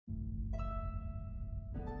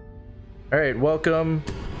All right, welcome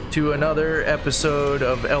to another episode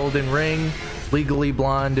of Elden Ring. Legally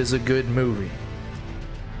Blonde is a good movie.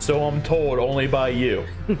 So I'm told only by you.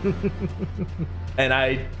 And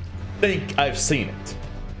I think I've seen it.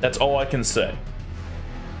 That's all I can say.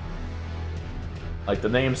 Like, the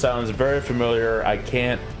name sounds very familiar. I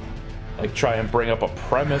can't, like, try and bring up a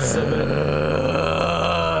premise of it.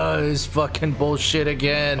 This fucking bullshit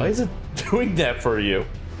again. Why is it doing that for you?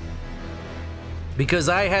 Because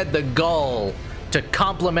I had the gall to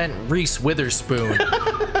compliment Reese Witherspoon.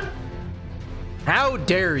 How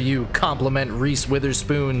dare you compliment Reese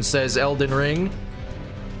Witherspoon, says Elden Ring.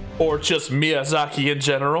 Or just Miyazaki in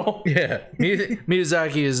general. Yeah,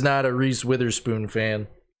 Miyazaki is not a Reese Witherspoon fan.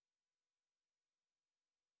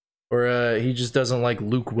 Or he just doesn't like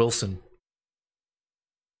Luke Wilson.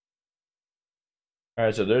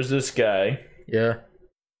 Alright, so there's this guy. Yeah.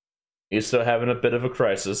 He's still having a bit of a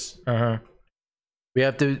crisis. Uh-huh. We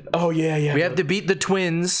have to... Oh, yeah. We have to beat the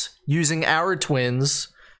twins using our twins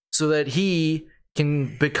so that he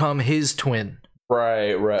can become his twin.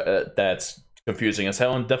 Right. That's confusing as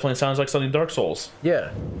hell and definitely sounds like something Dark Souls.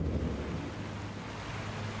 Yeah.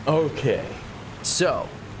 Okay. So.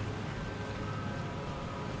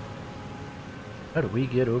 How do we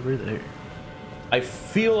get over there? I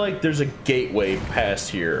feel like there's a gateway past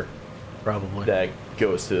here. Probably. That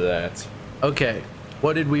goes to that. Okay.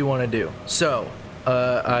 What did we want to do? So,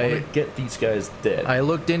 I want to get these guys dead. I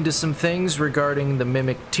looked into some things regarding the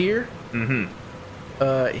Mimic Tier.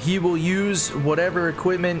 Mm-hmm. He will use whatever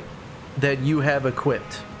equipment that you have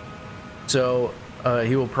equipped. So,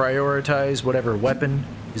 he will prioritize whatever weapon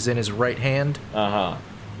is in his right hand. Uh-huh.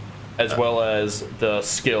 As well as the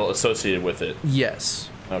skill associated with it.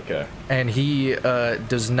 Yes. Okay. And he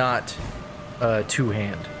does not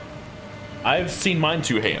two-hand. I've seen mine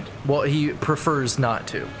two-hand. Well, he prefers not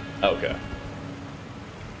to. Okay.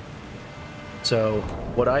 So,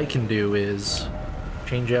 what I can do is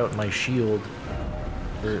change out my shield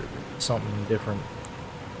for something different.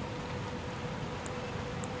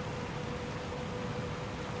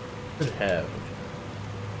 Could have.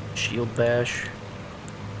 Shield bash.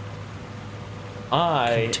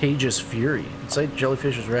 Contagious Fury. Inside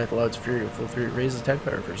Jellyfish's Wrath allows Fury to flow through. It raises attack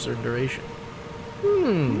power for a certain duration.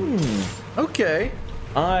 Okay.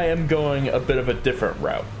 I am going a bit of a different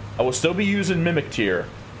route. I will still be using Mimic Tier,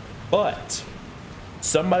 but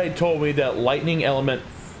somebody told me that Lightning Element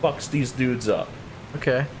fucks these dudes up.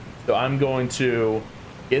 Okay. So I'm going to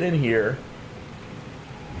get in here,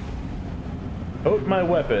 coat my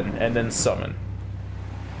weapon, and then summon.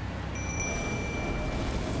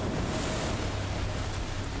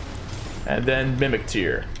 And then Mimic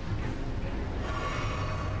Tier.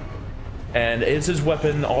 And is his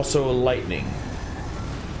weapon also lightning?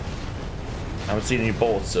 I haven't seen any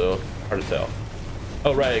bolts, so hard to tell.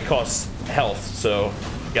 Oh right, it costs health, so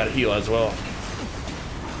gotta heal as well.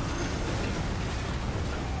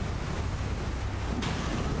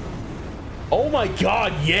 Oh my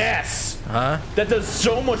god, yes! Huh? That does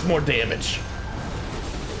so much more damage.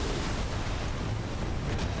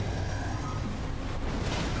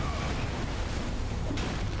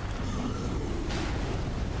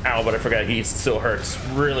 Ow, but I forgot he still hurts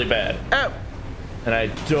really bad. Ow! And I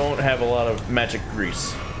don't have a lot of magic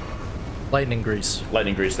grease. Lightning grease.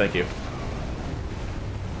 Lightning grease, thank you.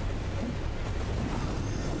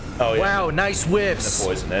 Oh yeah. Wow, nice whiffs. And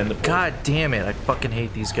the poison and the poison. God damn it, I fucking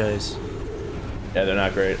hate these guys. Yeah, they're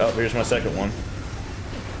not great. Oh, here's my second one.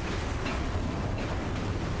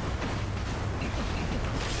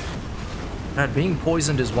 God, being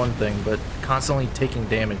poisoned is one thing, but constantly taking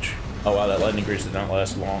damage. Oh wow, that lightning grease did not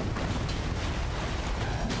last long.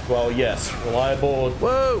 Well, yes, reliable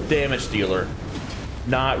damage dealer,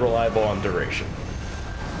 not reliable on duration.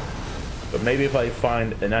 But maybe if I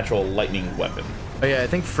find an actual lightning weapon. Oh yeah, I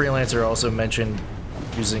think Freelancer also mentioned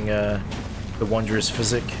using the Wondrous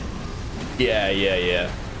Physic. Yeah.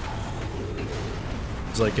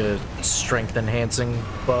 It's like a strength enhancing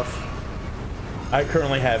buff. I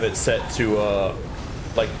currently have it set to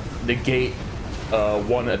like negate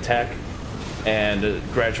one attack and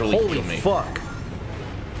gradually kill me. Holy fuck.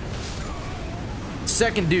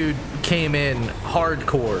 Second dude came in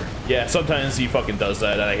hardcore. Yeah, sometimes he fucking does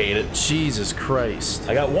that and I hate it. Jesus Christ.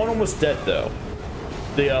 I got one almost dead though.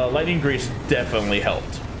 The lightning grease definitely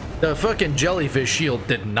helped. The fucking jellyfish shield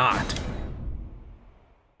did not.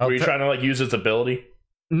 Were you trying to like use its ability?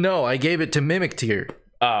 No, I gave it to Mimic Tier.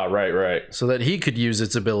 Ah, right. So that he could use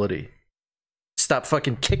its ability. Stop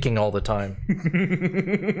fucking kicking all the time.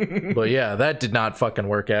 But yeah, that did not fucking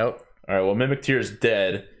work out. Alright, well Mimic Tier is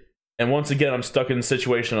dead. And once again, I'm stuck in the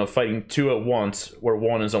situation of fighting two at once, where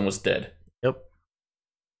one is almost dead. Yep.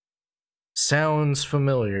 Sounds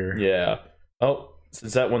familiar. Yeah. Oh,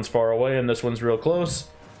 since that one's far away and this one's real close,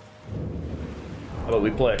 how about we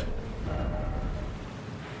play?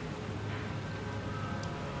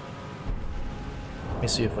 Let me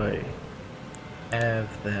see if I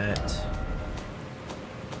have that.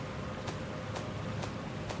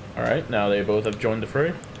 Alright, now they both have joined the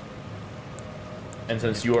fray. And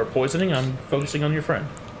since you are poisoning, I'm focusing on your friend.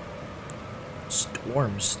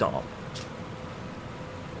 Storm Stomp.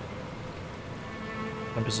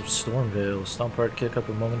 Tempest of Stormvale. Stomp hard, kick up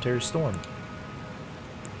a momentary storm.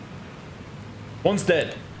 One's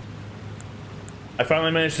dead. I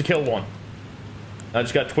finally managed to kill one. I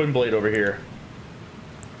just got Twin Blade over here,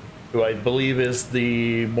 who I believe is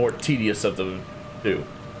the more tedious of the two.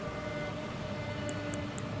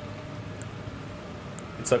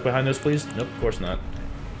 Get stuck behind those, please? Nope, of course not.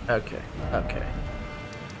 Okay, okay.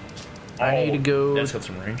 I need to go That's got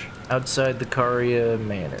some range. outside the Caria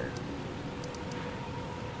Manor.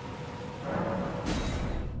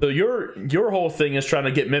 So your whole thing is trying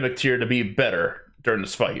to get Mimic Tier to be better during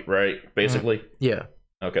this fight, right? Basically? Yeah.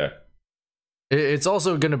 Okay. It's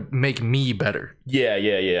also gonna make me better.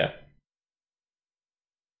 Yeah.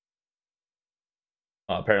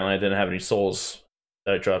 Apparently I didn't have any souls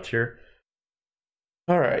that I dropped here.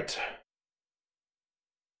 Alright.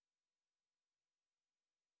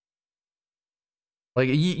 Like,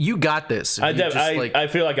 you got this. I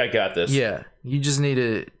feel like I got this. Yeah. You just need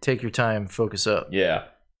to take your time, focus up. Yeah.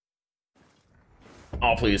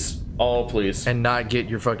 Oh, please. Oh, please. And not get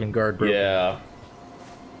your fucking guard broken. Yeah.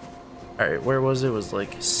 Alright, where was it? It was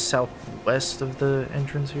like southwest of the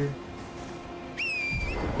entrance here.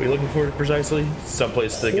 What are you looking for precisely?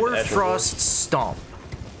 Someplace to get the Ash of War. Hoarfrost Stomp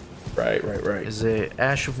Right. is a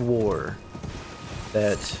Ash of War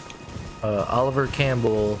that Oliver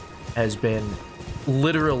Campbell has been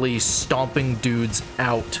literally stomping dudes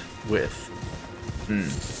out with.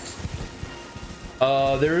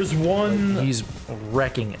 There is one. He's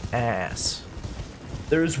wrecking ass.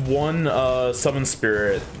 There's one summon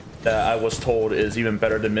spirit that I was told is even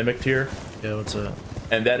better than Mimic Tier. Yeah, what's up?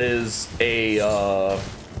 And that is a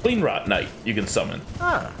Clean Rot Knight you can summon.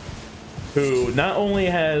 Ah. Who not only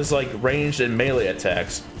has like ranged and melee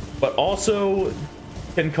attacks, but also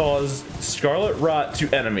can cause Scarlet Rot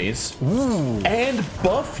to enemies. Ooh. And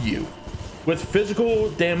buff you with physical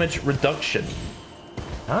damage reduction.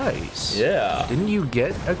 Nice. Yeah. Didn't you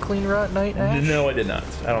get a Clean Rot Knight, Ash? No, I did not.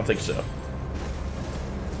 I don't think so.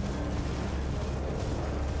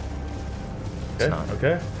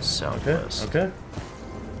 Okay. Southwest. Okay.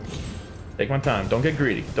 Take my time. Don't get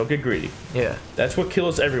greedy. Don't get greedy. Yeah. That's what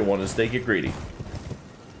kills everyone, is they get greedy.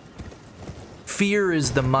 Fear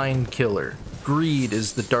is the mind killer. Greed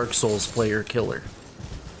is the Dark Souls player killer.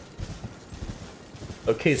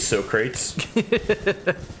 Okay, Socrates.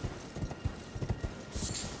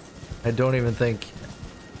 I don't even think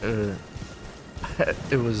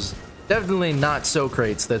it was definitely not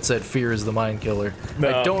Socrates that said fear is the mind killer. No,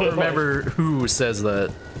 I don't remember who says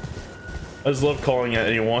that. I just love calling out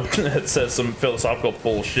anyone that says some philosophical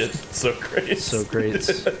bullshit. Socrates.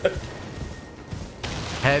 Socrates.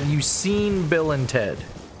 Have you seen Bill and Ted?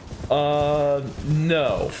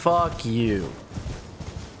 No. Fuck you.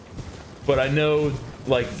 But I know,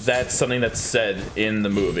 like, that's something that's said in the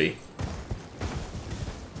movie.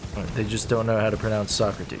 They just don't know how to pronounce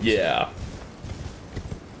Socrates. Yeah.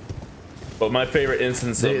 But my favorite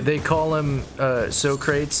instance they call him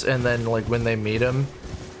Socrates, and then like when they meet him,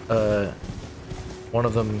 one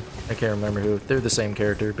of them, I can't remember who, they're the same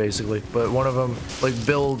character basically, but one of them, like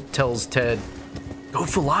Bill tells Ted, go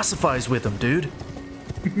philosophize with him, dude.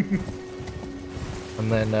 And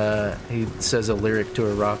then he says a lyric to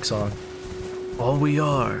a rock song. All we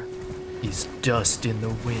are is dust in the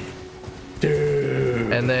wind.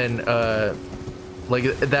 Dude. And then like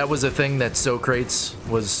that was a thing that Socrates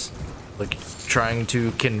was like trying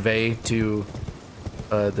to convey to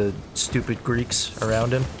the stupid Greeks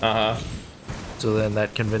around him. Uh-huh. So then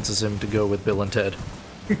that convinces him to go with Bill and Ted.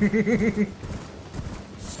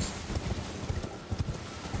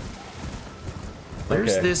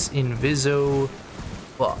 There's this Inviso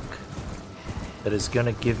fuck that is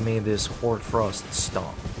gonna give me this Hoarfrost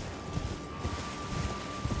Stomp.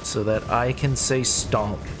 So that I can say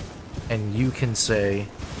stomp, and you can say...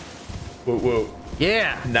 Whoa, whoa.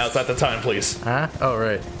 Yeah! Now's not the time, please. Huh? Oh,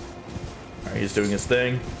 right. Alright, he's doing his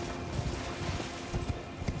thing.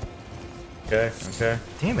 Okay, okay.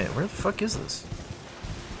 Damn it, where the fuck is this?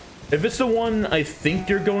 If it's the one I think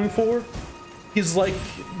you're going for, he's like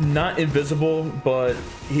not invisible, but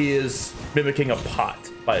he is mimicking a pot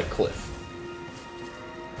by a cliff.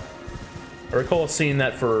 I recall seeing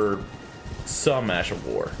that for some Ash of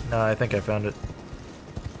War. No, I think I found it.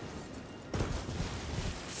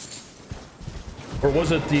 Or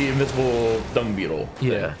was it the invisible dung beetle?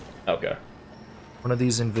 Yeah. Okay. One of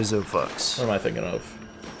these Inviso fucks. What am I thinking of?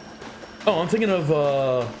 Oh, I'm thinking of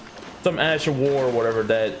some Ash of War or whatever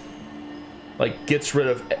that like gets rid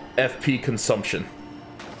of FP consumption.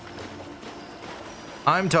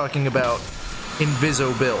 I'm talking about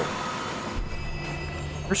Inviso Bill.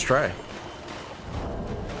 First try.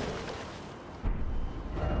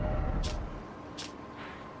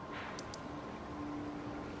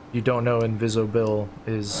 You don't know Inviso Bill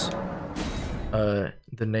is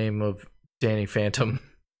the name of Danny Phantom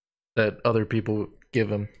that other people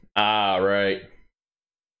give him. Ah, right.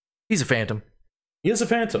 He's a phantom. He is a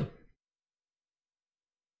phantom.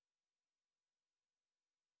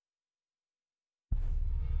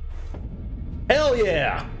 Hell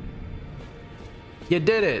yeah! You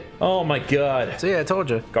did it! Oh my god. So yeah, I told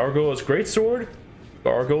you. Gargoyle's greatsword,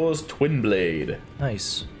 Gargoyle's twin blade.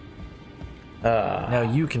 Nice. Ah. Now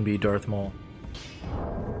you can be Darth Maul.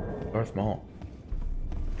 Darth Maul.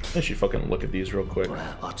 I should fucking look at these real quick.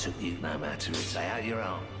 Well, I took you no matter it's out your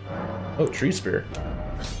own. Oh, tree spear.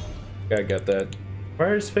 Yeah, I got that.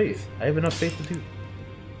 Requires faith. I have enough faith to do.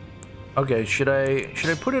 Okay, should I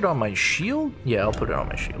put it on my shield? Yeah, I'll put it on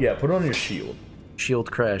my shield. Yeah, put it on your shield.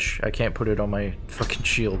 Shield crash. I can't put it on my fucking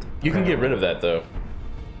shield. You can get rid of that though.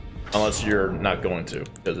 Unless you're not going to,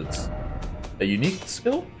 because it's a unique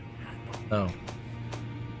skill? No.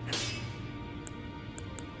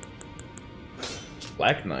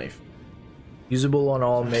 Black knife. Usable on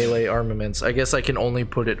all melee armaments. I guess I can only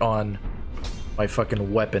put it on my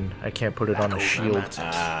fucking weapon. I can't put it on a shield.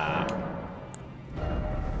 Ah.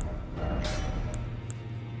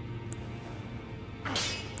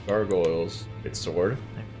 Gargoyles. It's sword.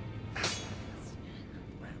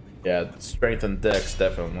 Yeah, strength and dex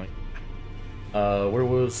definitely. What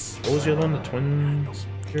was the other one? The twin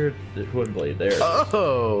spear? The twin blade. There.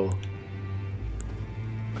 Oh.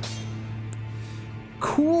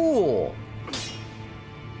 Cool.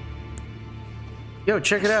 Yo,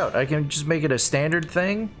 check it out. I can just make it a standard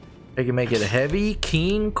thing. I can make it heavy,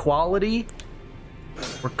 keen, quality,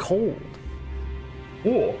 or cold.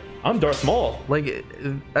 Cool. I'm Darth Maul. Like,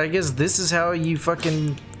 I guess this is how you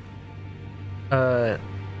fucking, what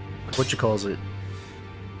you calls it?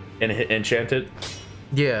 And enchant it.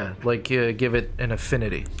 Yeah, like, give it an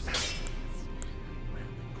affinity.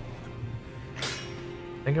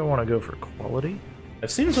 I think I want to go for quality.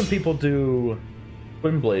 I've seen some people do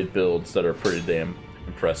twin blade builds that are pretty damn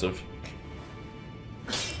impressive.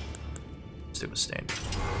 Let's do a standard.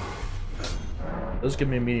 Those give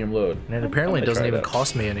me a medium load. And it apparently doesn't even that.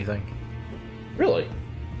 cost me anything. Really?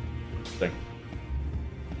 Interesting.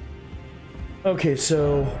 Okay,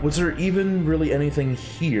 so was there even really anything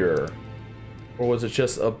here? Or was it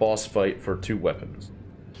just a boss fight for 2 weapons?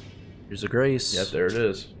 Here's a grace. Yep, there it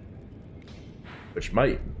is. Which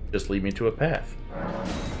might just lead me to a path.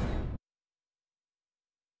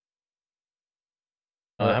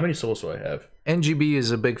 How many souls do I have? NGB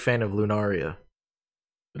is a big fan of Lunaria.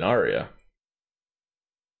 Lunaria.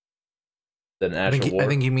 Then I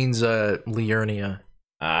think he means Liurnia.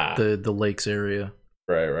 Ah. The lakes area.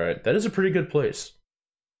 Right, right. That is a pretty good place.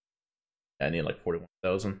 I need like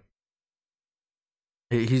 41,000.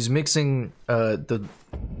 He's mixing the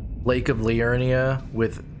Lake of Liurnia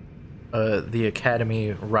with the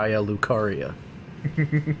Academy Raya Lucaria.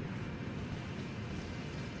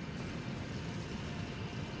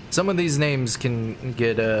 Some of these names can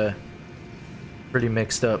get pretty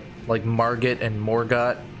mixed up, like Margit and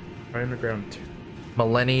Morgott. Right underground.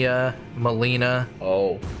 Millennia, Melina.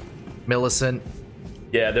 Oh. Millicent.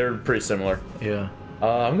 Yeah, they're pretty similar. Yeah.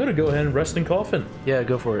 I'm gonna go ahead and rest in coffin. Yeah,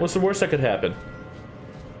 go for it. What's the worst that could happen?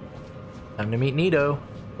 Time to meet Nito.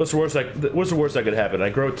 What's the worst that could happen? I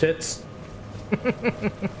grow tits?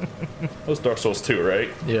 That was Dark Souls 2, right?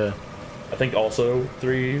 Yeah. I think also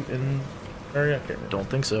 3 in area. I can't remember. Don't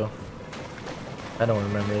think so. I don't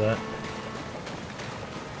remember that.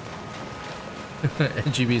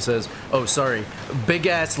 NGB says, oh, sorry. Big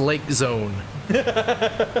ass lake zone.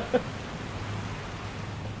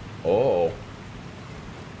 Oh.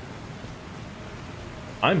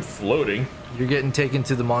 I'm floating. You're getting taken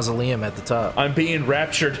to the mausoleum at the top. I'm being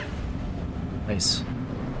raptured. Nice.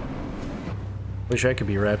 Wish I could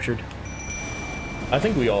be raptured. I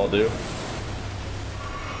think we all do.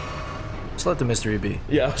 Just let the mystery be.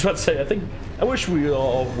 Yeah, I was about to say, I wish we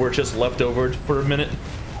all were just left over for a minute.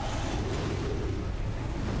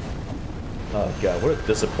 Oh god, what a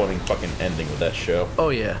disappointing fucking ending with that show. Oh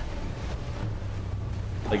yeah.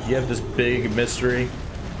 Like, you have this big mystery,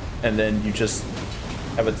 and then you just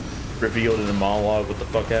have a revealed in a monologue what the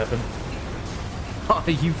fuck happened. Oh,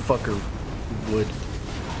 you fucker would.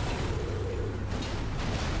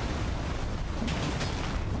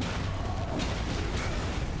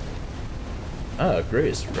 Ah,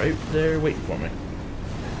 Grace, right there waiting for me.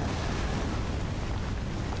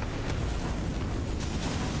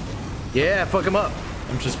 Yeah, fuck him up.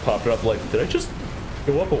 I'm just popping up like, did I just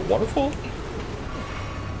go up a waterfall?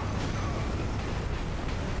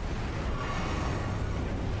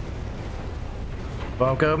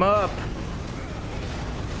 Fuck him up.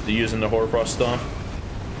 They using the Hoarfrost Stomp?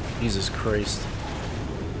 Jesus Christ.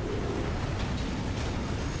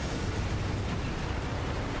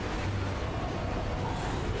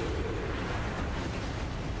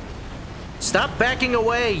 Stop backing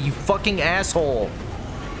away, you fucking asshole.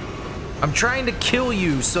 I'm trying to kill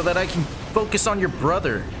you so that I can focus on your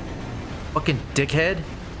brother. Fucking dickhead.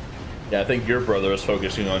 Yeah, I think your brother is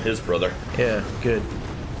focusing on his brother. Yeah, good.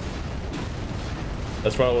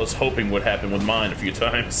 That's what I was hoping would happen with mine a few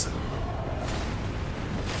times.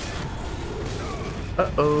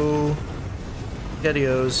 Uh-oh.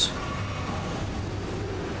 Gedios.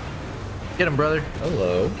 Get him, brother.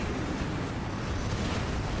 Hello.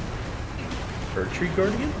 Fir Tree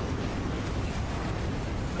Guardian?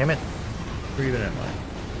 Damn it. Where even am I?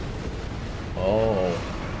 Oh.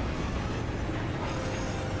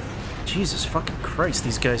 Jesus fucking Christ,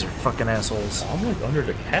 these guys are fucking assholes. I'm like under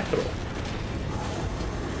the Capitol.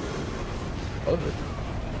 Love it.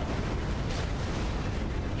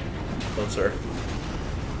 Oh, sir.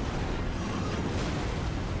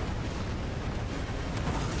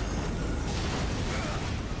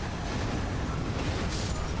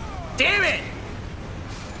 Damn it!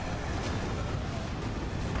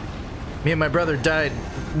 Me and my brother died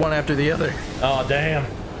one after the other. Oh, damn.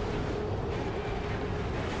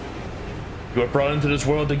 You were brought into this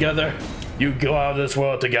world together. You go out of this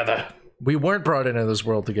world together. We weren't brought into this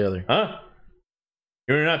world together. Huh?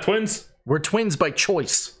 You're not twins? We're twins by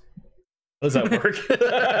choice. How does that work?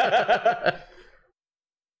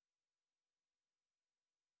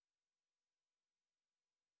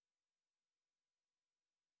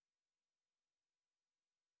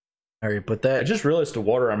 Alright, put I that. just realized the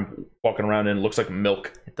water I'm walking around in looks like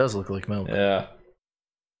milk. It does look like milk. Yeah.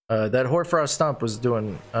 That Hoarfrost Stomp was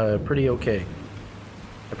doing pretty okay.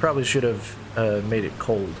 I probably should have made it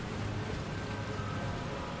cold.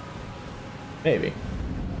 Maybe.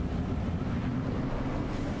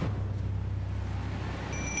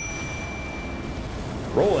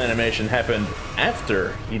 Roll animation happened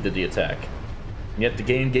after he did the attack. And yet the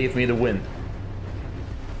game gave me the win.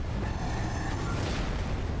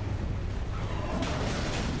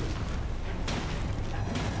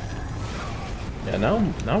 Yeah, now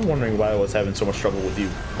I'm wondering why I was having so much trouble with you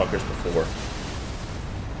fuckers before.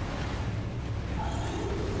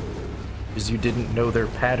 Because you didn't know their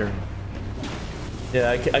pattern.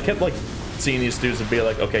 Yeah, I kept like seeing these dudes and be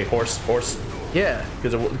like, okay, horse, horse. Yeah.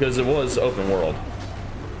 Because it was open world.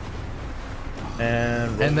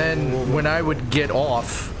 And then when I would get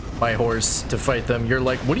off my horse to fight them, you're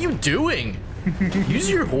like, what are you doing? Use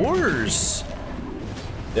your horse.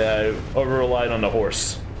 Yeah, I over-relied on the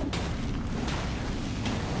horse.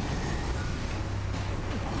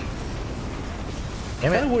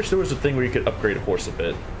 Damn I it. kind of wish there was a thing where you could upgrade a horse a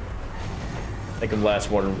bit. Make him last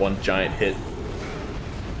more than one giant hit.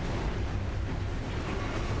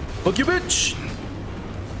 Fuck you, bitch!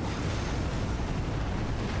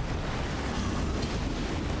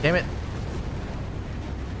 Damn it.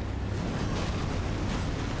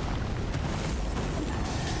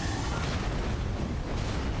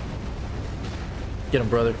 Get him,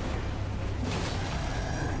 brother.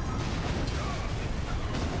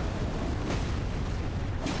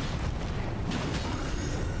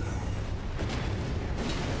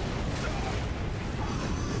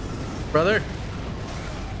 Brother?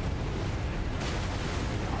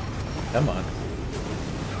 Come on.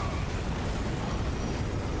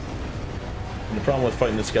 And the problem with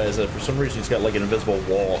fighting this guy is that for some reason he's got like an invisible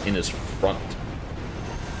wall in his front.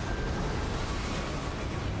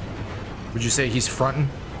 Would you say he's fronting?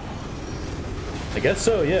 I guess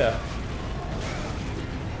so, yeah.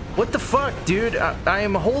 What the fuck, dude? I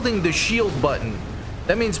am holding the shield button.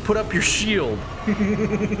 That means put up your shield.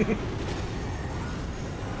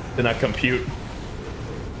 Did not compute.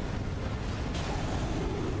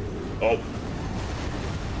 Oh.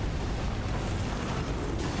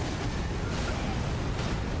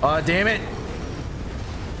 Aw, damn it.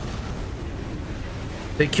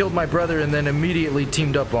 They killed my brother and then immediately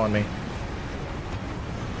teamed up on me.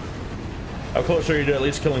 How close are you to at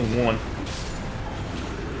least killing one?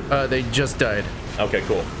 They just died. Okay,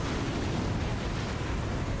 cool.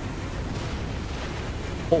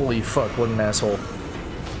 Holy fuck, what an asshole.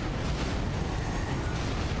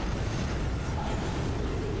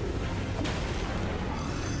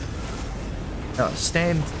 Now,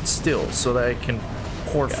 stand still so that I can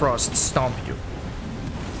hoarfrost stomp you.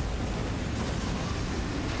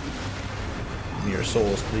 Give me your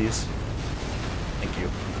souls, please. Thank you.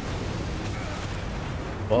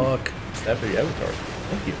 Fuck. Stab for your avatar.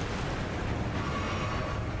 Thank you.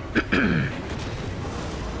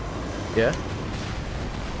 Yeah?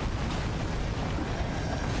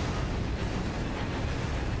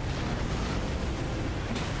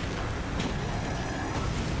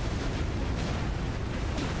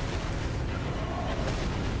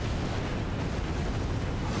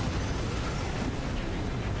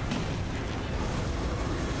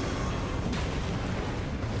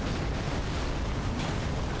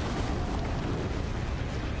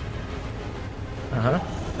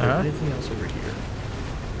 Anything else over here?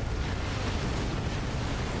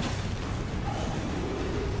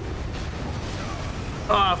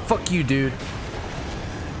 Ah, fuck you, dude.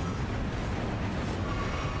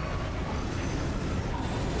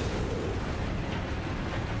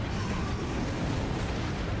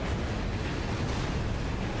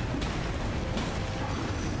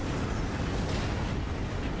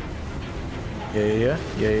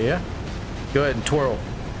 Yeah. Go ahead and twirl.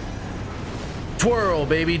 Twirl,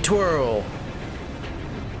 baby, twirl.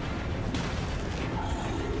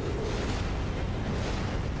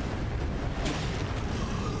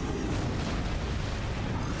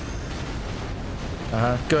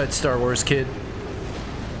 Go ahead, Star Wars kid.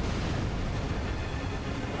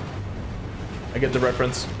 I get the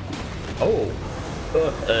reference. Oh.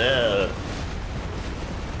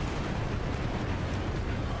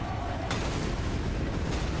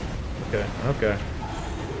 Okay.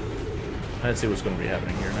 Let's see what's going to be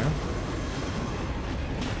happening here now.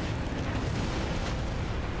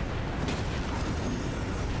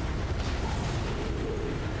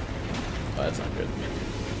 Oh, that's not good.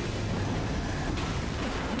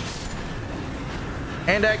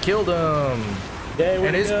 And I killed him. Yay,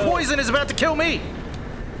 and his poison is about to kill me.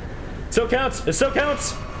 Still counts. It still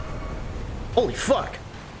counts. Holy fuck.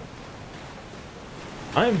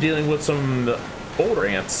 I'm dealing with some boulder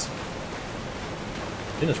ants.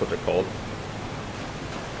 I think that's what they're called.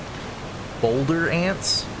 Boulder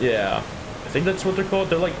ants? Yeah, I think that's what they're called.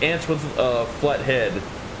 They're like ants with a flat head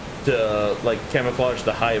to like camouflage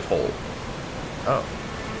the hive hole. Oh.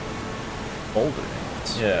 Boulder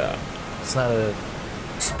ants. Yeah. It's not a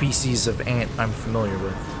species of ant I'm familiar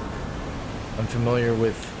with. I'm familiar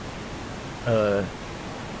with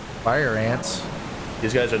fire ants.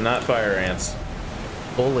 These guys are not fire ants.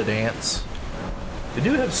 Bullet ants. They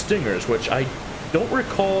do have stingers, which I don't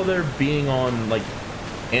recall there being on like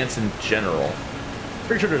ants in general.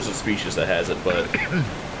 Pretty sure there's a species that has it, but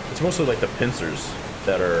it's mostly like the pincers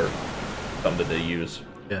that are something they use.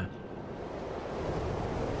 Yeah.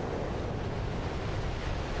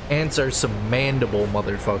 Ants are some mandible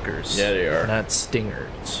motherfuckers. Yeah, they are. Not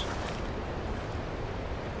stingers.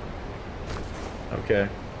 Okay.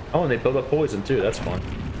 Oh, and they build up poison too. That's fun.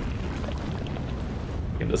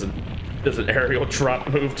 Game does an aerial drop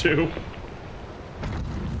move too.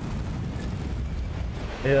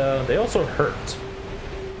 Yeah, they also hurt.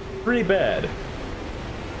 Pretty bad.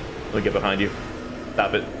 Let me get behind you.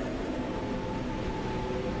 Stop it.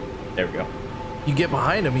 There we go. You get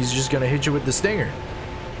behind him, he's just gonna hit you with the stinger.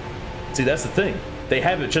 See, that's the thing. They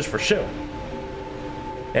have it just for show.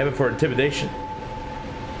 They have it for intimidation.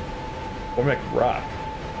 Or make rock.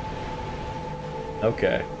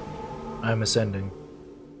 Okay. I'm ascending.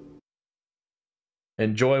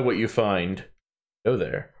 Enjoy what you find. Go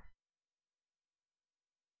there.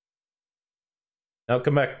 Now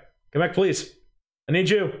come back. Come back, please. I need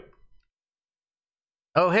you.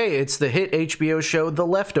 Oh, hey, it's the hit HBO show The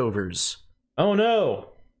Leftovers. Oh, no.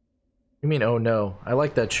 You mean, oh no. I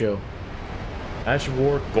like that show. Ash of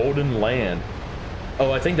War, Golden Land.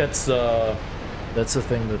 Oh, I think that's, That's the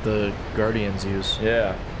thing that the Guardians use.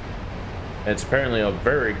 yeah. And it's apparently a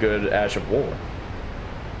very good Ash of War.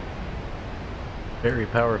 Very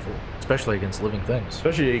powerful, especially against living things.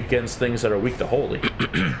 Especially against things that are weak to holy.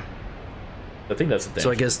 I think that's the thing.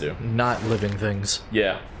 So I guess do. not living things.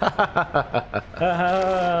 Yeah.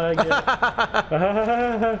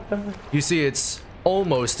 You see, it's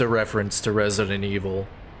almost a reference to Resident Evil,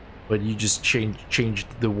 but you just changed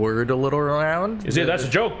the word a little around. You see, that's a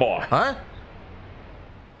joke, boy. Huh?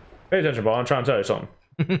 Pay attention, boy. I'm trying to tell you something.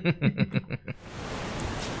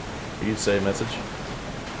 You say message.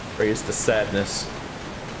 Praise to sadness.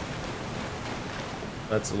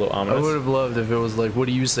 That's a little ominous. I would have loved if it was like, what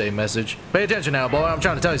do you say, message? Pay attention now, boy. I'm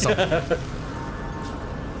trying to tell you something.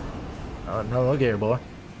 No, look here, boy.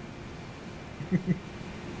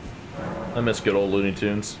 I miss good old Looney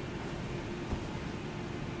Tunes.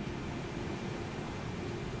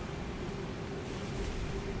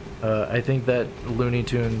 I think that Looney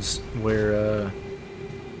Tunes where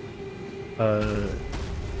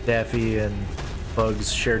Daffy and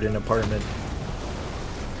Bugs shared an apartment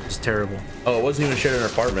is terrible. Oh, it wasn't even shared an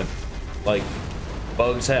apartment. Like,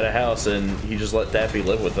 Bugs had a house and he just let Daffy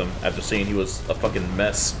live with him after seeing he was a fucking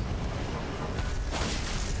mess.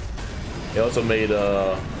 He also made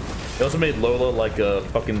Lola like a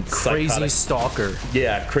fucking crazy psychotic stalker.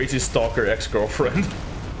 Yeah, crazy stalker ex-girlfriend.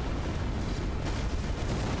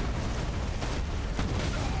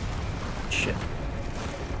 Shit.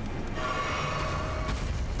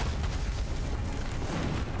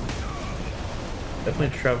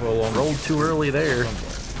 Definitely travel along. Rolled too early there.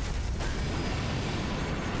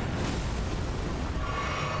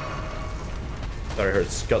 Thought I heard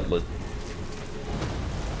scuttling.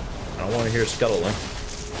 I don't want to hear scuttling.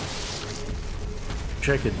 Wish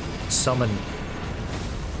I could summon.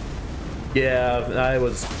 Yeah, I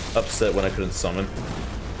was upset when I couldn't summon.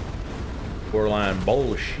 Borderline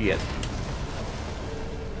bullshit.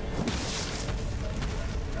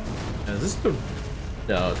 Now, is this the...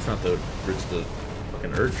 No, it's not the... It's the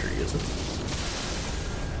fucking Erd tree, is it?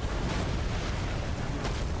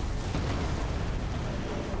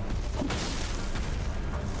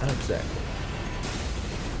 Not exactly.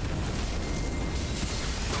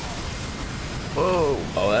 Whoa!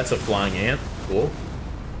 Oh, that's a flying ant. Cool.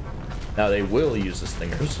 Now they will use the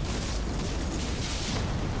stingers.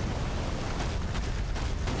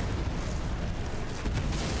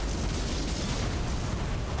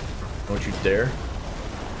 Don't you dare.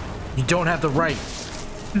 You don't have the right.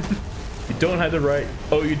 You don't have the right.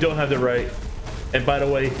 Oh, you don't have the right. And by the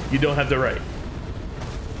way, you don't have the right.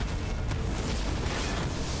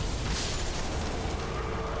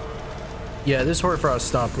 Yeah, this Hoarfrost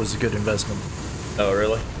Stomp was a good investment. Oh,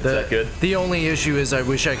 really? Is that good? The only issue is I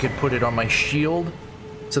wish I could put it on my shield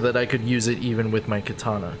so that I could use it even with my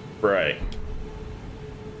katana. Right.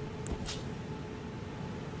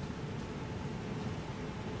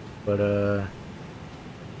 But,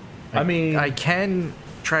 I mean... I can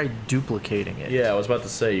try duplicating it. Yeah, I was about to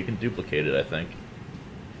say, you can duplicate it, I think.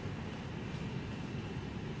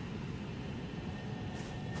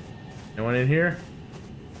 Anyone in here?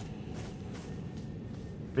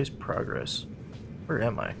 Where's progress? Where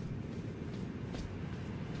am I?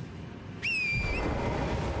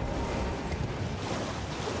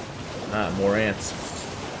 Ah, more ants.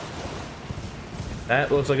 That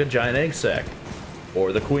looks like a giant egg sac.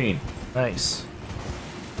 Or the queen. Nice.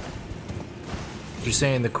 You're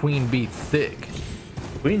saying the queen be thick.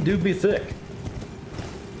 Queen do be thick.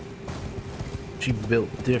 She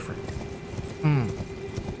built different.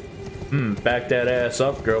 Back that ass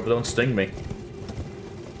up, girl, but don't sting me.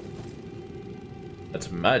 That's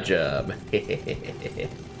my job.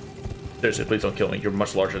 Seriously, please don't kill me. You're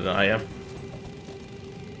much larger than I am.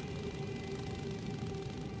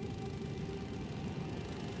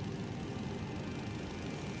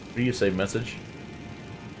 What do you say, message?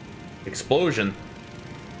 Explosion.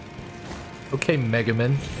 Okay, Mega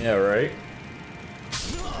Man. Yeah, right?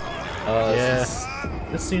 Yeah.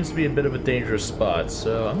 This seems to be a bit of a dangerous spot,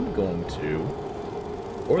 so I'm going to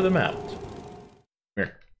pour them out.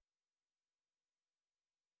 Here.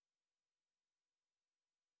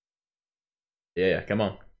 Yeah, come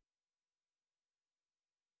on.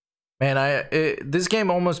 Man, this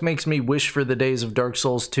game almost makes me wish for the days of Dark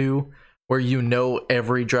Souls 2, where you know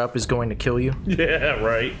every drop is going to kill you. Yeah,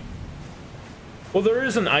 right. Well, there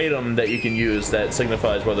is an item that you can use that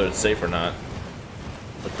signifies whether it's safe or not.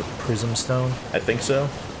 Like the Prism Stone? I think so. Are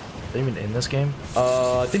they even in this game?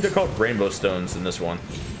 I think they're called Rainbow Stones in this one.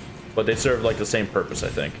 But they serve like the same purpose, I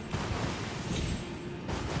think.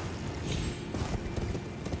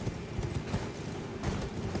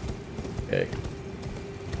 Okay.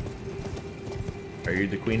 Are you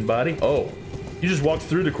the queen body? Oh, you just walked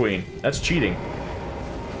through the queen. That's cheating.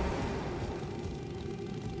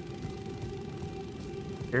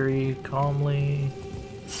 Very calmly.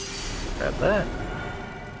 Grab that.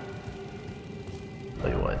 Tell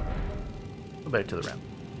you what. Go back to the round.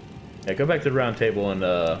 Yeah, go back to the round table and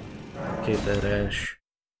Get that ash.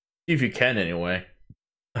 see if you can anyway.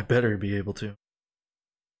 I better be able to.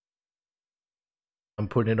 I'm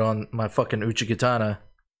putting it on my fucking Uchigatana.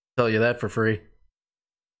 Tell you that for free.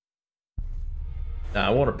 Nah, I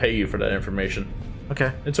want to pay you for that information.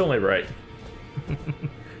 Okay. It's only right.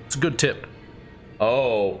 It's a good tip.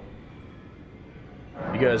 Oh.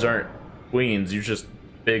 You guys aren't queens, you're just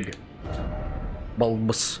big.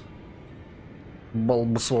 Bulbous.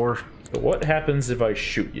 Bulbasaur. But what happens if I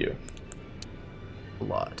shoot you? A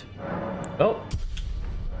lot. Oh,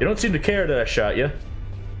 you don't seem to care that I shot you.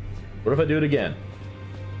 What if I do it again?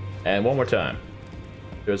 And one more time.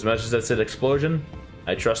 There's a message that said explosion.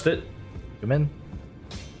 I trust it. Come in.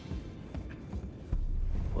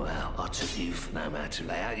 Well, I took you for no man to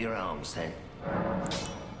lay out your arms then.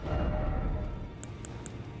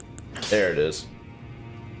 There it is.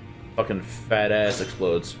 Fucking fat ass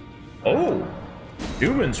explodes. Oh!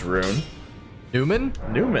 Newman's rune. Newman?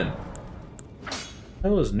 Newman.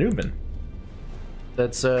 Hell is Newman?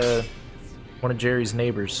 That's one of Jerry's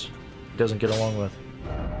neighbors he doesn't get along with.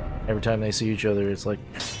 Every time they see each other, it's like,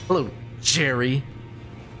 hello, Jerry.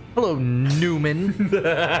 Hello, Newman.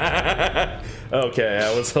 Okay,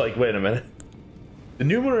 I was like, wait a minute. The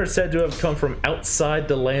Newman are said to have come from outside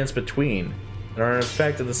the lands between, and are in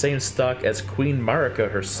fact of the same stock as Queen Marika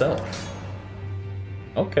herself.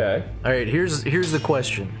 Okay. Alright, here's the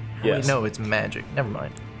question. Yes. Wait, no, it's magic. Never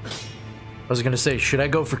mind. I was gonna say, should I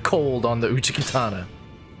go for cold on the Uchikatana?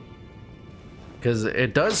 Because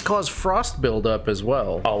it does cause frost buildup as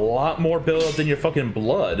well. A lot more buildup than your fucking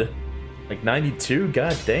blood. Like 92?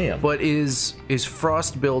 God damn. But is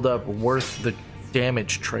frost buildup worth the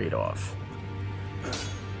damage trade-off?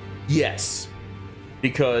 Yes.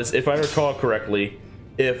 Because if I recall correctly,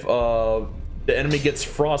 if the enemy gets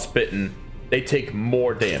frostbitten, they take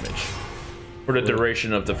more damage for the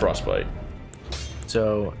duration of the frostbite.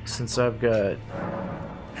 So, since I've got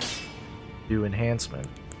new enhancement,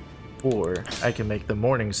 or I can make the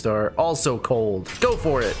Morning Star also cold. Go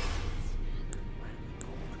for it!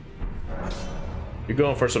 You're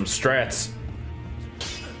going for some strats.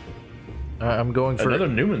 I'm going for Another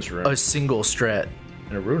Newman's rune a single strat.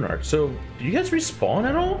 and a rune arc. So, do you guys respawn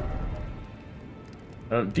at all?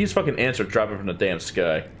 These fucking ants are dropping from the damn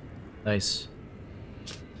sky. Nice.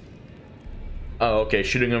 Oh, okay.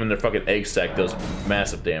 Shooting them in their fucking egg sack does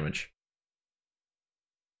massive damage.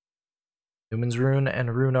 Newman's Rune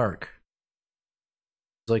and Rune Arc.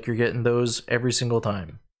 It's like you're getting those every single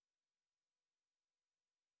time.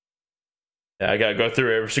 Yeah, I gotta go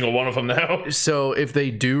through every single one of them now. So if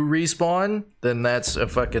they do respawn, then that's a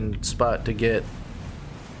fucking spot to get.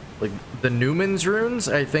 Like, the Newman's runes,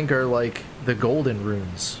 I think, are like the golden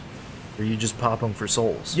runes, where you just pop them for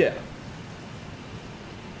souls. Yeah.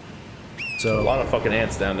 So A lot of fucking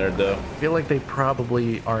ants down there, though. I feel like they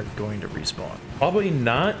probably aren't going to respawn. Probably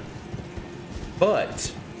not,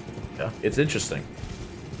 but Yeah. it's interesting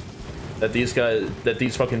that these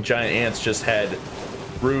fucking giant ants just had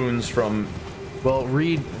runes from. Well,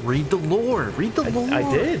 read the lore. Read the lore. I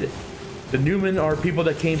did. The Newman are people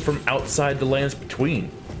that came from outside the lands between.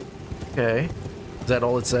 Okay. Is that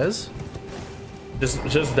all it says?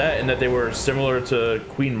 Just that, and that they were similar to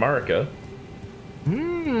Queen Marika.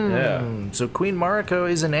 Yeah. So Queen Mariko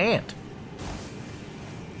is an ant.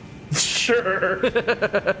 Sure.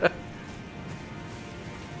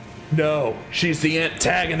 No, she's the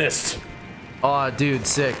antagonist. Aw, dude,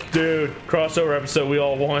 sick. Dude, crossover episode we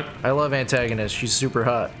all want. I love antagonist. She's super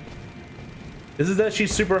hot. Is it that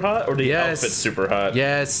she's super hot, or the Yes. outfit's super hot?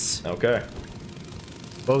 Yes. Okay.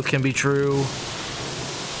 Both can be true.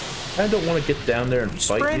 I don't want to get down there and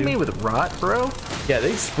fight Spraying you. me with rot, bro? Yeah,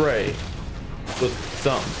 they spray with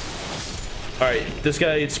some. Alright, this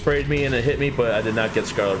guy sprayed me and it hit me, but I did not get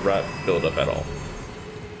Scarlet Rot buildup at all.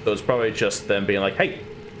 So it's probably just them being like, hey,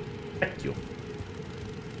 heck you.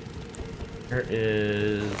 There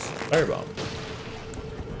is Firebomb.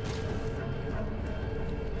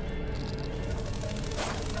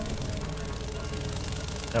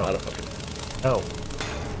 No. Not a fucking... Oh.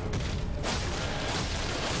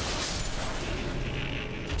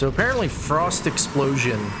 So apparently Frost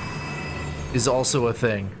Explosion is also a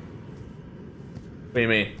thing. What do you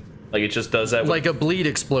mean? Like it just does that with... Like a bleed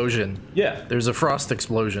explosion. Yeah. There's a frost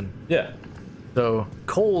explosion. Yeah. So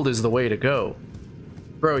cold is the way to go.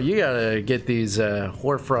 Bro, you gotta get these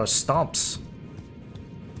Hoarfrost stomps.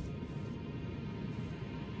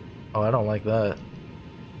 Oh, I don't like that.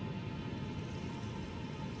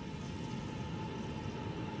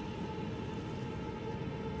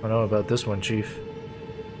 I don't know about this one, Chief.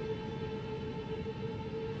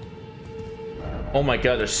 Oh my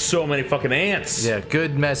god, there's so many fucking ants! Yeah,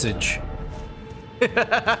 good message.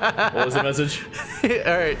 What was the message?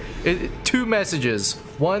 Alright, two messages.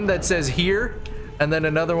 One that says here, and then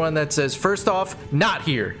another one that says, first off, not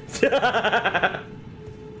here.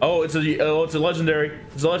 Oh, it's a legendary.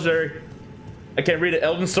 It's a legendary. I can't read it.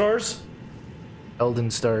 Elden Stars?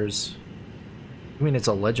 Elden Stars. I mean, it's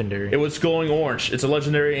a legendary. It was glowing orange. It's a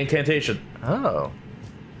legendary incantation. Oh.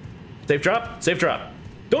 Safe drop? Safe drop.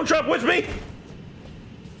 Don't drop with me!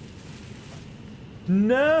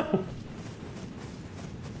 No!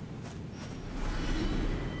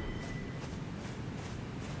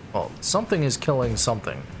 something is killing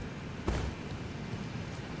something.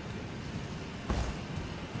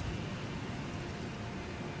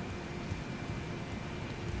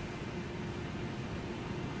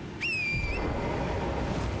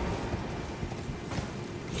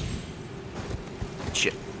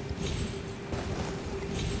 Shit.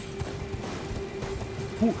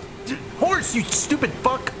 Ooh, horse, you stupid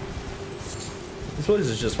fuck! This place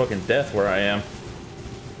is just fucking death where I am.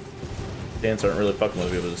 Dance aren't really fucking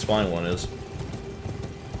with me, but this flying one is.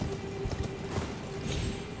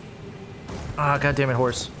 Ah, goddammit,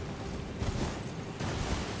 horse.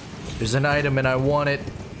 There's an item and I want it.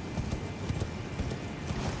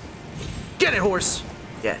 Get it, horse!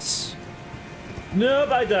 Yes. Nope,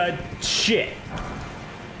 I died. Shit.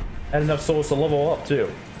 Had enough souls to level up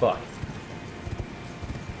too. Fuck.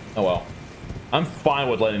 Oh well. I'm fine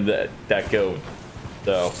with letting that go,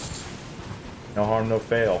 though. No harm, no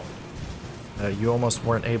fail. You almost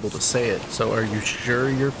weren't able to say it, so are you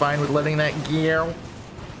sure you're fine with letting that go?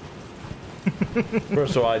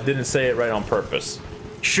 First of all, I didn't say it right on purpose.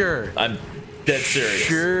 Sure. I'm dead serious.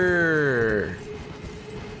 Sure.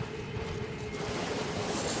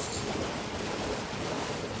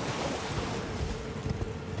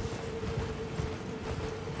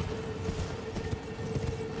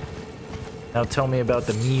 Now tell me about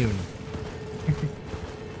the Mune.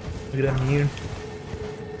 Look at that Mune.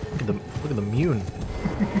 Look at the Mune.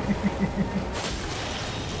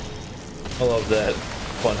 I love that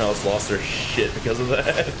Funhouse lost their shit because of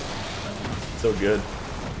that. So good.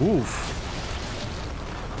 Oof.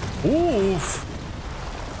 Oof.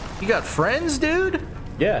 You got friends, dude?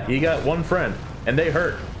 Yeah, he got one friend, and they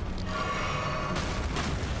hurt.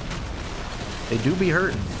 They do be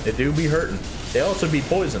hurting. They do be hurting. They also be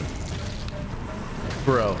poisoned.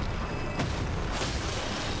 Bro.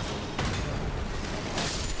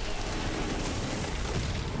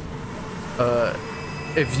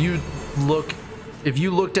 If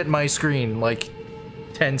you looked at my screen like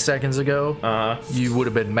 10 seconds ago, you would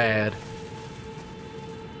have been mad.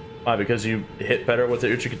 Why? Because you hit better with the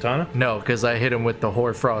Uchikatana? No, because I hit him with the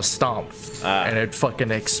Hoarfrost Stomp, and it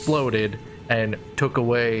fucking exploded and took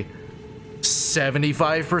away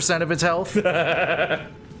 75% of its health.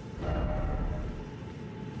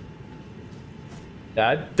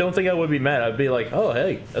 I don't think I would be mad. I'd be like, oh,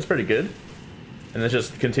 hey, that's pretty good. And then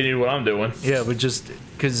just continue what I'm doing. Yeah, but just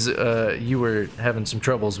because you were having some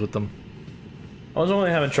troubles with them. I was only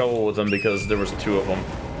having trouble with them because there was 2 of them.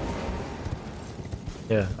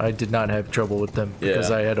 Yeah, I did not have trouble with them because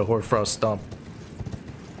Yeah. I had a Hoarfrost Stomp.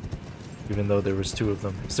 Even though there was 2 of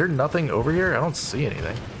them. Is there nothing over here? I don't see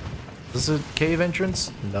anything. Is this a cave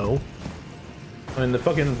entrance? No. I mean, the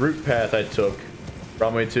fucking route path I took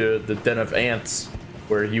brought me to the Den of Ants,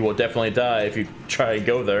 where you will definitely die if you try and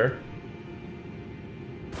go there.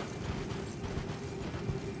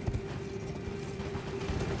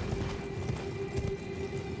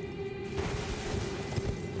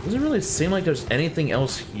 Doesn't really seem like there's anything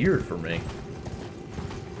else here for me.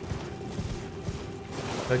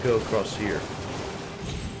 If I go across here.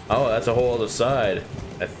 Oh, that's a whole other side.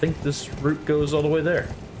 I think this route goes all the way there.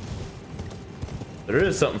 There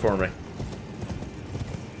is something for me.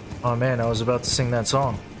 Oh man, I was about to sing that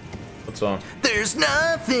song. What song? There's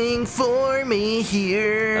nothing for me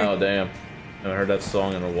here. Oh, damn. I haven't heard that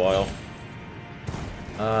song in a while.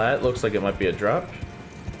 That looks like it might be a drop.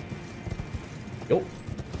 Yup.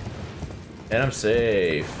 And I'm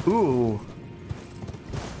safe. Ooh.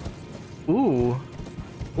 Ooh.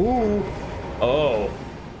 Ooh. Oh.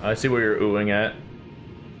 I see where you're oohing at.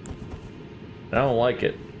 I don't like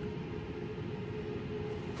it.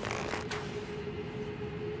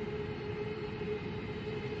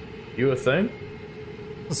 You a thing?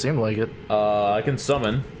 Doesn't seem like it. I can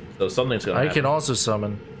summon, so something's gonna happen. I can also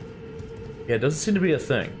summon. Yeah, it doesn't seem to be a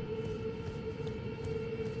thing.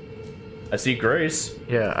 I see Grace.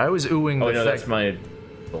 Yeah, I was oohing Oh, the no, fact that's my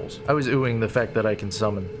souls. I was oohing the fact that I can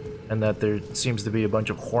summon, and that there seems to be a bunch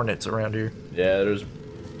of hornets around here. Yeah, there's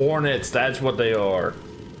hornets. That's what they are.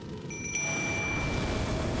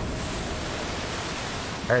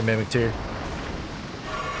 All right, Mimic Tier.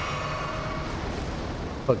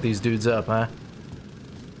 Fuck these dudes up, huh?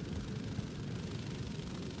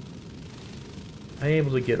 I'm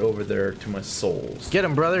able to get over there to my souls. Get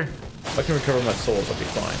him, brother. If I can recover my souls, I'll be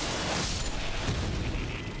fine.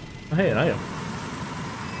 Oh, hey, an item.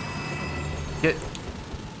 Get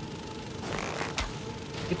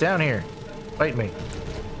down here. Fight me.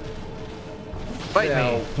 Fight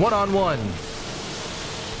Now- me. One-on-one.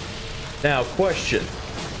 Now, question.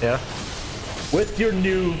 Yeah. With your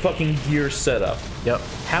new fucking gear setup, Yep.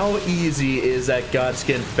 how easy is that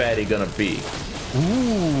Godskin fatty gonna be?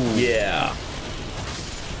 Ooh. Yeah.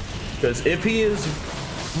 Because if he is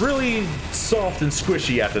really soft and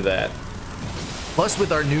squishy after that. Plus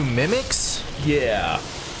with our new mimics? Yeah.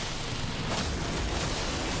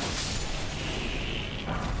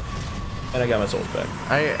 And I got my souls back.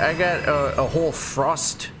 I got a whole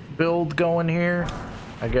frost build going here.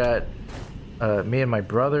 I got me and my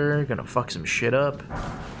brother gonna fuck some shit up.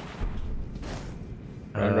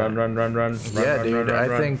 Run. Yeah, dude.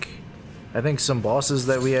 I think some bosses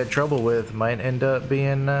that we had trouble with might end up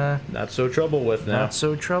being not so trouble with now. not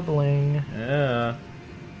so troubling. Yeah.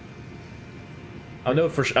 I'll know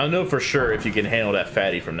for sure if you can handle that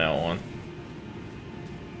fatty from now on.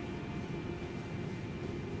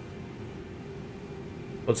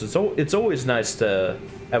 Plus, it's always nice to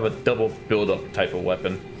have a double build-up type of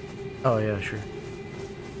weapon. Oh yeah, sure.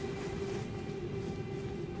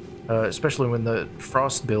 Especially when the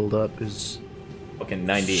frost buildup is Fucking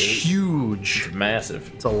 98. huge. It's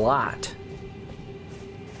massive. It's a lot.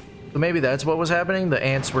 So maybe that's what was happening. The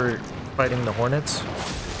ants were fighting the hornets.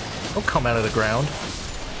 Don't come out of the ground,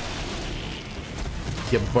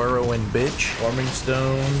 you burrowing bitch. Farming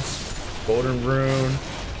stones, golden rune,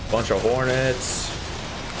 bunch of hornets.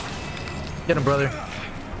 Get him, brother.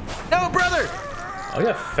 No, brother! Oh, I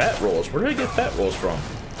got fat rolls. Where did I get fat rolls from?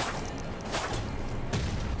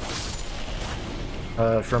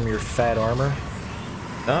 From your fat armor.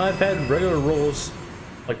 No, I've had regular rolls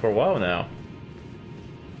like for a while now.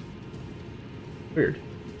 Weird.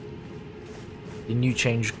 Didn't you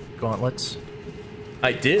change gauntlets?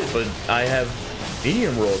 I did, but I have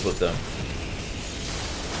medium rolls with them.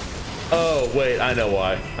 Oh, wait, I know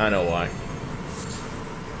why.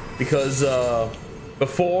 Because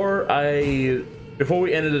before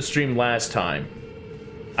we ended the stream last time,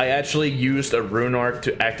 I actually used a rune arc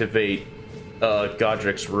to activate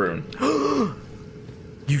Godric's rune.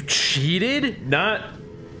 You cheated? Not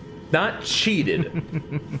cheated.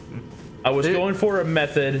 I was going for a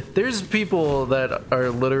method. There's people that are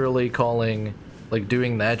literally calling, like,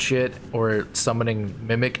 doing that shit or summoning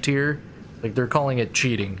mimic tier, like, they're calling it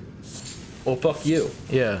cheating. Well, fuck you.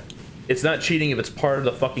 Yeah. It's not cheating if it's part of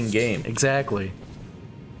the fucking game. Exactly.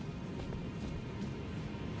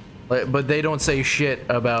 But they don't say shit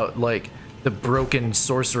about, like, the broken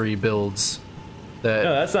sorcery builds. That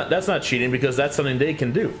No, that's not cheating because that's something they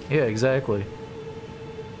can do. Yeah, exactly.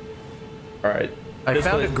 All right. I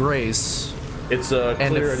found a grace. It's and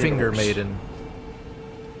clear a finger universe. maiden.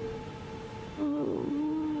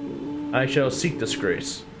 I shall seek this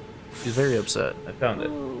grace. She's very upset. I found it.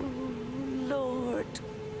 Lord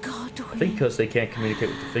Godwin. I think because they can't communicate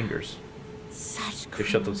with the fingers. Such They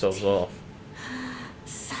shut themselves off.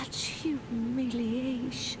 Such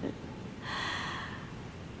humiliation.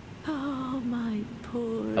 Oh, my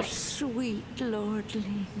poor Oh. sweet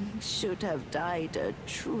lordling should have died a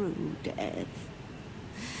true death.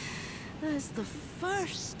 As the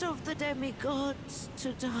first of the demigods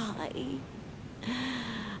to die.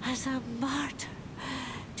 As a martyr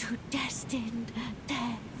to destined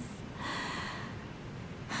death.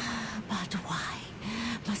 But why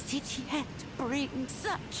must it yet bring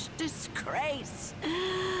such disgrace?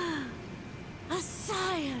 A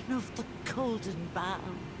scion of the Golden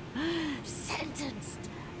Bough, sentenced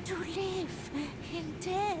to live in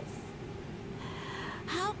death.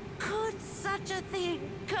 How could such a thing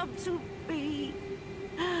come to be?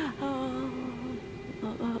 Oh.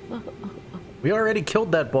 We already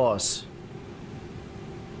killed that boss.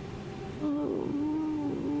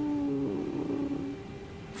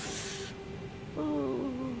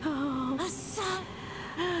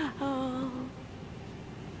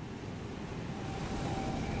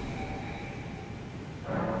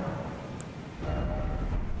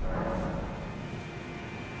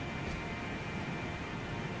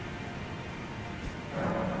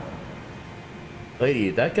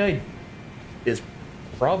 Lady, that guy is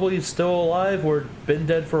probably still alive or been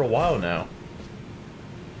dead for a while now.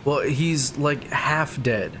 Well, he's like half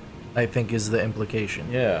dead, I think is the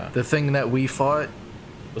implication. Yeah. The thing that we fought, It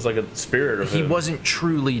was like a spirit of he him. wasn't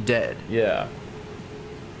truly dead. Yeah.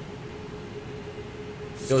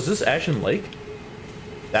 Yo, is this Ashen Lake?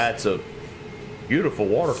 That's a beautiful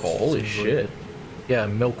waterfall. Holy Seems like shit. it. Yeah,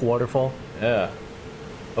 milk waterfall. Yeah.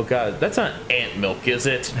 Oh god, that's not ant milk, is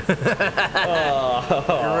it? Oh,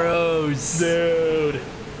 Gross. dude.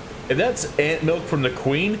 If that's ant milk from the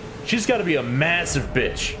queen, she's got to be a massive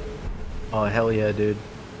bitch. Oh, hell yeah, dude.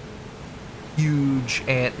 Huge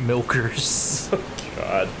ant milkers. Oh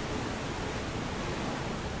god.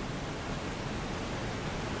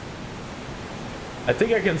 I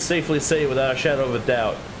think I can safely say without a shadow of a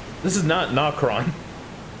doubt, this is not Nokron.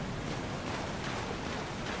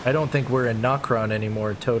 I don't think we're in Nokron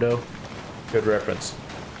anymore, Toto. Good reference.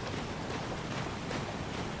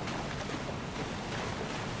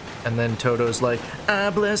 And then Toto's like, I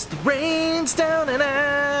bless the rains down in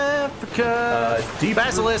Africa. Deep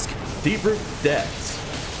Basilisk. Deep root depths.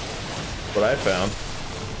 What I found.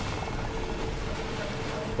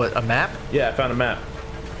 What, a map? Yeah, I found a map.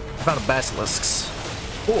 I found a basilisks.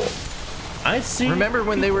 Cool. I see. Remember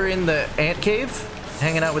when they were in the ant cave?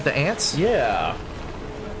 Hanging out with the ants? Yeah.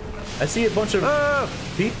 I see a bunch of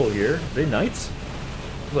people here. Are they knights?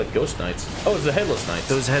 Look like ghost knights. Oh, it's the headless knights.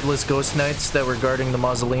 Those headless ghost knights that were guarding the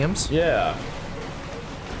mausoleums? Yeah.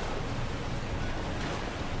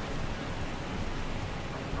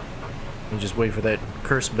 You just wait for that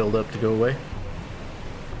curse buildup to go away.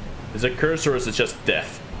 Is it curse or is it just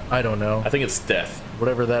death? I don't know. I think it's death.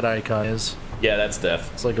 Whatever that icon is. Yeah, that's death.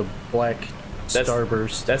 It's like a black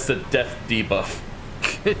starburst. That's the death debuff.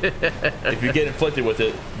 If you get inflicted with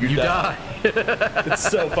it, you die. It's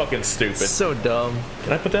so fucking stupid. So dumb.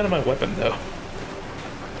 Can I put that on my weapon, though?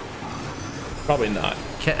 Probably not.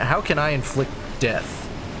 How can I inflict death?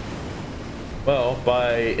 Well,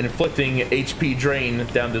 by inflicting HP drain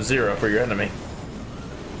down to 0 for your enemy.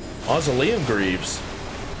 Mausoleum Greaves.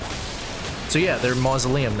 So yeah, they're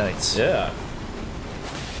mausoleum knights. Yeah.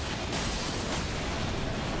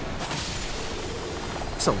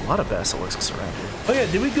 There's a lot of basilisks around here. Oh yeah,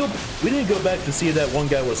 we didn't go back to see if that one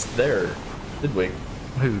guy was there, did we?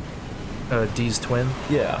 Who? Dee's twin?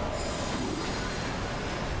 Yeah.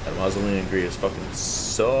 That Mausoleum Greaves fucking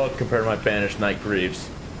suck compared to my Banished Knight Greaves.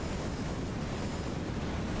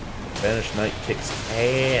 Banished Knight kicks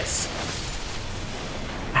ass.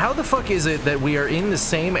 How the fuck is it that we are in the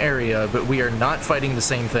same area, but we are not fighting the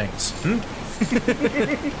same things?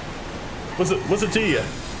 What's it to you?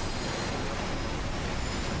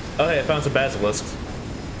 Oh hey, I found some basilisks.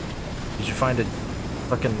 Did you find a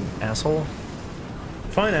fucking asshole?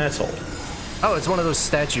 Fine asshole. Oh, it's one of those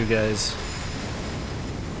statue guys.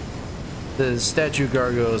 The statue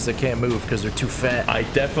gargoyles that can't move because they're too fat. I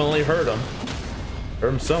definitely heard him.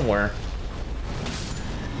 Heard him somewhere.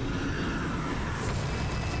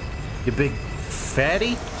 You big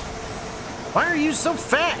fatty? Why are you so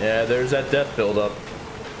fat? Yeah, there's that death buildup.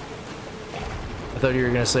 I thought you were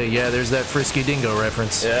gonna say, yeah, there's that Frisky Dingo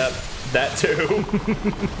reference. Yep, that too.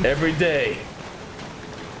 Every day.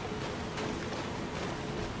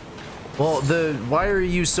 Well, the why are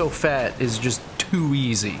you so fat is just too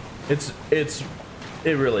easy. It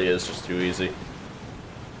really is just too easy.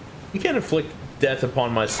 You can't inflict death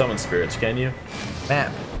upon my summon spirits, can you?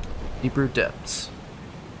 Map. Deeper depths.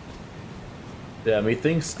 Yeah,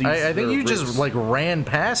 methinks these I think you roots. just like ran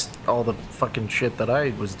past all the fucking shit that I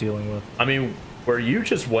was dealing with. I mean, where you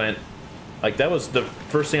just went, like that was the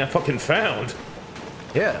first thing I fucking found.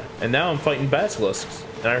 Yeah. And now I'm fighting basilisks.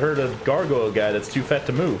 And I heard a gargoyle guy that's too fat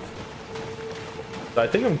to move. So I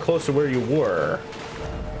think I'm close to where you were.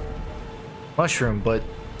 Mushroom, but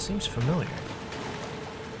seems familiar.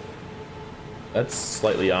 That's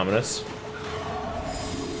slightly ominous.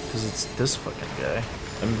 Because it's this fucking guy.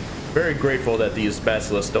 I'm very grateful that these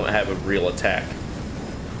basilisks don't have a real attack.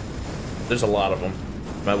 There's a lot of them.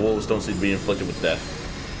 My wolves don't seem to be inflicted with death.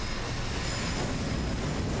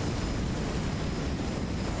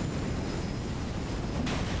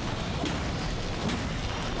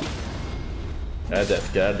 God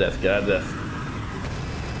death, God death, God death.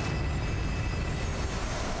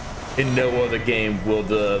 In no other game will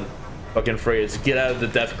the fucking phrase "get out of the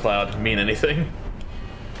death cloud" mean anything.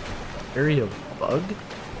 Area bug?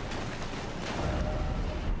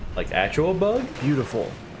 Like actual bug?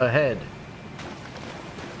 Beautiful. Ahead.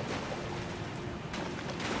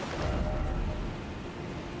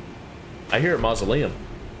 I hear a mausoleum.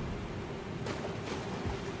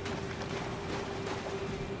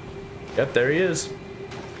 Yep, there he is.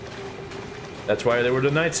 That's why there were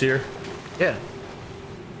the knights here. Yeah.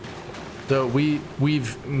 So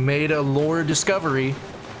we've made a lore discovery.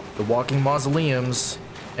 The walking mausoleums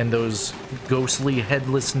and those ghostly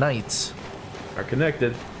headless knights Are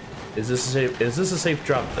connected. Is this a safe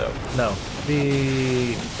drop though? No.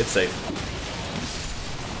 It's safe.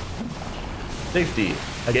 Safety.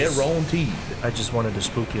 Guaranteed. I just wanted to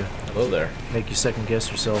spook you. Hello there. Make you second guess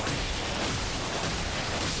yourself.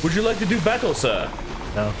 Would you like to do battle, sir?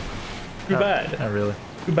 No. Too bad. Not really.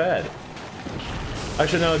 Too bad. I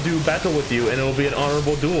should now do battle with you, and it will be an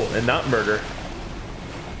honorable duel and not murder.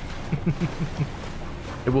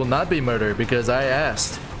 It will not be murder because I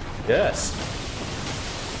asked. Yes.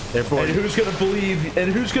 Therefore, And who's gonna believe?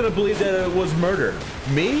 And who's gonna believe that it was murder?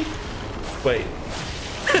 Me? Wait.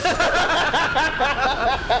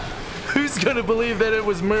 Who's gonna believe that it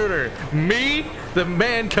was murder? Me? The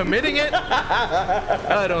man committing it?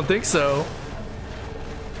 I don't think so.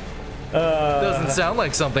 Doesn't sound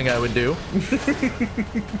like something I would do.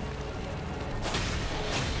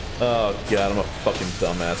 Oh god, I'm a fucking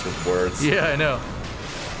dumbass with words. Yeah, I know.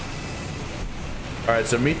 Alright,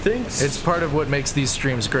 so methinks It's part of what makes these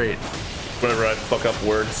streams great. whenever I fuck up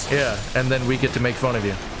words. Yeah, and then we get to make fun of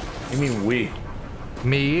you. You mean we?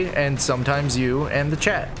 Me, and sometimes you, and the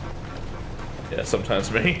chat. Yeah, sometimes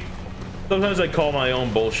me. Sometimes I call my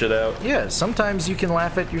own bullshit out. Yeah, sometimes you can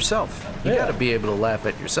laugh at yourself. You Yeah. gotta be able to laugh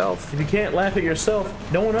at yourself. If you can't laugh at yourself,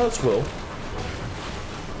 no one else will.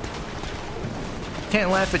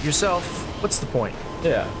 Can't laugh at yourself, what's the point?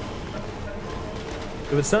 Yeah.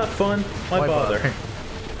 If it's not fun, why bother?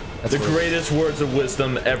 That's The what- greatest words of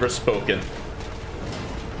wisdom ever spoken.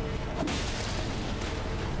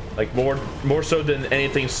 Like more so than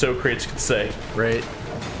anything Socrates could say. Right.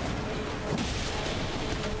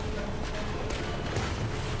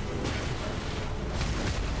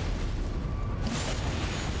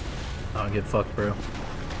 I'll get fucked, bro.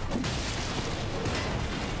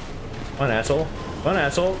 Come on, asshole. Come on,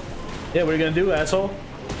 asshole. Yeah, what are you gonna do, asshole?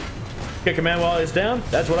 Kick a man while he's down?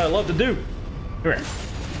 That's what I love to do. Come here.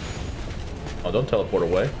 Oh, don't teleport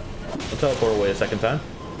away. Don't teleport away a second time.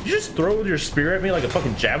 Did you just throw your spear at me like a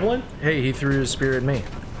fucking javelin? Hey, he threw his spear at me.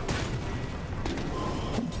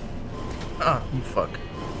 Ah, you fuck.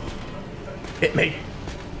 Hit me.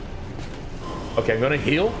 Okay, I'm gonna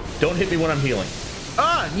heal. Don't hit me when I'm healing.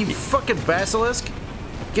 Ah, you fucking basilisk!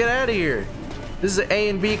 Get out of here! This is an A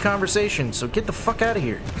and B conversation, so get the fuck out of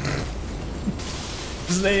here.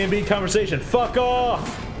 This is an A and B conversation. Fuck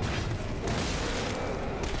off!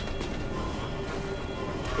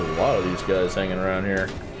 A lot of these guys hanging around here.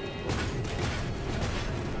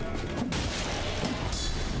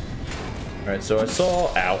 Alright, so I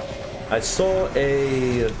saw... Ow. I saw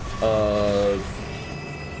a...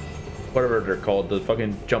 whatever they're called. The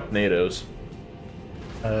fucking jump nados.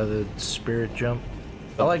 The spirit jump.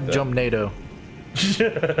 I like jump NATO.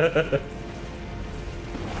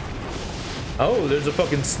 Oh, there's a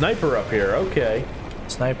fucking sniper up here. Okay.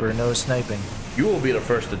 Sniper, no sniping. You will be the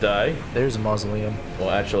first to die. There's a mausoleum.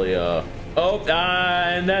 Well, actually,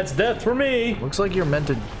 and that's death for me. Looks like you're meant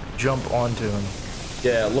to jump onto him.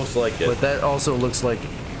 Yeah, it looks like it. But that also looks like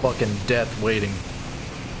fucking death waiting.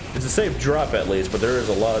 It's a safe drop at least, but there is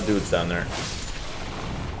a lot of dudes down there.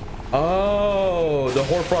 Oh, the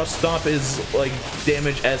Hoarfrost Stomp is like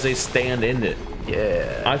damage as they stand in it.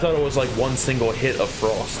 Yeah. I thought it was like one single hit of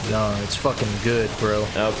frost. No, it's fucking good, bro.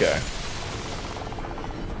 Okay.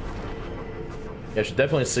 Yeah, I should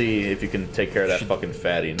definitely see if you can take care of that fucking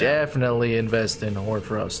fatty now. Definitely invest in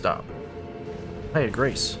Hoarfrost Stomp. Hey,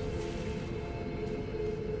 Grace.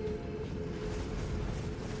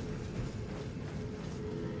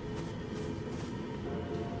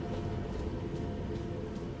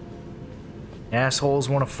 Assholes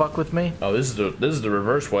want to fuck with me? Oh, this is the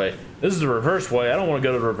reverse way. This is the reverse way. I don't want to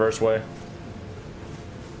go to the reverse way.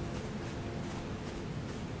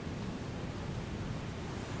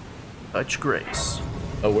 Touch Grace.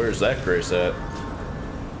 Oh, where's that Grace at?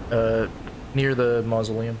 Near the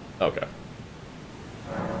mausoleum. Okay.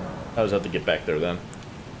 I just have to get back there then.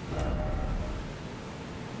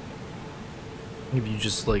 If you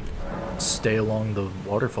just, like, stay along the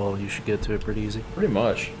waterfall, you should get to it pretty easy. Pretty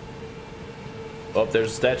much. Oh,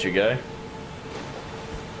 there's a statue guy.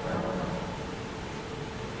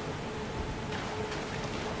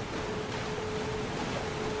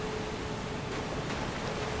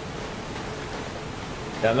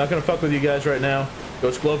 Yeah, I'm not gonna fuck with you guys right now.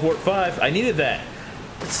 Ghost Glowport 5. I needed that.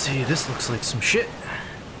 Let's see, this looks like some shit.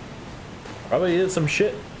 Probably is some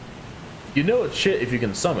shit. You know it's shit if you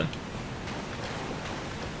can summon.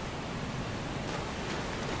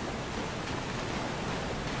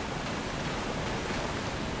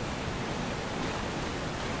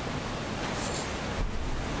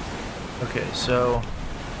 Okay, so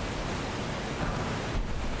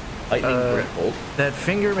Lightning Grip Bolt. that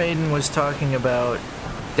Finger Maiden was talking about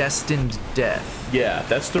destined death. Yeah,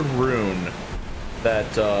 that's the rune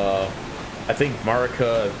that I think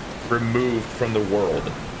Marika removed from the world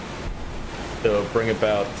to bring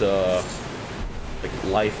about like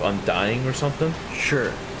life undying or something.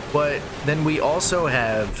 Sure. But then we also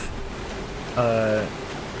have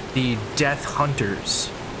the Death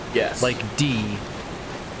Hunters, Yes. like D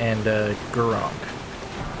and Gurunk.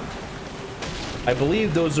 I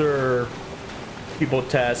believe those are people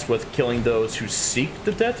tasked with killing those who seek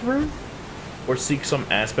the death rune or seek some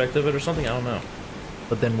aspect of it or something. I don't know.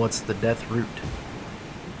 But then what's the death root?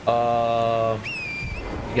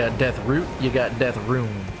 You got Death Root, you got Death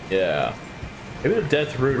Rune. Yeah. Maybe the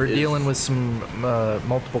Death Root We're is... dealing with some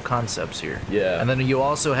multiple concepts here. Yeah. And then you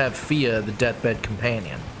also have Fia, the Deathbed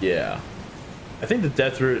Companion. Yeah. I think the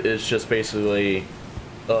Death Root is just basically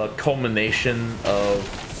a culmination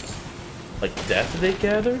of, like, death they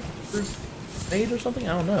gathered or made or something?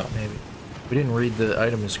 I don't know. Maybe. We didn't read the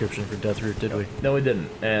item description for Death Root, did we? No, we didn't.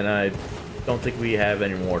 And I don't think we have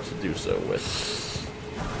any more to do so with.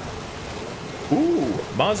 Ooh,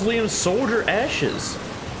 Mausoleum Soldier Ashes.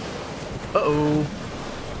 Uh-oh.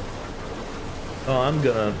 Oh, I'm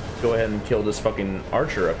gonna go ahead and kill this fucking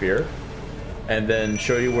archer up here. And then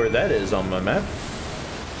show you where that is on my map.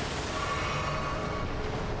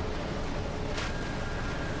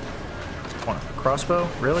 What, a crossbow?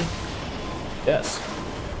 Really? Yes.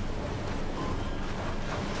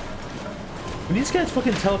 When these guys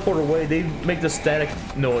fucking teleport away, they make the static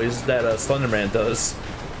noise that Slenderman does.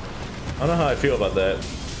 I don't know how I feel about that.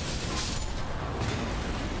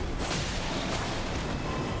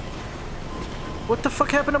 What the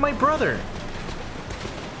fuck happened to my brother?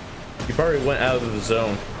 He probably went out of the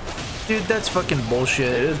zone. Dude, that's fucking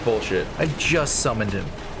bullshit. It is bullshit. I just summoned him.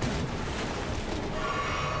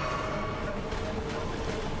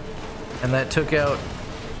 And that took out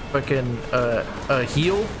fucking a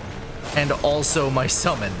heal and also my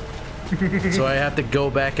summon. So I have to go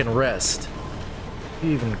back and rest.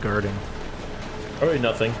 Even guarding. Probably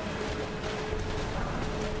nothing.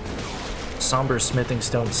 Somber Smithing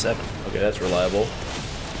Stone 7. Okay, that's reliable.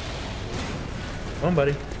 Come on,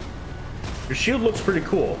 buddy. Your shield looks pretty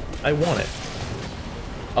cool. I want it.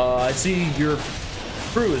 I see your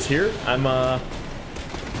crew is here. I'm,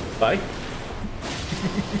 bye.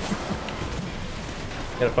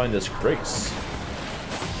 Gotta find this Grace.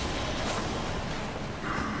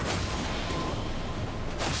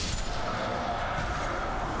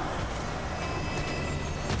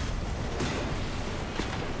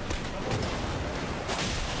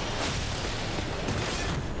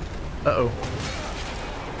 Uh-oh.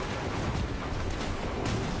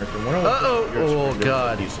 Uh-oh. Oh,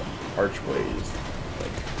 God. These archways.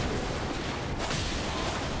 Like,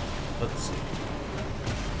 let's see.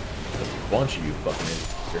 There's a bunch of you fucking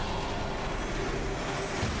idiots here.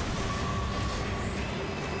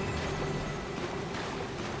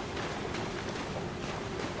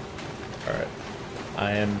 Alright.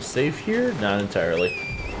 I am safe here? Not entirely.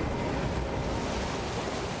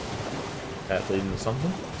 Path leading to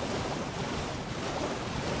something?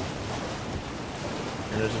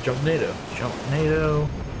 And there's a Jumpnado. Jumpnado.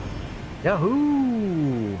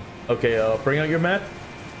 Yahoo! Okay, bring out your map.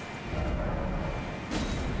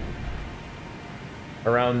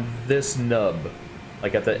 Around this nub.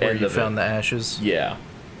 Like at the Where end you of found it. the ashes? Yeah.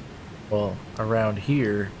 Well, around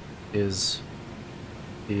here is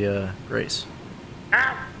the Grace.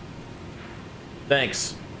 Ah!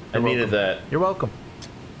 Thanks. I You're needed welcome. that. You're welcome.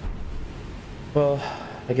 Well,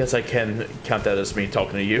 I guess I can count that as me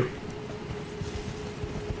talking to you.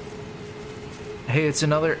 Hey, it's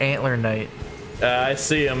another antler night. I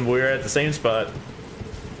see him. We're at the same spot.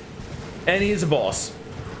 And he's a boss.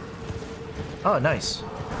 Oh, nice.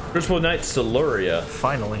 Crucible Knight Siluria.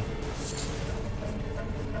 Finally. Is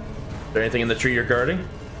there anything in the tree you're guarding?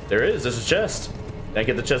 There is. There's a chest. Can I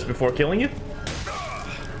get the chest before killing you?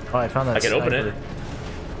 Oh, I found that I can open it. sniper.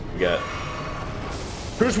 We got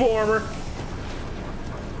Crucible armor.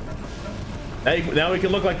 Now we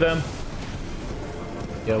can look like them.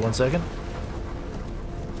 Yeah, 1 second.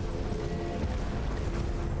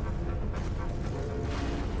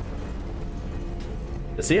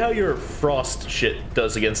 See how your frost shit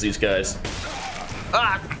does against these guys.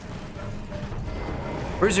 Ah!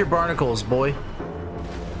 Where's your barnacles, boy?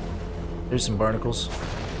 There's some barnacles.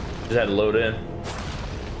 Just had to load in.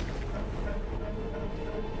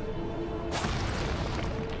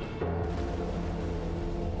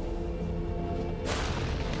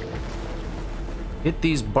 Get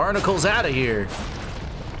these barnacles out of here.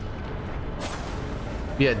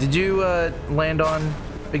 Yeah, did you land on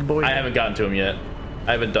Big Boy? I haven't gotten to him yet.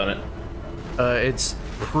 I haven't done it. It's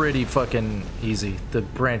pretty fucking easy. The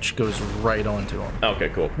branch goes right onto him. Okay,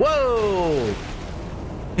 cool. Whoa!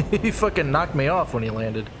 He fucking knocked me off when he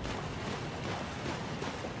landed.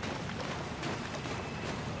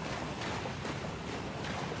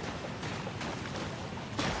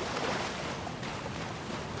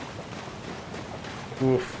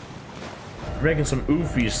 Oof. You're making some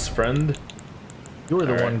oofies, friend. You were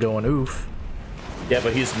the All one right. going oof. Yeah,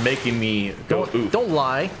 but he's making me go oof. Don't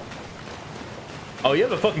lie. Oh, you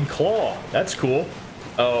have a fucking claw. That's cool.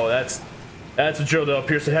 Oh, that's a drill that'll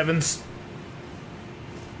pierce the heavens.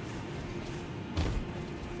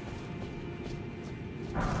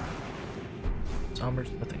 Summers,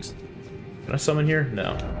 I think so. Can I summon here?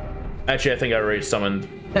 No. Actually, I think I already summoned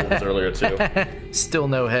wolves earlier too. Still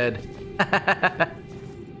no head.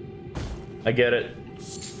 I get it.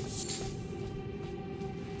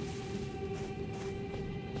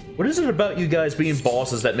 What is it about you guys being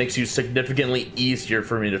bosses that makes you significantly easier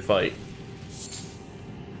for me to fight?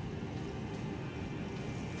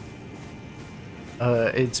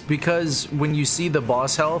 It's because when you see the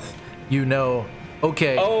boss health, you know,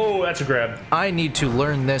 okay. Oh, that's a grab. I need to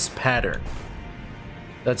learn this pattern.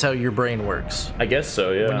 That's how your brain works. I guess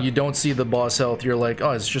so, yeah. When you don't see the boss health, you're like,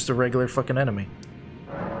 oh, it's just a regular fucking enemy.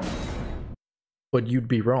 But you'd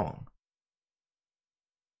be wrong.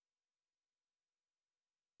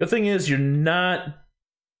 The thing is, you're not...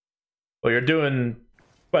 Well, you're doing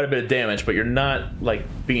quite a bit of damage, but you're not, like,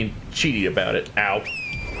 being cheaty about it. Ow.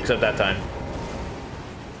 Except that time.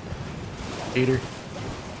 Eater.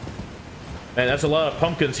 Man, that's a lot of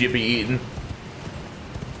pumpkins you'd be eating.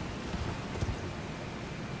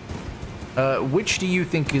 Which do you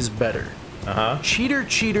think is better? Cheater,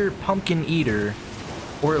 cheater, pumpkin eater,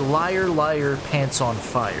 or liar, liar, pants on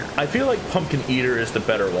fire? I feel like pumpkin eater is the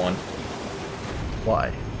better one.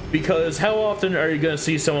 Why? Because how often are you going to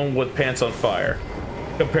see someone with pants on fire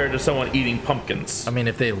compared to someone eating pumpkins? I mean,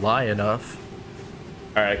 if they lie enough.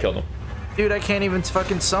 Alright, I killed him. Dude, I can't even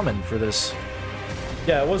fucking summon for this.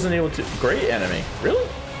 Yeah, I wasn't able to. Great enemy. Really?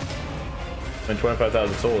 I mean,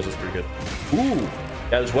 25,000 souls is pretty good. Ooh,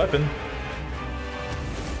 got his weapon.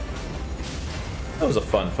 That was a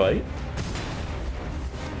fun fight.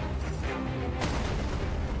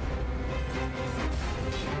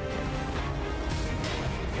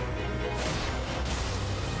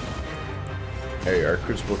 There you are,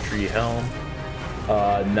 Crucible Tree Helm.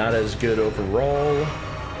 Not as good overall.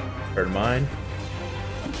 Compared to mine.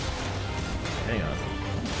 Hang on.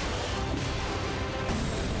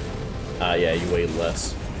 Yeah, you weigh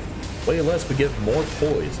less. Weigh less, but give more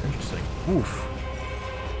poise. Interesting. Oof.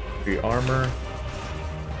 Heavy armor.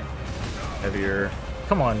 Heavier.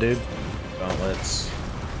 Come on, dude. Gauntlets.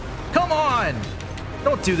 Come on!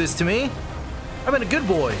 Don't do this to me. I've been a good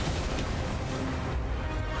boy.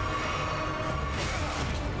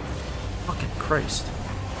 Fucking Christ.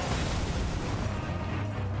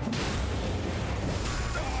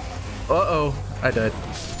 Uh-oh. I died.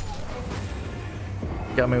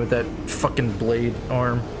 Got me with that fucking blade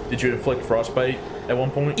arm. Did you inflict frostbite at one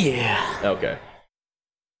point? Yeah. Okay.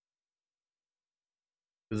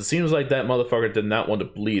 Because it seems like that motherfucker did not want to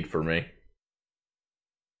bleed for me.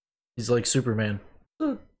 He's like Superman.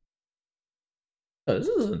 Oh, this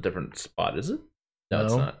is a different spot, is it? No,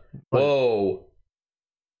 it's No. not. What? Whoa.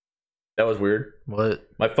 That was weird. What?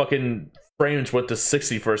 My fucking frames went to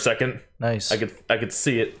 60 for a second. Nice. I could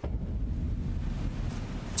see it.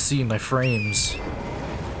 See my frames.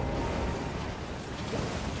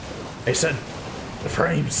 I said the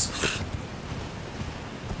frames.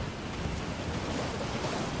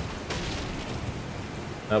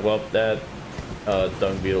 Well, that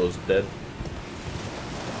dung beetle is dead.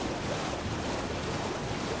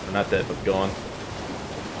 Or not dead, but gone.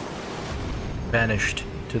 Vanished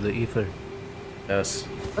to the ether. Yes.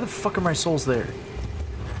 Why the fuck are my souls there?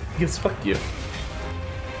 Because fuck you.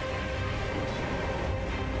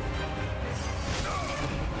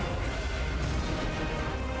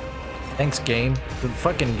 Thanks, game. The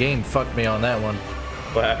fucking game fucked me on that one.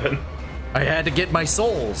 What happened? I had to get my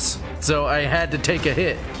souls, so I had to take a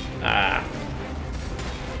hit. Ah.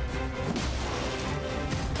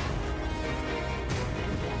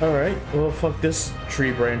 Alright, well fuck this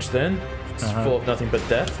tree branch then. It's full of nothing but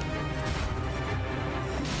death.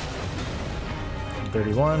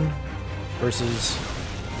 31 versus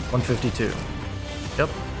 152. Yep.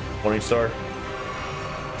 Morning Star.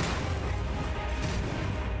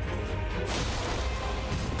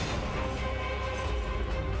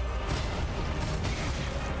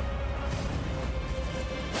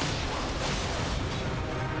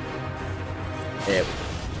 There we go.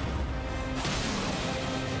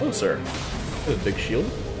 Oh, sir. That's a big shield.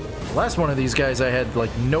 The last one of these guys I had, like,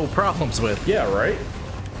 no problems with. Yeah, right?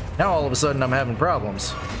 Now all of a sudden I'm having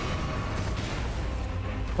problems.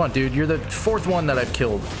 Come on, dude. You're the fourth one that I've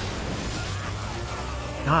killed.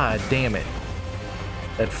 God damn it.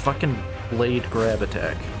 That fucking blade grab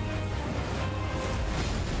attack.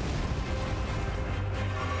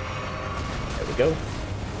 There we go.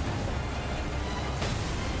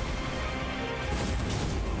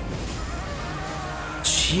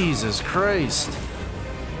 Jesus Christ.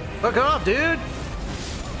 Fuck off, dude.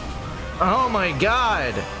 Oh my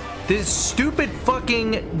god. This stupid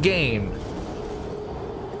fucking game.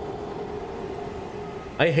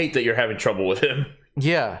 I hate that you're having trouble with him.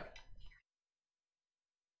 Yeah.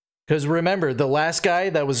 Because remember, the last guy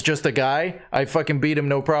that was just a guy, I fucking beat him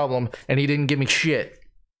no problem, and he didn't give me shit.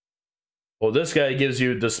 Well, this guy gives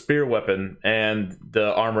you the spear weapon and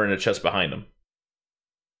the armor in the chest behind him.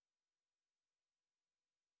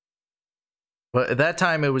 But at that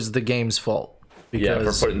time, it was the game's fault. Because, yeah,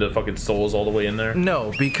 for putting the fucking souls all the way in there?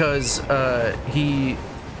 No, because he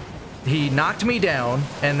knocked me down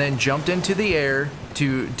and then jumped into the air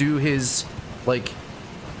to do his, like,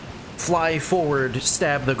 fly forward,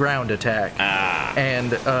 stab the ground attack. Ah. And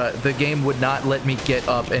the game would not let me get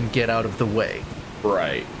up and get out of the way.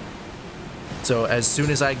 Right. So as soon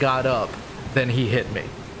as I got up, then he hit me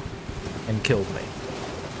and killed me.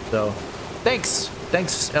 So, thanks.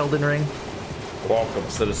 Thanks, Elden Ring. Welcome,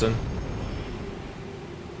 citizen.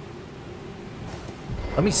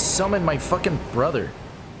 Let me summon my fucking brother.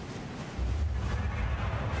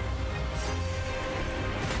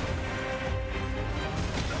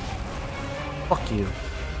 Fuck you.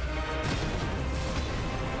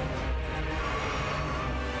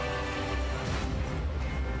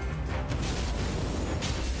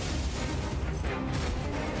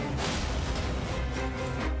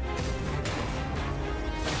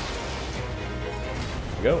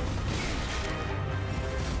 Go.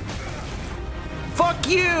 Fuck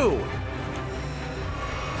you!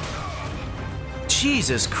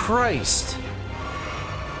 Jesus Christ.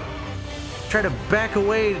 Try to back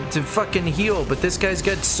away to fucking heal, but this guy's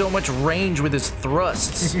got so much range with his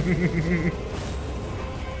thrusts. Yeah.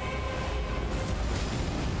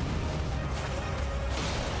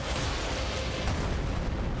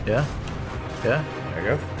 Yeah. There we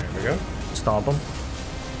go. There we go. Stomp him.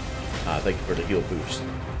 Thank you for the heal boost.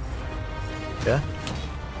 Yeah.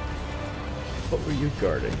 What were you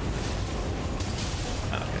guarding?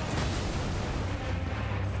 Okay.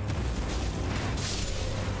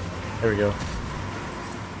 There we go.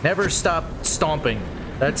 Never stop stomping.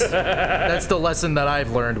 That's that's the lesson that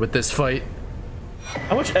I've learned with this fight.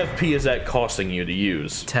 How much FP is that costing you to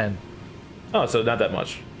use? 10. Oh, so not that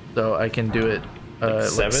much. So I can do it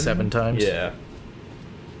like 7 times. Yeah.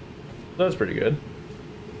 That's pretty good.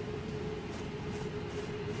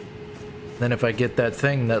 Then if I get that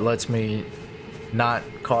thing that lets me not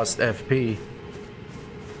cost FP. You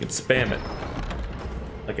can spam it.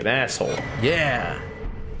 Like an asshole. Yeah.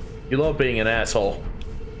 You love being an asshole.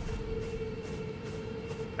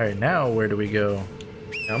 Alright, now where do we go?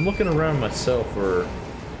 Now, I'm looking around myself for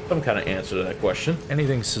some kind of answer to that question.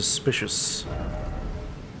 Anything suspicious?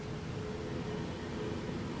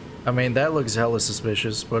 I mean, that looks hella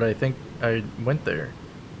suspicious, but I think I went there.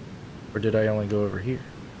 Or did I only go over here?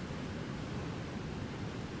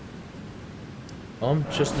 I'm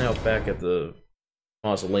just now back at the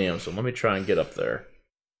mausoleum, so let me try and get up there.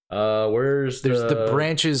 Where's There's the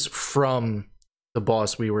branches from the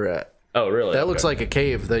boss we were at. Oh, really? That looks like a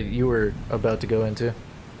cave that you were about to go into.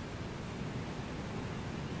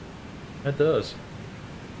 It does.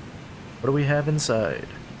 What do we have inside?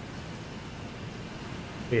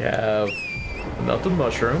 We have a melted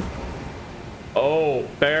mushroom. Oh,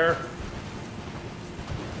 bear.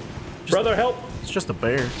 Brother, help! It's just a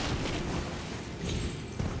bear.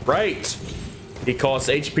 Right. He costs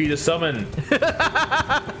HP to summon.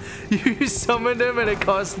 You summoned him and it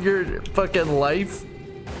cost your fucking life?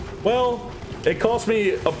 Well, it cost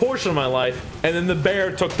me a portion of my life, and then the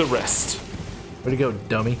bear took the rest. Where'd he go,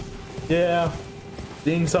 dummy? Yeah.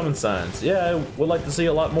 Seeing summon signs. Yeah, I would like to see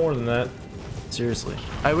a lot more than that. Seriously.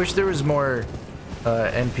 I wish there was more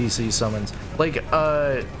NPC summons. Like,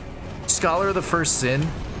 Scholar of the First Sin,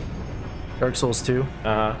 Dark Souls 2.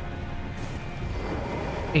 Uh-huh.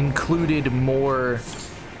 Included more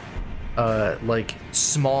like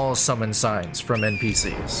small summon signs from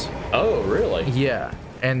NPCs. Oh, really? Yeah,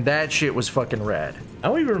 and that shit was fucking rad. I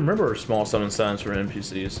don't even remember small summon signs from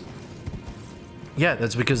NPCs. Yeah,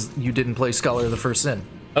 that's because you didn't play Scholar of the First Sin.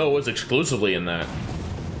 Oh, it was exclusively in that.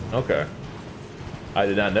 Okay. I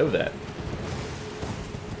did not know that.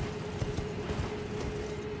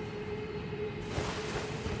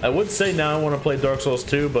 I would say now I want to play Dark Souls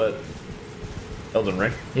 2, but Elden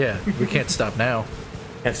Ring. Yeah, we can't stop now.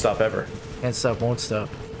 Can't stop ever. Can't stop, won't stop.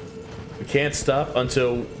 We can't stop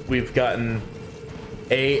until we've gotten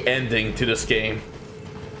a ending to this game.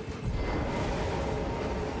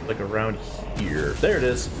 Like around here. There it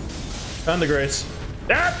is. Found the grace.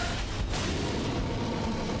 Ah!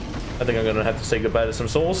 I think I'm gonna have to say goodbye to some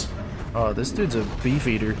souls. Oh, this dude's a beef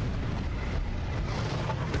eater.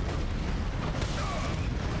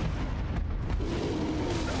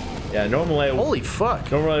 Yeah, normally Holy fuck.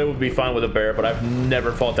 Normally I would be fine with a bear, but I've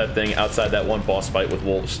never fought that thing outside that one boss fight with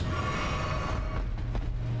wolves.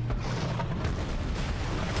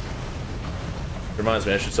 Reminds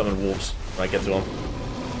me, I should summon wolves when I get to them.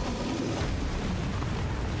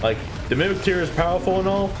 Like, the Mimic tier is powerful and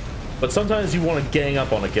all, but sometimes you want to gang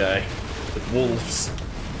up on a guy with wolves.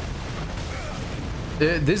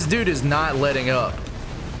 This dude is not letting up.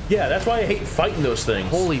 Yeah, that's why I hate fighting those things.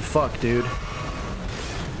 Holy fuck, dude.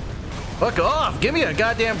 Fuck off! Give me a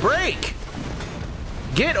goddamn break!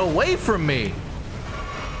 Get away from me!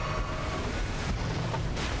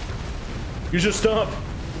 Use your stomp.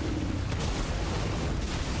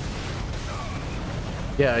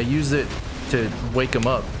 Yeah, I used it to wake him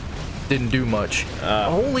up. Didn't do much.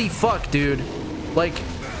 Holy fuck, dude. Like,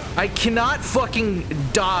 I cannot fucking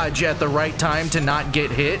dodge at the right time to not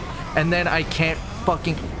get hit, and then I can't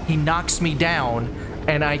fucking... He knocks me down,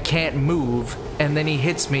 and I can't move, and then he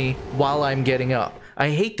hits me while I'm getting up. I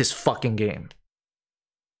hate this fucking game.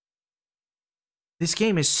 This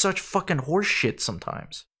game is such fucking horseshit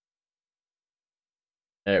sometimes.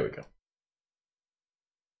 There we go.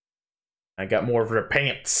 I got more of their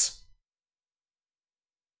pants.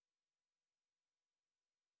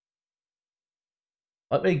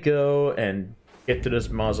 Let me go and get to this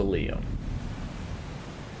mausoleum.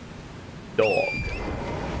 Dog.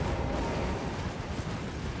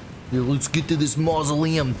 Yeah, let's get to this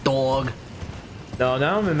mausoleum, dog. No,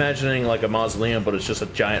 now I'm imagining like a mausoleum, but it's just a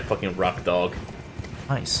giant fucking rock dog.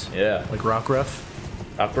 Nice. Yeah. Like Rockruff?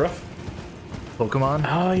 Rockruff? Pokemon?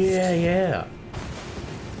 Oh, yeah, yeah.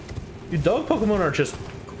 Dude, dog Pokemon are just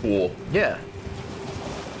cool. Yeah.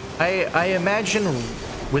 I imagine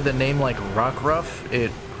with a name like Rockruff,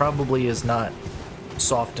 it probably is not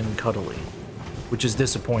soft and cuddly, which is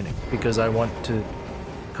disappointing because I want to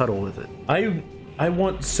cuddle with it. I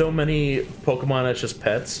want so many Pokemon as just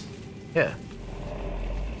pets. Yeah.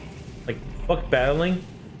 Like, fuck battling.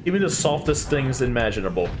 Give me the softest things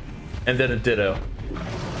imaginable. And then a Ditto.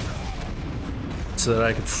 So that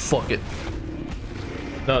I could fuck it.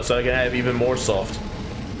 No, so I can have even more soft.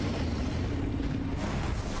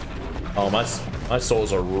 Oh, my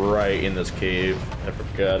souls are right in this cave. I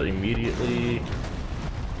forgot immediately.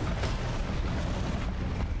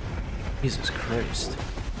 Jesus Christ.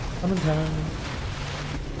 Coming time.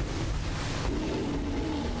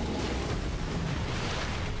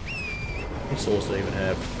 How many souls do I even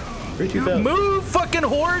have? 32,000. Move, fucking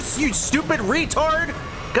horse, you stupid retard!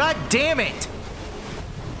 God damn it!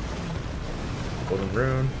 Golden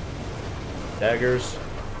rune. Daggers.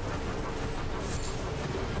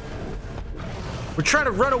 We're trying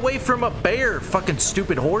to run away from a bear, fucking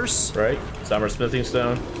stupid horse. Right? Summer smithing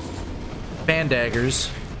stone. Fan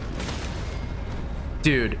daggers.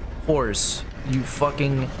 Dude, horse, you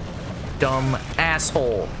fucking dumb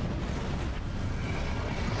asshole.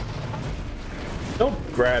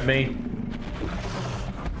 Don't grab me.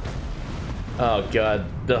 Oh god,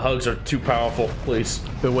 the hugs are too powerful, please.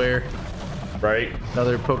 Beware. Right?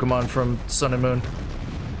 Another Pokemon from Sun and Moon.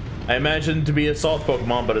 I imagine to be a soft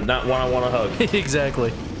Pokemon, but not one I want to hug.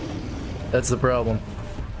 Exactly. That's the problem.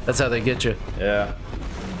 That's how they get you. Yeah.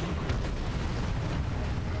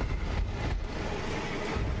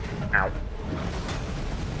 Ow.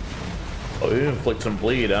 Oh, you inflict some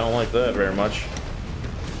bleed. I don't like that very much.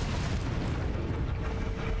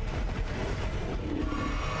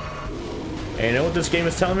 And you know what this game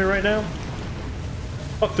is telling me right now?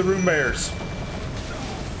 Fuck the Rune Bears.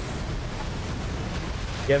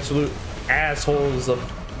 The absolute assholes of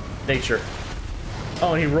nature.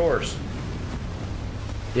 Oh, and he roars.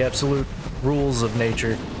 The absolute rules of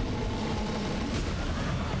nature.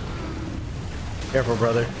 Careful,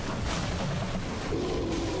 brother.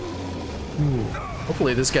 Ooh.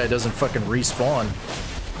 Hopefully this guy doesn't fucking respawn.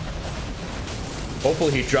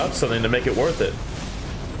 Hopefully he drops something to make it worth it.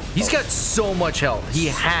 He's got so much health. He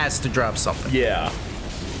has to drop something. Yeah.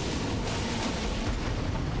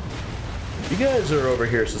 You guys are over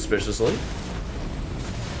here suspiciously.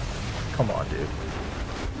 Come on, dude.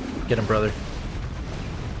 Get him, brother.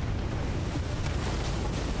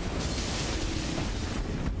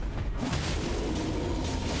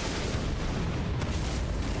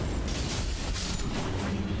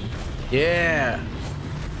 Yeah.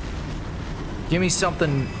 Give me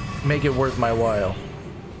something, make it worth my while.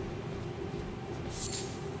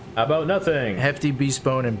 How about nothing? Hefty beast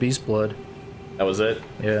bone and beast blood. That was it?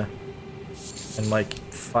 Yeah. And like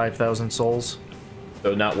 5,000 souls.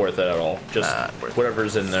 So not worth it at all. Just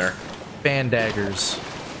whatever's in there. Fan daggers.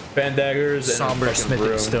 Fan daggers and somber smithing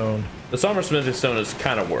broom. stone. The somber smithing stone is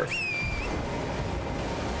kind of worth.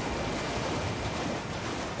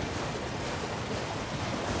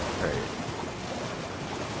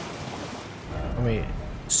 Let me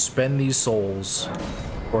spend these souls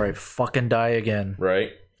before I fucking die again.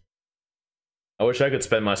 Right. I wish I could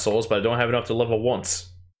spend my souls, but I don't have enough to level once.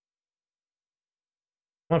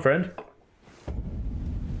 Come on, friend.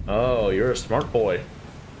 Oh, you're a smart boy.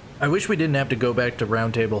 I wish we didn't have to go back to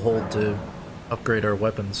Round Table Hold to upgrade our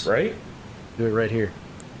weapons. Right? Do it right here.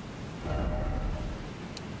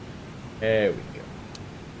 There we go.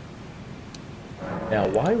 Now,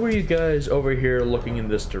 why were you guys over here looking in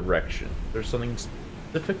this direction? There's something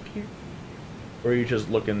specific here? Or are you just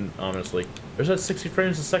looking, honestly? There's that 60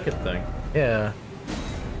 frames a second thing. Yeah.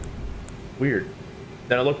 Weird.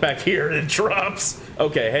 Then I look back here and it drops.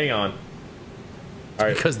 Okay, hang on.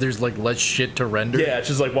 Alright. Because there's like less shit to render? Yeah, it's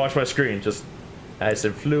just like watch my screen. Just nice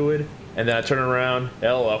and fluid. And then I turn around.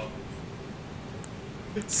 Hello.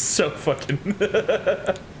 So fucking...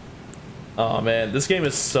 Oh man, this game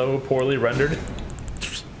is so poorly rendered.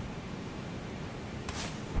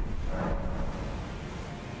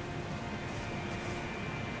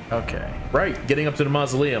 Okay. Right, getting up to the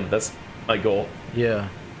mausoleum. That's my goal. Yeah.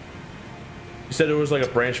 You said it was like a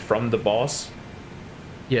branch from the boss?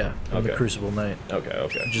 Yeah, on the Okay. Crucible Knight. Okay,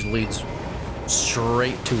 okay. It just leads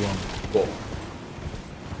straight to him. Cool.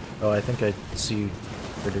 Oh, I think I see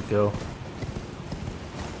where to go.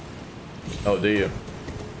 Oh, do you?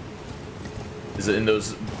 Is it in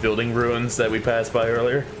those building ruins that we passed by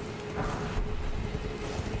earlier?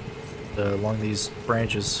 Along these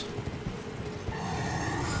branches.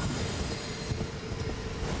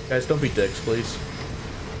 Guys, don't be dicks, please.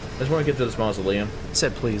 I just want to get to this mausoleum. I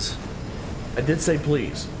said please. I did say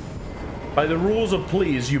please. By the rules of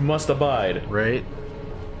please, you must abide. Right?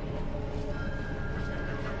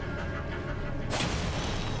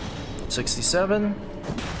 $67.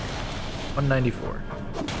 $194.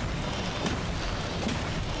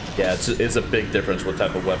 Yeah, it's a big difference what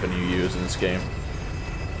type of weapon you use in this game.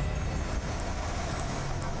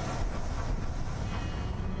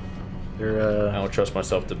 I don't trust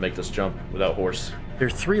myself to make this jump without horse. They're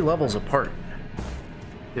 3 levels apart.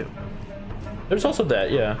 Ew. There's also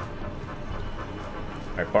that, yeah.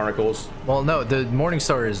 Alright, barnacles. Well, no, the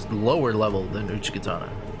Morningstar is lower level than Uchigatana.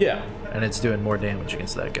 Yeah. And it's doing more damage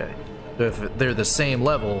against that guy. So if they're the same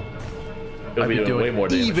level, It'll I'd be be doing way more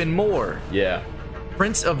damage. even more. Yeah.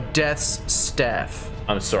 Prince of Death's Staff.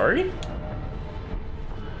 I'm sorry?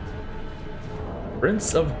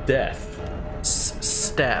 Prince of Death.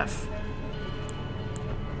 Staff.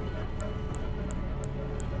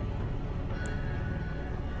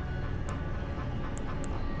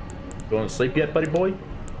 Going to sleep yet, buddy boy?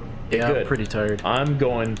 Yeah, good. I'm pretty tired. I'm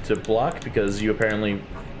going to block because you apparently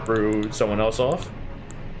threw someone else off.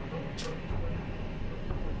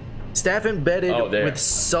 Staff embedded there. with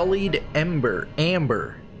sullied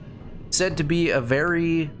amber. Said to be a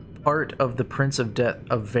very part of the Prince of Death.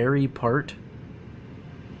 A very part?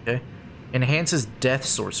 Okay. Enhances death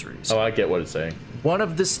sorceries. Oh, I get what it's saying. One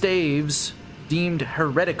of the staves deemed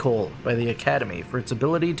heretical by the Academy for its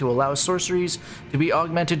ability to allow sorceries to be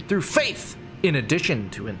augmented through faith in addition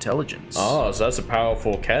to intelligence. Oh, so that's a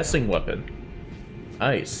powerful casting weapon.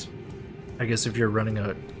 Nice. I guess if you're running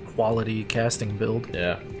a quality casting build.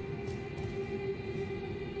 Yeah.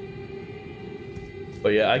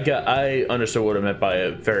 But yeah, I understood what it meant by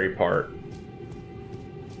a very part.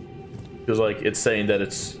 Because like it's saying that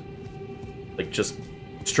it's like just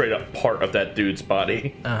straight up part of that dude's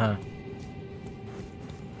body. Uh-huh.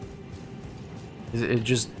 It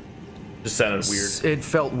just sounded weird. It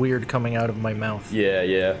felt weird coming out of my mouth. Yeah,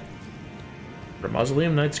 yeah. The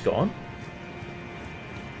Mausoleum Knight's gone?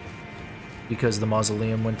 Because the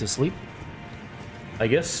mausoleum went to sleep? I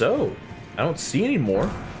guess so. I don't see any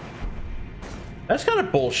more. That's kind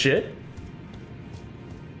of bullshit.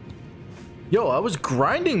 Yo, I was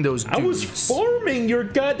grinding those dudes. I was forming your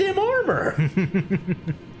goddamn armor.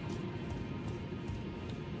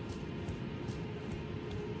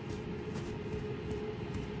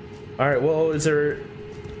 Alright, well, is there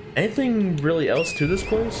anything really else to this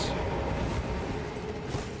place?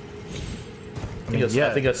 I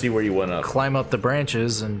think I see where you went up. Climb up the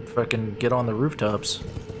branches and fucking get on the rooftops.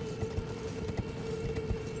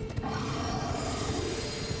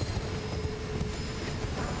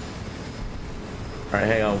 Alright,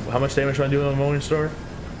 hang on. How much damage am I doing on the Morningstar?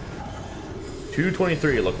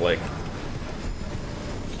 223 it looked like.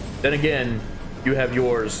 Then again, you have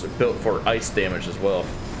yours built for ice damage as well.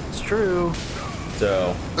 It's true.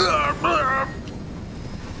 So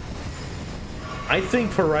I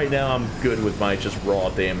think for right now I'm good with my just raw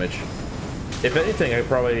damage. If anything, I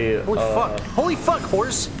probably Holy fuck,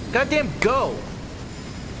 horse! Goddamn go!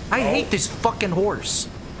 I hate this fucking horse.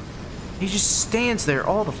 He just stands there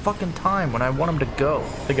all the fucking time when I want him to go.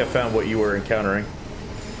 I think I found what you were encountering.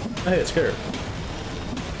 Hey, it's scared.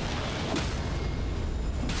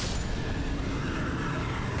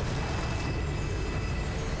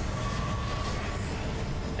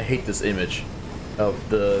 hate this image of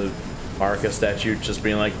the Marika statue just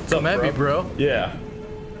being like, "What's up, Come at me, bro." Yeah.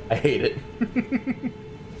 I hate it.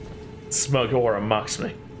 Smug aura mocks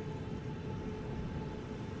me.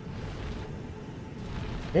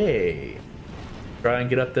 Hey. Try and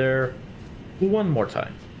get up there one more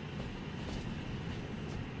time.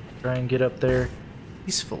 Try and get up there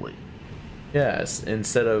peacefully. Yes,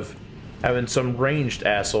 instead of having some ranged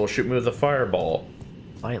asshole shoot me with a fireball.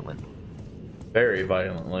 Violent. Very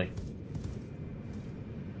violently.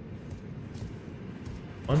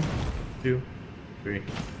 1, 2, 3,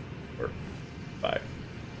 4, 5.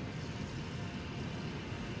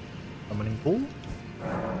 Summoning pool.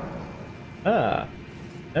 Ah,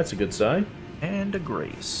 that's a good sign. And a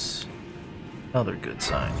grace. Another good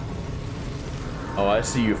sign. Oh, I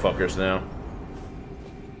see you fuckers now.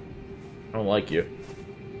 I don't like you.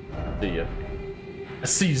 See ya. I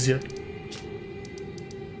sees ya.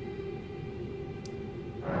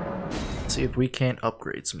 Let's see if we can't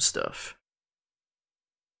upgrade some stuff.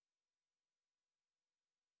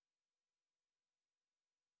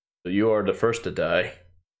 So you are the first to die.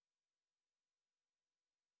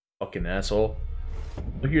 Fucking asshole.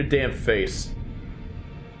 Look at your damn face.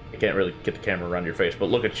 I can't really get the camera around your face, but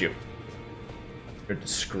look at you. You're a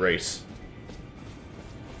disgrace.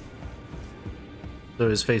 So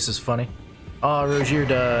his face is funny. Ah, Rogier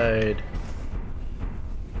died.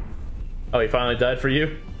 Oh, he finally died for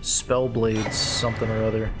you? Spellblades, something or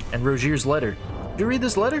other. And Rogier's letter. Did you read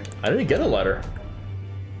this letter? I didn't get a letter.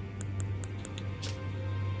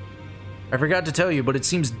 I forgot to tell you, but it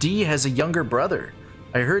seems D has a younger brother.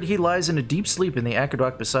 I heard he lies in a deep sleep in the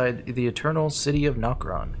aqueduct beside the eternal city of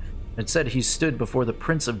Nokron. It said he stood before the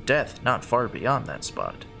Prince of Death, not far beyond that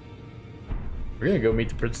spot. We're gonna go meet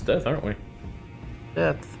the Prince of Death, aren't we?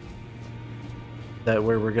 Death. That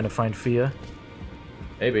where we're gonna find Fia?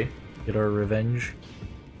 Maybe. Get our revenge?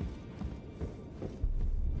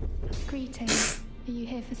 Greetings. Are you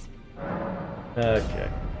here for... Okay.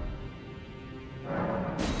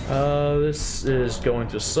 This is going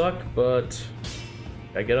to suck, but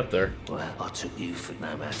I get up there. Well, I took you for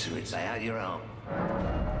no matter it's lay out your arm.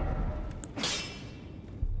 I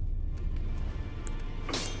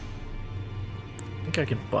think I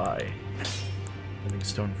can buy Living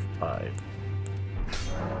Stone 5.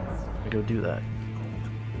 I go do that.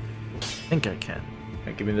 I think I can.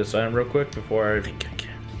 Hey, give me this item real quick before I I think I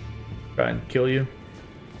can. try and kill you.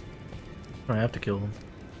 I don't have to kill them.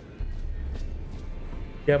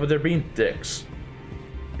 Yeah, but they're being dicks.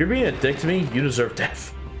 If you're being a dick to me, you deserve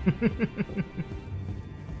death.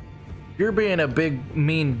 You're being a big,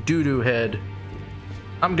 mean doo-doo head.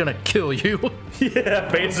 I'm gonna kill you. Yeah,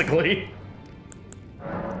 basically.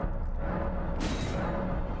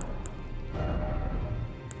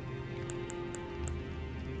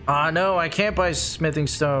 Ah, no, I can't buy Smithing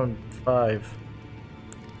Stone 5.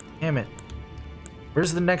 Damn it.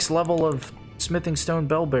 Where's the next level of Smithing Stone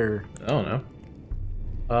Bellbearer? I don't know.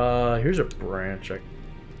 Here's a branch I can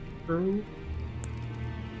through.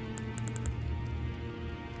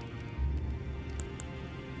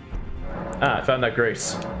 Ah, I found that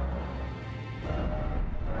grace.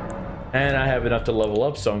 And I have enough to level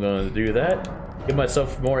up, so I'm going to do that. Give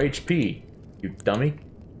myself more HP, you dummy.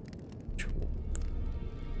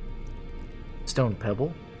 Stone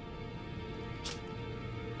Pebble?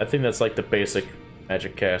 I think that's like the basic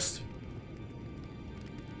magic cast.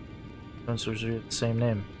 Stone Sorcery with the same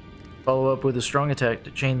name. Follow up with a strong attack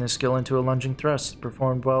to chain this skill into a lunging thrust,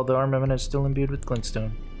 performed while the armament is still imbued with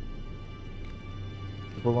glintstone.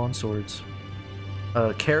 Pull on swords.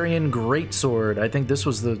 Carrion Greatsword. I think this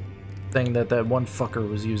was the thing that one fucker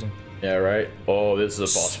was using. Yeah, right? Oh, this is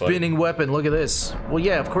a boss fight. Spinning weapon, look at this. Well,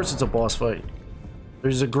 yeah, of course it's a boss fight.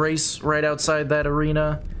 There's a grace right outside that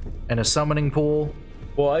arena, and a summoning pool.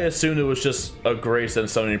 Well, I assumed it was just a grace and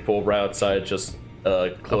summoning pool right outside, just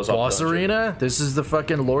close off. Boss arena? This is the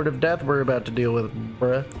fucking Lord of Death we're about to deal with,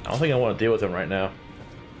 bruh. I don't think I want to deal with him right now.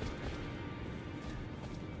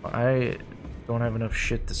 I don't have enough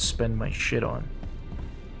shit to spend my shit on.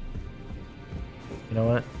 You know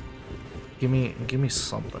what? Give me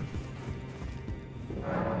something.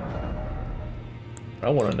 What I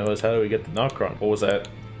want to know is how do we get to Nokron? What was that?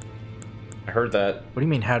 I heard that. What do you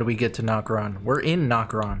mean, how do we get to Nokron? We're in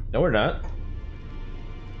Nokron. No, we're not.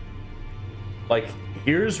 Like,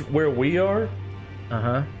 here's where we are.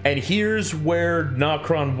 Uh-huh. And here's where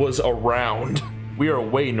Nokron was around. We are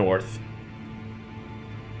way north.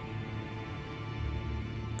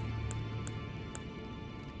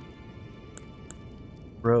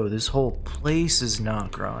 Bro, this whole place is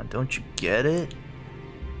Nokron. Don't you get it?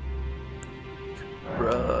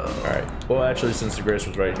 Bro. Alright. Well, actually, since the grace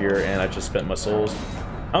was right here and I just spent my souls,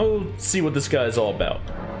 I'll see what this guy is all about.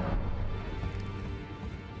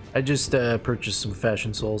 I just purchased some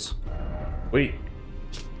fashion souls. Wait.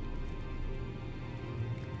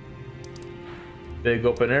 Big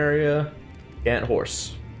open area. Gant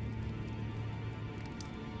horse.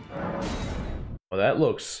 Well, that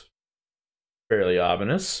looks fairly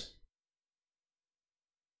ominous.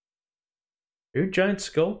 Your giant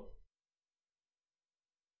skull.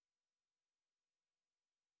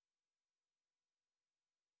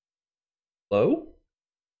 Hello?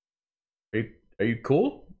 Are you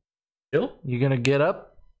cool? Chill? You gonna get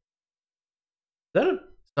up? Is that a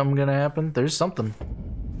Something gonna happen? There's something.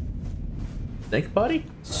 snake body?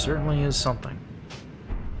 Certainly is something.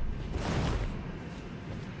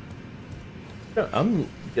 Yeah, I'm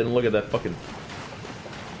gonna look at that fucking.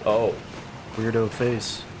 Oh. Weirdo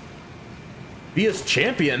face. Via's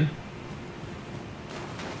champion?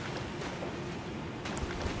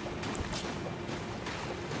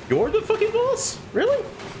 You're the fucking boss? Really?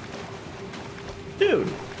 Dude.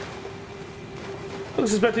 I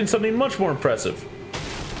was expecting something much more impressive.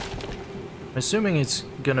 I'm assuming it's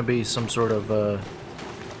gonna be some sort of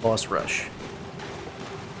boss rush.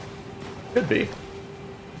 Could be.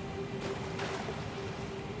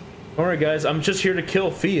 Alright guys, I'm just here to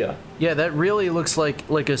kill Fia. Yeah, that really looks like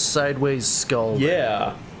a sideways skull.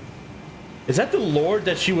 Yeah. Is that the lord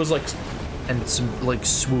that she was like... And some like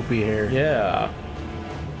swoopy hair. Yeah.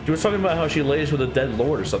 She was talking about how she lays with a dead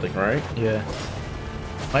lord or something, right? Yeah.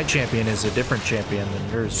 My champion is a different champion than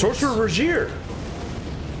yours. Sorcerer Regier!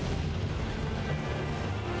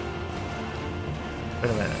 Wait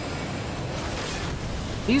a minute.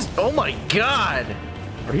 He's... Oh my god!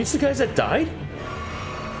 Are these the guys that died?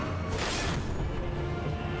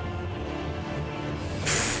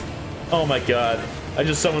 Oh my god. I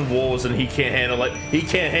just summoned wolves and he can't handle it. He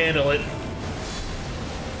can't handle it.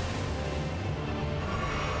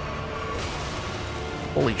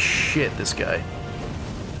 Holy shit, this guy.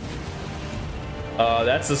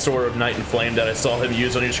 That's the Sword of Night and Flame that I saw him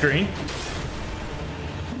use on your screen.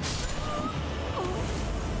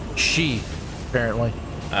 She, apparently.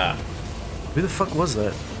 Ah. Who the fuck was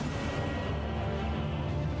that?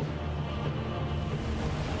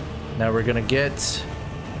 Now we're gonna get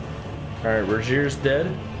Alright, Regier's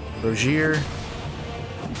dead. Rogier.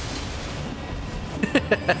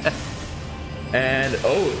 And,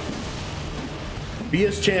 oh.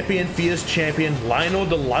 Fia's champion, Lionel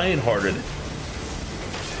the Lionhearted.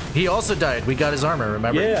 He also died. We got his armor,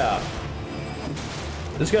 remember? Yeah.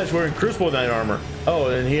 This guy's wearing Crucible Knight armor. Oh,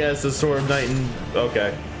 and he has the Sword of Night and...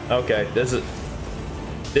 Okay. Okay, this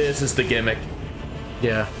is the gimmick.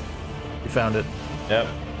 Yeah. We found it. Yep.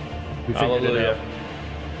 We figured it out.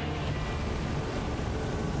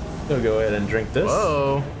 We'll go ahead and drink this.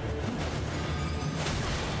 Whoa.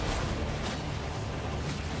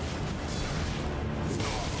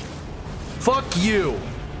 Fuck you.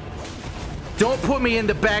 Don't put me in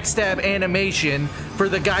the backstab animation for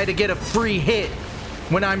the guy to get a free hit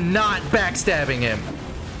when I'm not backstabbing him.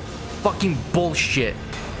 Fucking bullshit.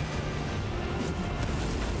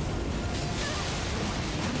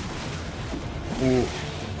 Ooh.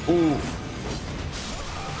 Ooh.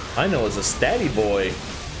 I know as a statty boy.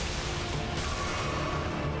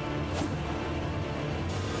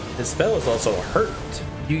 His spell is also hurt.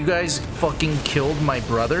 You guys fucking killed my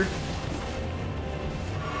brother?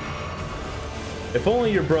 If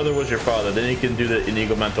only your brother was your father, then he can do the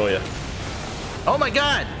Inigo Montoya. Oh my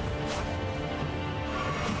god!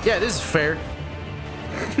 Yeah, this is fair.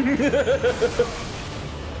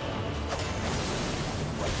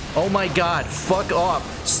 Oh my god, fuck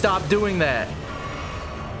off. Stop doing that.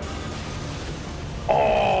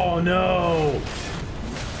 Oh no!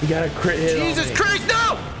 You got a crit hit. Jesus on me. Christ,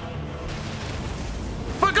 no!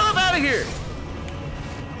 Fuck off out of here!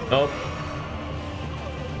 Nope.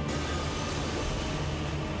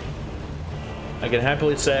 I can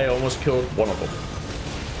happily say I almost killed one of them.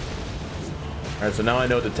 Alright, so now I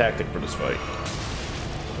know the tactic for this fight.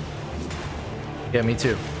 Yeah, me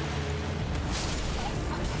too.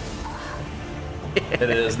 It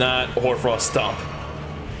is not Hoarfrost Stomp.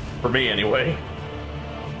 For me, anyway.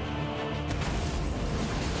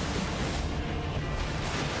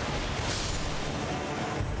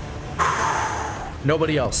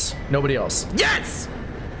 Nobody else. Nobody else. Yes!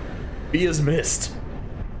 He is missed.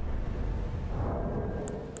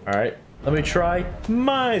 Alright, let me try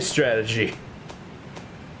my strategy.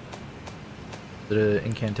 The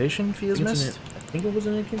incantation fee is missed? I think it was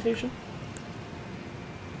an incantation?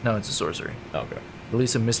 No, it's a sorcery. Okay.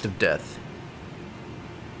 Release a mist of death.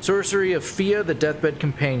 Sorcery of Fia, the Deathbed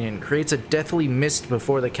Companion. Creates a deathly mist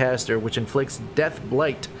before the caster, which inflicts death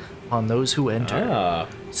blight on those who enter. Ah.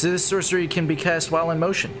 So this sorcery can be cast while in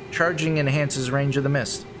motion. Charging enhances range of the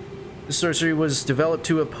mist. This sorcery was developed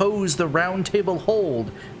to oppose the Round Table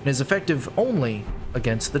Hold and is effective only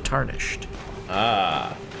against the Tarnished.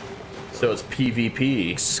 Ah. So it's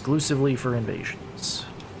PvP. Exclusively for invasions.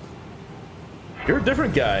 You're a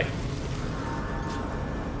different guy.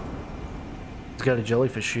 He's got a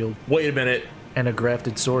jellyfish shield Wait a minute. and a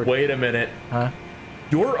grafted sword. Wait a minute. Huh?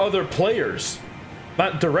 You're other players.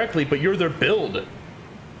 Not directly, but you're their build.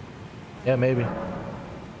 Yeah, maybe.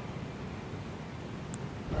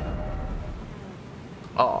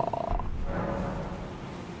 Aww.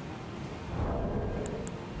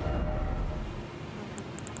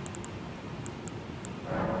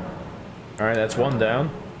 Alright, that's one down.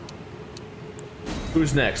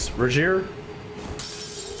 Who's next? Rogier?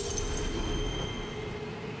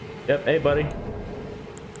 Yep, hey buddy.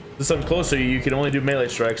 Since I'm close to you, you can only do melee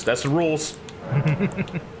strikes. That's the rules.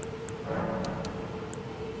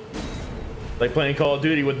 Like playing Call of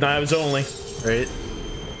Duty with knives only. Right?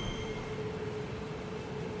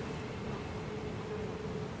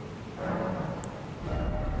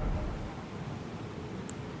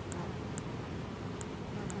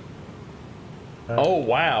 Oh,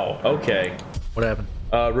 wow. Okay. What happened?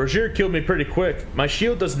 Rogier killed me pretty quick. My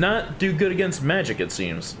shield does not do good against magic, it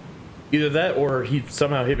seems. Either that or he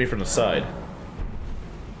somehow hit me from the side.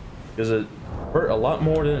 Because it hurt a lot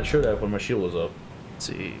more than it should have when my shield was up. Let's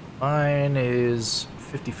see. Mine is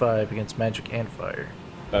 55 against magic and fire.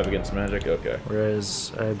 5 against magic? Okay.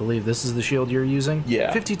 Whereas I believe this is the shield you're using?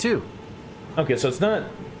 Yeah. 52. Okay, so it's not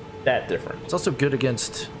that different. It's also good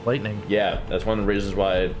against lightning. Yeah, that's one of the reasons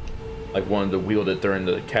why I like wanted to wield it during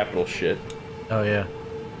the capital shit. Oh, yeah.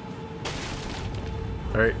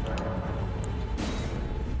 Alright.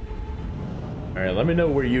 Alright, let me know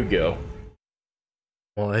where you go.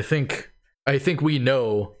 Well, I think we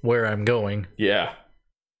know where I'm going. Yeah.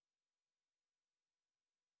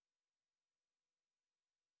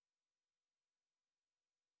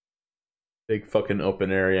 Big fucking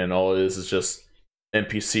open area, and all it is just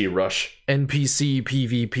NPC rush. NPC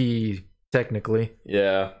PvP, technically.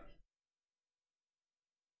 Yeah.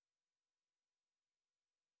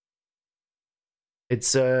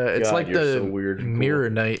 It's God, like you're the so weird and cool. Mirror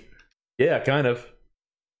Knight. Yeah, kind of.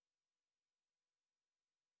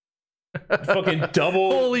 Fucking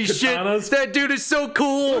double Holy katanas. shit! That dude is so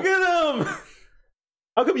cool! Look at him!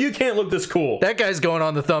 How come you can't look this cool? That guy's going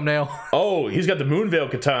on the thumbnail. Oh, he's got the Moonveil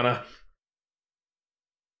katana.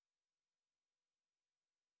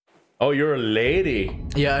 Oh, you're a lady.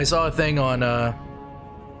 Yeah, I saw a thing on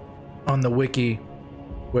the wiki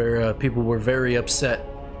where people were very upset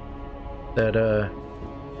that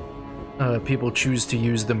people choose to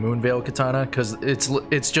use the Moonveil katana because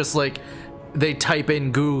it's just like they type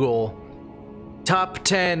in Google top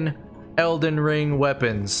 10 Elden Ring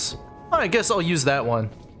weapons. Oh, I guess I'll use that one.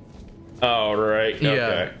 Oh, right. Okay.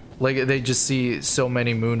 Yeah, like they just see so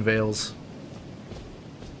many Moonveils.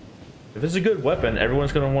 If it's a good weapon,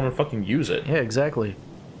 everyone's gonna want to fucking use it. Yeah, exactly.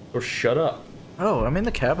 Or shut up. Oh, I'm in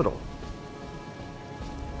the capital.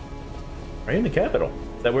 Are you in the capital?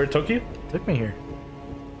 Is that where it took you? Took me here.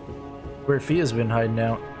 Where Fia's been hiding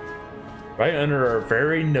out. Right under our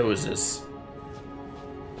very noses.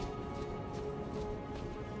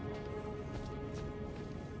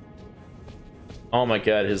 Oh my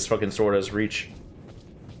god, his fucking sword has reach.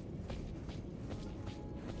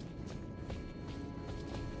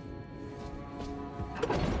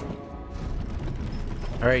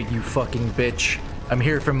 Alright, you fucking bitch. I'm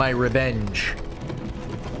here for my revenge.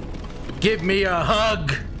 Give me a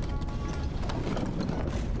hug!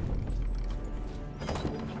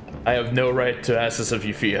 I have no right to ask this of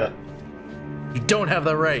you, Fia. You don't have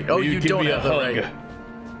the right. Oh, you give don't me have a the hug.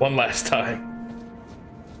 right. One last time.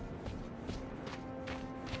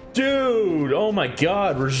 Dude! Oh my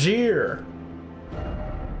god, Rogier!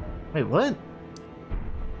 Wait, what?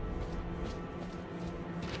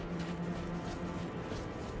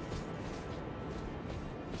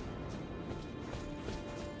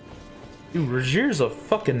 Dude, Rogier's a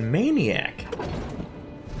fucking maniac.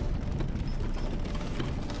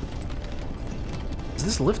 Is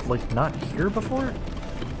this lift, like, not here before?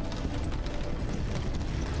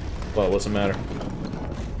 Well, what's the matter?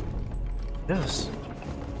 Yes.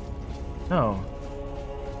 No.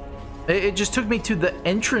 It just took me to the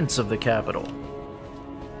entrance of the capital.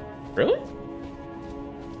 Really?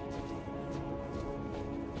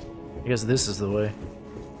 I guess this is the way.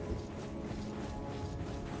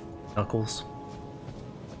 Knuckles.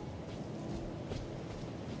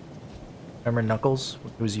 Remember Knuckles?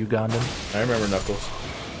 He was Ugandan. I remember Knuckles.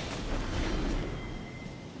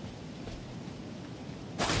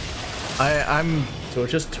 I'm So it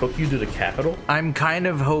just took you to the capital? I'm kind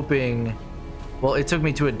of hoping. Well, it took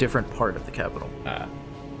me to a different part of the capital. Ah.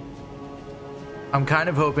 I'm kind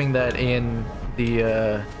of hoping that in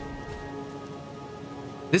the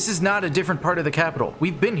this is not a different part of the capital.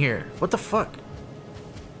 We've been here. What the fuck?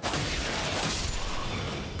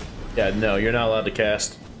 Yeah, no, you're not allowed to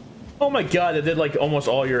cast. Oh my god, it did like almost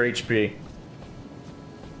all your HP.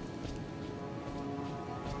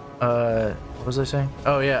 What was I saying?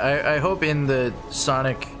 Oh yeah, I hope in the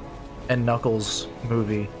Sonic and Knuckles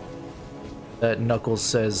movie that Knuckles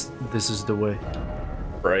says this is the way.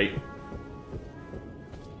 Right.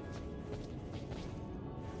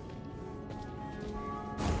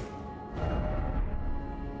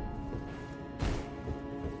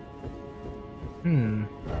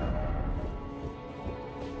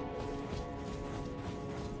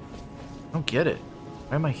 I don't get it.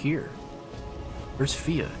 Why am I here? Where's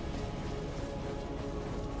Fia?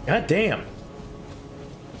 God damn.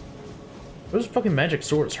 Those fucking magic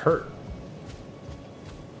swords hurt.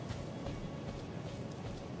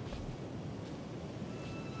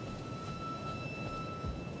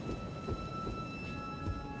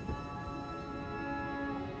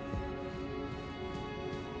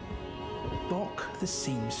 Bok the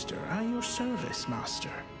seamster, at your service, master.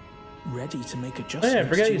 Ready to make Oh adjustments. yeah, I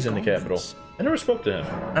forgot to he's your in the capital. garments. I never spoke to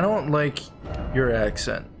him. I don't like your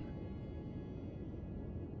accent.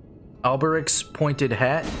 Alberic's pointed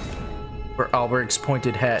hat, or Alberic's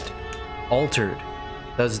pointed hat, altered.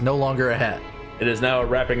 That is no longer a hat. It is now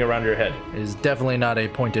wrapping around your head. It is definitely not a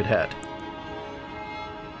pointed hat.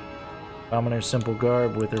 Commoner simple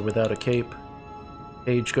garb, with or without a cape.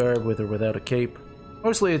 Page garb, with or without a cape.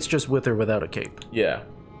 Mostly it's just with or without a cape. Yeah.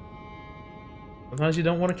 Sometimes you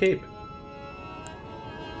don't want a cape.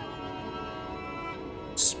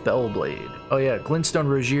 Spellblade. Oh yeah, Glintstone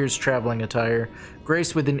Rogier's traveling attire,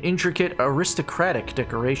 graced with an intricate aristocratic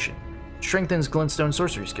decoration. Strengthens Glintstone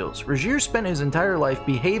sorcery skills. Rogier spent his entire life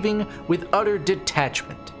behaving with utter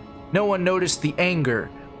detachment. No one noticed the anger,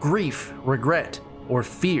 grief, regret, or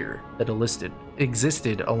fear that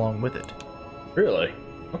existed along with it. Really?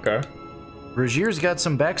 Okay. Rogier's got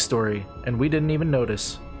some backstory, and we didn't even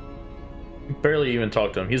notice. You barely even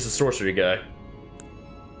talked to him. He's a sorcery guy.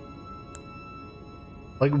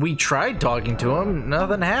 Like, we tried talking to him,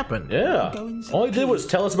 nothing happened. Yeah. All he did was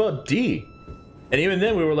tell us about D. And even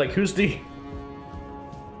then we were like, who's D?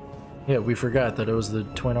 Yeah, we forgot that it was the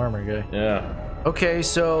twin armor guy. Yeah. Okay,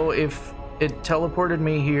 so if it teleported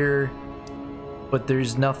me here, but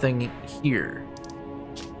there's nothing here.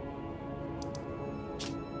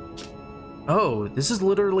 Oh, this is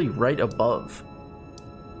literally right above.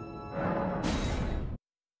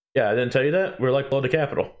 Yeah, I didn't tell you that? We're like below the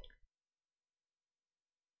capital.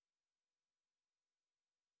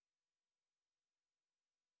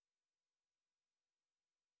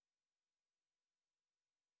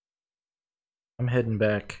 I'm heading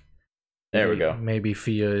back. There we go. Maybe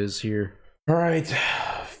Fia is here. All right.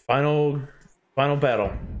 Final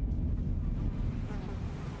battle.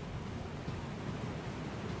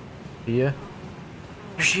 Fia?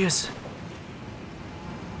 Here she is.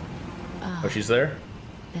 Oh, she's there?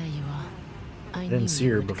 There you are. I Didn't see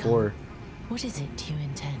her before. What is it you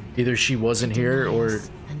intend? Either she wasn't here or Deny us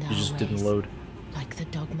and she our just didn't ways, load. like the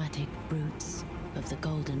dogmatic brutes of the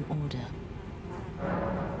Golden Order.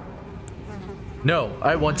 No,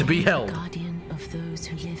 I want to Are be you the held. guardian of those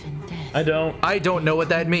who live in death. I don't know what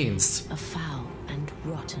that means. A foul and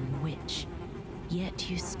rotten witch. Yet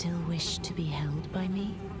you still wish to be held by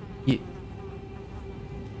me?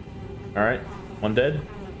 All right. One dead?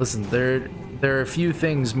 Listen, there are a few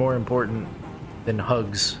things more important than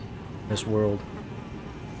hugs in this world.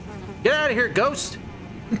 Get out of here, ghost!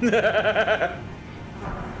 All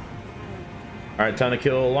right, time to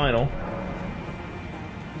kill Lionel.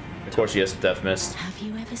 Of course, he has a death mist. Have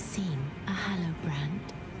you ever seen a Hallowbrand?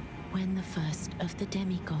 When the first of the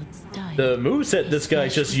demigods died. The moveset this his guy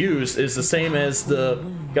flesh just was used is the same as the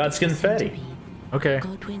wound of Godskin the Fatty. centipede. Okay.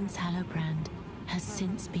 Godwin's Hallowbrand has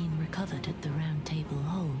since been recovered at the Round Table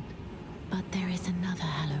Hold, but there is another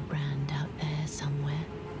Hallowbrand out there somewhere,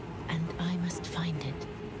 and I must find it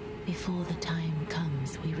before the time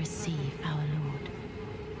comes we receive our Lord.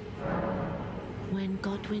 When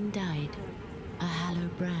Godwin died, a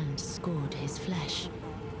Hallowbrand scored his flesh,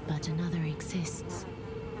 but another exists.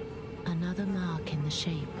 Another mark in the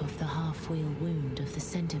shape of the half-wheel wound of the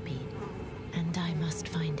centipede, and I must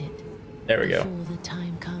find it. There we go. Before the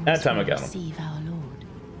time comes That time I we got him. receive our Lord.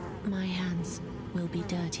 My hands will be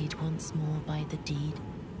dirtied once more by the deed.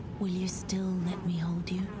 Will you still let me hold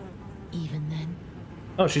you, even then?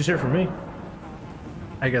 Oh, she's here for me.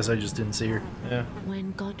 I guess I just didn't see her. Yeah.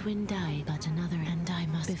 When Godwin died, but another, and I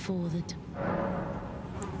must before the.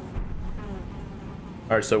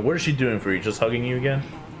 All right. So what is she doing for you? Just hugging you again?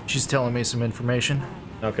 She's telling me some information.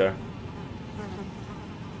 Okay.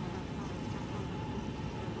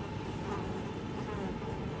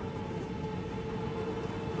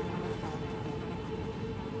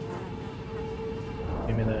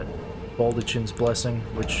 Give me that Baldachin's blessing,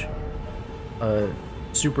 which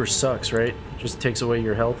super sucks, right? Just takes away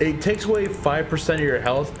your health. It takes away 5% of your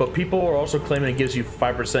health, but people are also claiming it gives you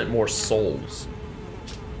 5% more souls,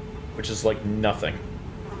 which is like nothing.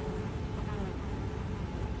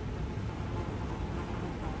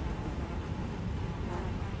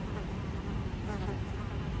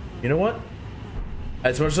 You know what?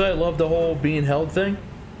 As much as I love the whole being held thing,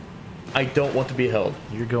 I don't want to be held.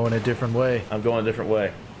 You're going a different way. I'm going a different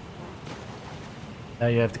way. Now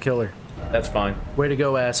you have to kill her. That's fine. Way to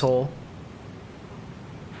go, asshole.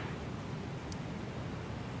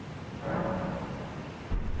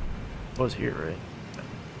 Was here, right?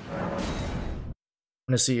 I'm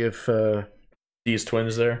gonna see if These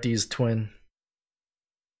twins there. Dee's twin.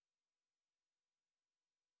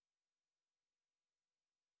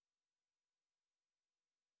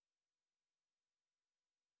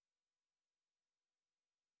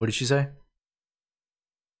 What did she say?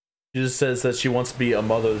 She just says that she wants to be a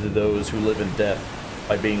mother to those who live in death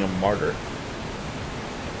by being a martyr.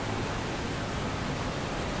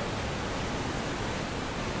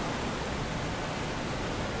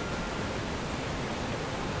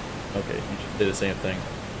 Okay, you just did the same thing.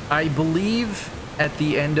 I believe at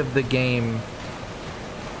the end of the game,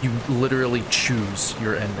 you literally choose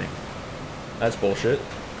your ending. That's bullshit.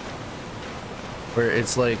 Where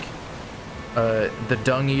it's like, the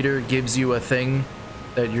Dung Eater gives you a thing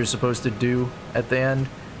that you're supposed to do at the end,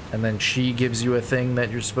 and then she gives you a thing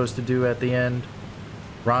that you're supposed to do at the end.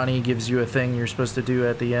 Ronnie gives you a thing you're supposed to do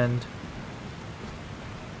at the end.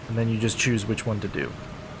 And then you just choose which one to do.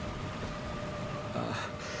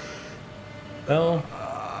 Well,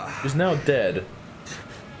 she's now dead.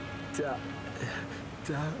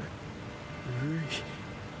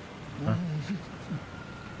 Huh?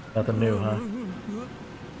 Nothing new, huh?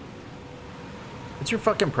 What's your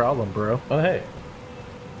fucking problem, bro? Oh, hey.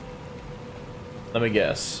 Let me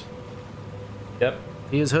guess. Yep.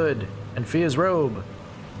 Fia's hood and Fia's robe.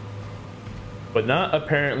 But not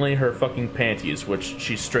apparently her fucking panties, which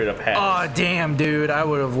she straight up has. Aw, damn, dude. I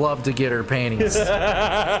would have loved to get her panties.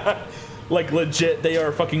 Like, legit, they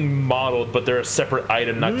are fucking modeled, but they're a separate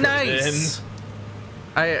item, not Nice! in.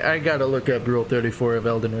 I gotta look up Rule 34 of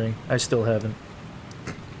Elden Ring. I still haven't.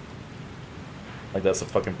 Like, that's a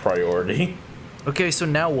fucking priority. Okay, so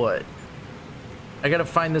now what? I gotta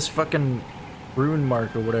find this fucking rune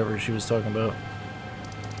mark or whatever she was talking about.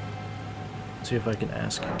 See if I can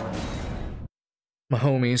ask my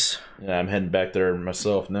homies. Yeah, I'm heading back there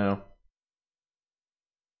myself now.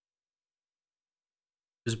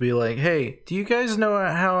 Just be like, hey, do you guys know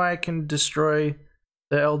how I can destroy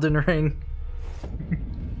the Elden Ring?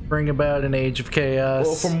 Bring about an age of chaos.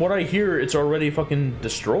 Well, from what I hear, it's already fucking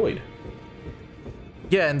destroyed.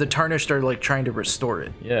 Yeah, and the Tarnished are like trying to restore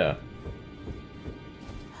it. Yeah.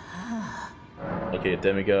 Okay,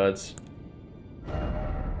 demigods.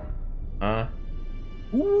 Huh?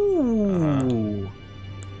 Ooh.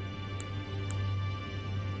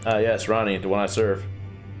 Yes, Ronnie, the one I serve.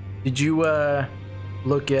 Did you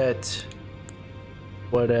look at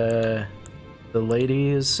what the lady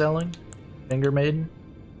is selling? Finger Maiden?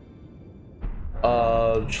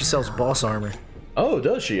 She sells boss armor. Oh,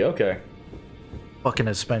 does she? Okay. Fucking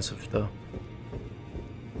expensive though.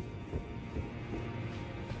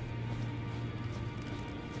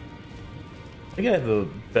 I think I have a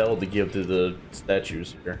bell to give to the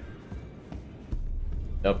statues here.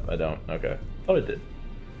 Nope, I don't. Okay. Oh, it did.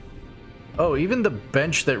 Oh, even the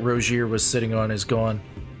bench that Rogier was sitting on is gone.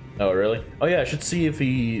 Oh, really? Oh, yeah, I should see if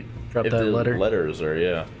he... Dropped if that the letter. letters are,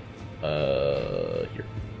 yeah. Here.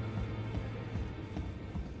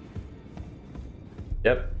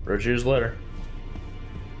 Yep, Rogier's letter.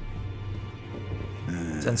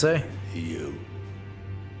 Sensei? You.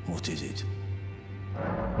 What is it?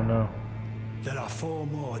 Oh no. There are 4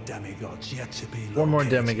 more demigods yet to be located. 4 more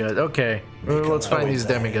demigods. Okay. Well, let's find these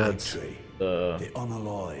demigods. The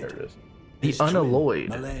unalloyed. There it is. The His twin, unalloyed.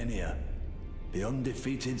 Melania, the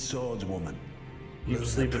undefeated swordswoman. He's Luna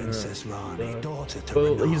sleeping. Princess Rani, daughter to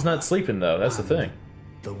Well, Renala, he's not sleeping, though. That's the thing.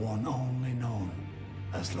 the one only known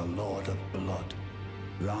as the Lord of Blood.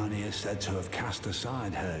 Rani is said to have cast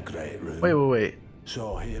aside her great rune. Wait.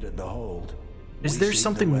 So here at the Hold, Is we there seek the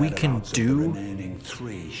something we can whereabouts of the do remaining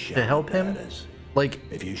 3 to help him? shadow bearers. like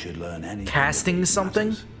If you should learn anything casting of these something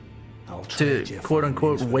matters, I'll to trade your quote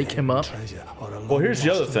unquote findings for wake the him hidden up. treasure or a Well, here's the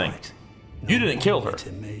other long-lost thing. right. You No didn't kill her.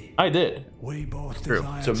 to me. I did. We both True.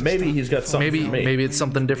 desire So to maybe stand he's got before something Maybe for me. maybe it's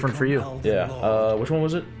something different for you. become Elden Yeah. Lord. Which one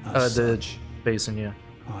was it? As The such, basin, yeah.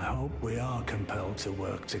 I hope we are compelled to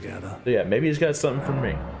work together. Yeah, maybe he's got something for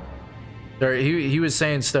me. Sorry, he was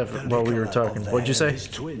saying stuff while we were talking. What'd you say? His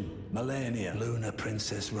twin, Melania, Luna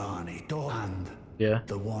Princess Rani, and Yeah.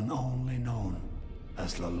 the one only known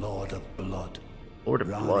as the Lord of Blood. Lord of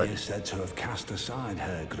Rani Blood. is said to have cast aside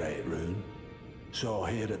her great rune. So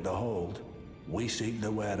here at the Hold, we seek the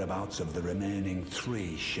whereabouts of the remaining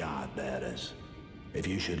 3 shard bearers. If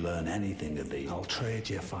you should learn anything of these, I'll trade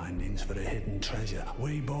your findings for a hidden treasure.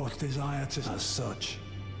 We both desire to, as such.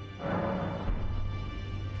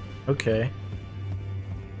 Okay.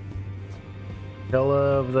 Tell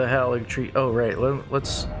of the Hallig tree. Oh, right.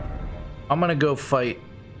 Let's. I'm gonna go fight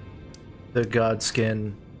the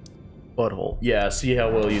Godskin butthole. Yeah, see how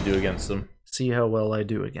well you do against them. See how well I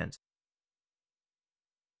do against.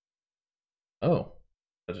 Oh,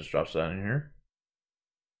 that just drops down in here.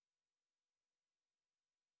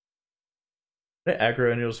 Did I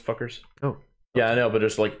aggro any of those fuckers? Oh. Yeah, I know, but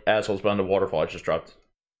there's like assholes behind the waterfall I just dropped.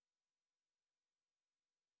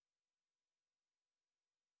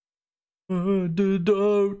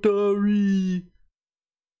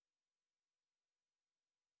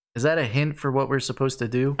 Is that a hint for what we're supposed to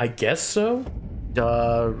do? I guess so.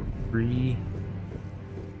 Dari.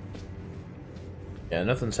 Yeah,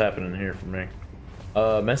 nothing's happening here for me.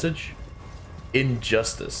 Message?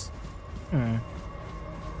 Injustice.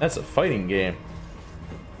 That's a fighting game.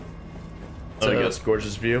 Oh, that's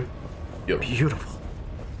gorgeous view. Yep. Beautiful.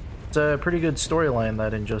 It's a pretty good storyline,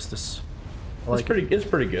 that Injustice. I like It's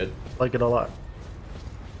pretty good. like it a lot.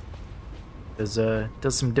 Does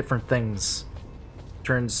some different things.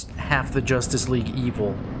 Turns half the Justice League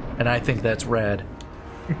evil, and I think that's rad.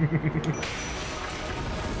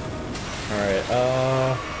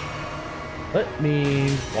 Alright, let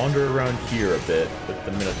me wander around here a bit with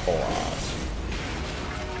the Minotaurs.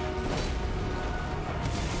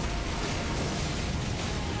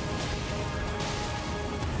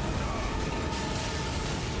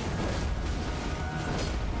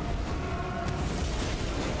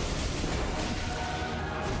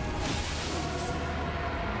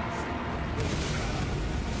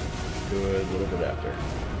 Good, a little bit after.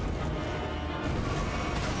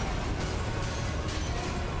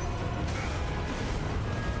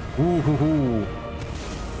 Ooh hoo hoo.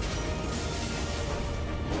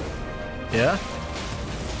 Yeah?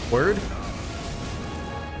 Word?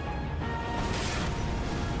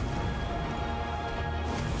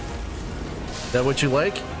 Is that what you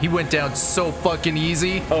like? He went down so fucking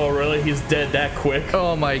easy. Oh, really? He's dead that quick?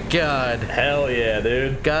 Oh my god. Hell yeah,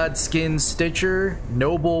 dude. Godskin Stitcher,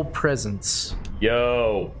 Noble Presence.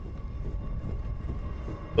 Yo.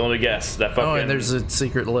 So let me guess. That fucking... Oh, and there's a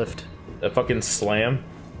secret lift. That fucking slam?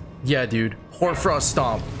 Yeah, dude. Hoarfrost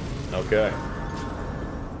Stomp. Okay.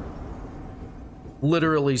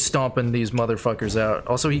 Literally stomping these motherfuckers out.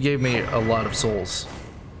 Also, he gave me a lot of souls.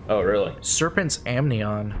 Oh, really? Serpent's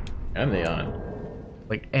Amnion. Amnion.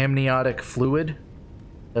 Like amniotic fluid.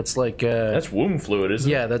 That's like That's womb fluid, isn't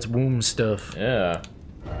it? yeah, that's womb stuff. Yeah.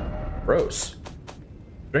 Gross.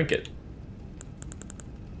 Drink it.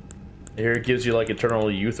 Here it gives you like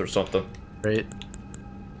eternal youth or something. Right?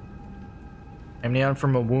 Amnion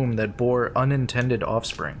from a womb that bore unintended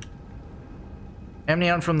offspring.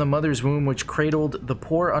 Amnion from the mother's womb which cradled the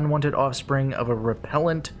poor unwanted offspring of a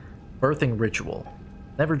repellent birthing ritual.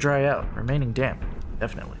 Never dry out, remaining damp.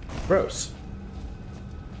 Definitely. Gross.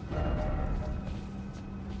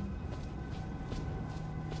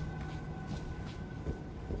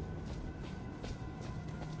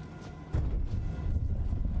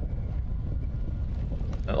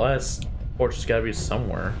 That last torch has gotta be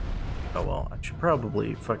somewhere. Oh well, I should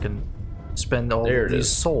probably fucking spend all There of it these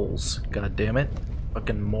is. souls. God damn it.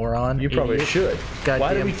 Fucking moron. You probably idiot. should. Why do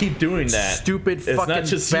Goddamn we keep doing that? Stupid It's fucking not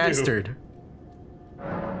just you. bastard.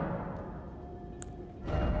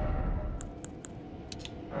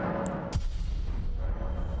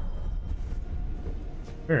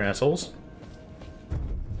 Here, assholes.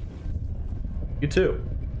 You too.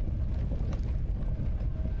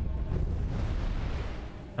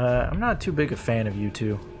 I'm not too big a fan of you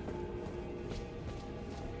two.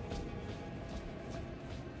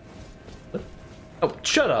 Oh,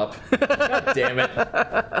 shut up. God damn it.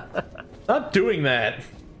 Stop doing that.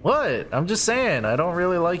 What? I'm just saying, I don't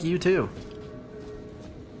really like you two.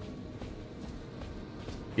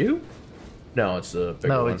 You? No, it's the bigger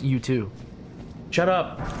No, one. it's you two. Shut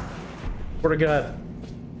up. Swear to God.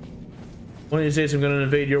 One of these days I'm gonna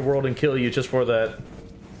invade your world and kill you just for that.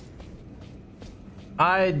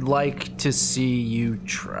 I'd like to see you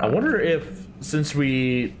try. I wonder if, since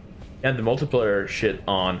we had the multiplayer shit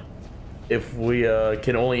on, if we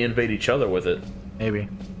can only invade each other with it. Maybe.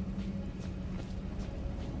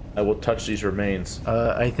 I will touch these remains.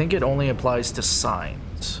 I think it only applies to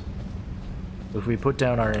signs. If we put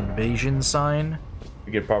down our invasion sign...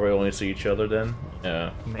 We could probably only see each other then?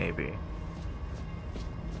 Yeah. Maybe.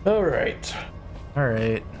 Alright.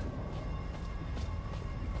 Alright.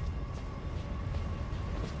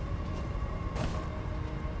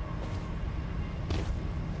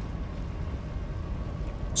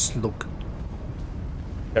 Slug.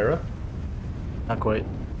 Terra? Not quite.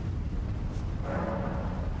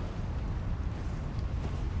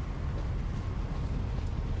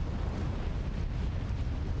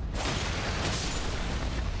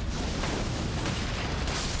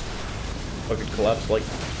 Fucking collapse like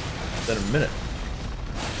in a minute.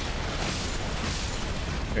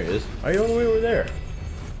 There he is. Why are you all the way over there?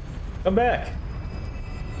 Come back. I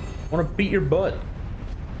wanna beat your butt.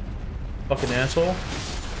 Fucking asshole.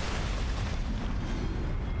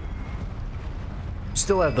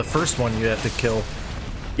 Still have the first one you have to kill.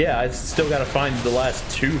 Yeah, I still gotta find the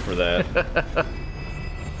last two for that.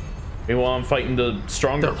 Meanwhile, I'm fighting the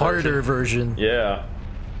stronger The harder version. Yeah.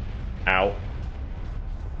 Ow.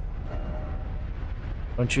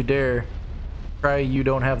 Don't you dare try You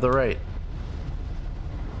Don't Have the Right.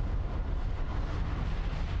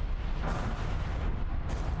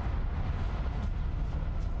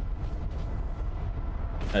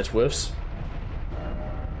 Nice whiffs.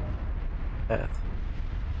 Path.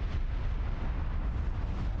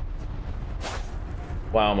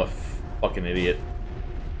 Wow, I'm a fucking idiot.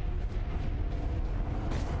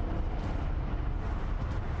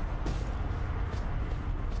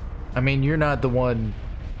 I mean, you're not the one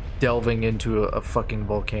delving into a fucking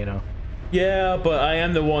volcano. Yeah, but I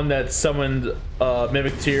am the one that summoned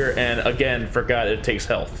Mimic Tier and again forgot it takes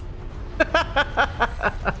health.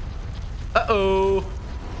 Uh-oh.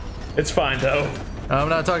 It's fine though. I'm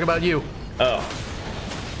not talking about you. Oh.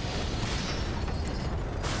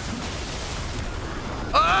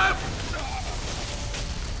 Ah!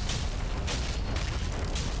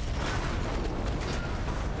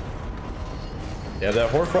 Yeah,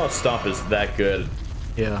 that Hoarfrost Stomp is that good.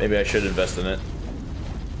 Yeah. Maybe I should invest in it.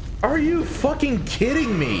 Are you fucking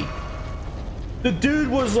kidding me? The dude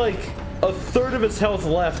was like a third of his health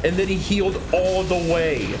left and then he healed all the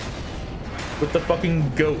way with the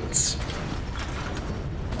fucking goats.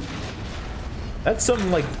 That's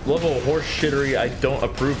some like level of horse shittery I don't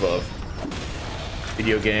approve of.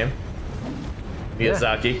 Video game.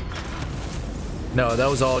 Miyazaki. Yeah. No, that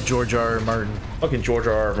was all George R. R. Martin. Fucking George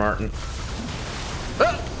R. R. Martin.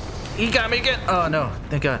 Ah! He got me again. Oh no,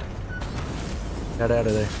 thank God. Got out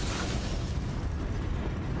of there.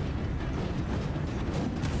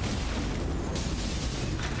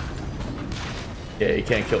 Yeah, you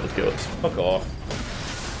can't kill the goats. Fuck off.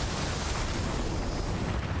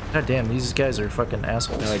 God damn, these guys are fucking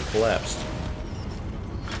assholes. Now he collapsed.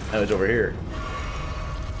 Now he's over here.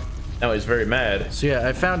 Now he's very mad. So yeah,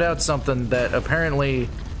 I found out something that apparently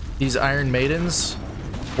these Iron Maidens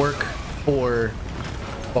work for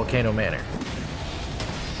Volcano Manor.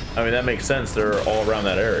 I mean, that makes sense. They're all around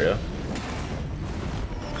that area.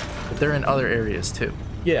 But they're in other areas too.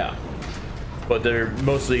 Yeah. But they're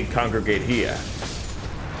mostly congregate here.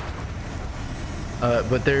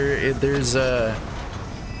 But there's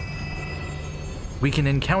we can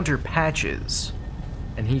encounter Patches,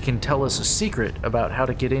 and he can tell us a secret about how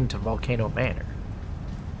to get into Volcano Manor.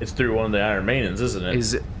 It's through one of the Iron Maidens, isn't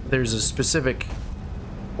it? There's a specific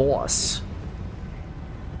boss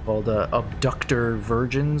called Abductor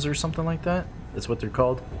Virgins or something like that. That's what they're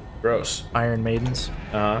called. Gross. Iron Maidens.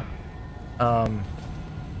 Uh-huh.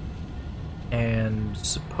 And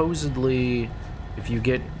supposedly, if you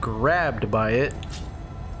get grabbed by it,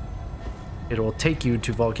 it'll take you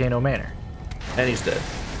to Volcano Manor. And he's dead.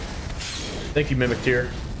 Thank you, Mimic Tier.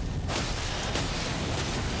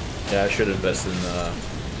 Yeah, I should invest in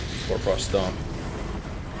Hoarfrost Stomp.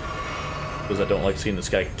 Because I don't like seeing this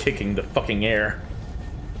guy kicking the fucking air.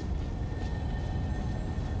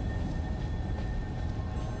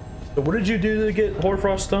 So what did you do to get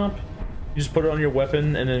Hoarfrost Stomp? You just put it on your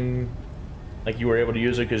weapon and then, like, you were able to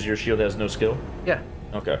use it because your shield has no skill? Yeah.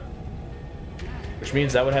 Okay. Which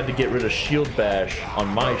means I would have to get rid of Shield Bash on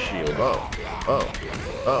my shield. Oh. Oh.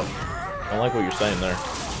 Oh. I don't like what you're saying there.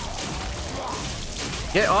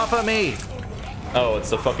 Get off of me! Oh,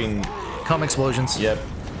 it's the fucking... Cum explosions. Yep.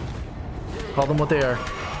 Call them what they are.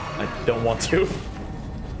 I don't want to.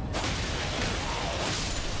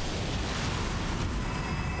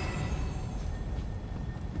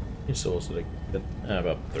 He souls did I get?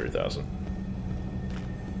 About 30,000.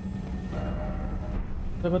 What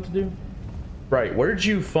am I about to do? Right, where did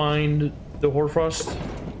you find the Hoarfrost?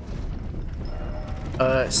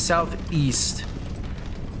 Southeast.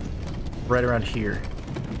 Right around here.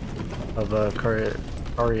 Of,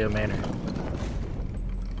 Caria Manor.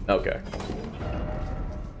 Okay.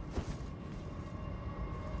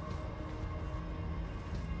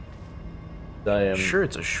 I am Sure,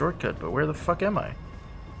 it's a shortcut, but where the fuck am I?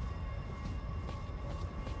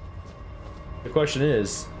 The question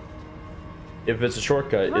is, if it's a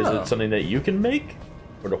shortcut, is it something that you can make,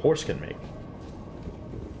 or the horse can make?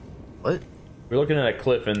 What? We're looking at a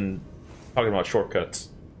cliff and talking about shortcuts.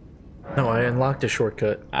 No, I unlocked a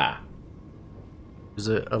shortcut. Ah. There's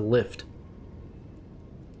a lift.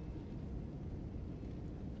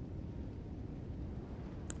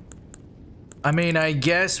 I mean, I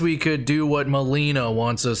guess we could do what Melina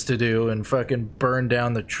wants us to do and fucking burn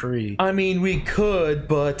down the tree. I mean, we could,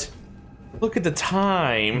 but look at the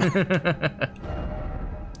time.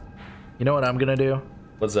 You know what I'm gonna do?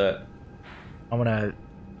 What's that? I'm gonna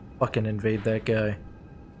fucking invade that guy.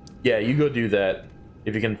 Yeah, you go do that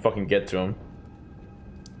if you can fucking get to him.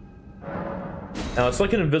 Now, it's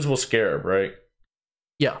like an invisible scarab, right?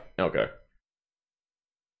 Yeah. Okay.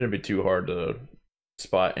 Shouldn't be too hard to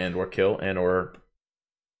spot and or kill and or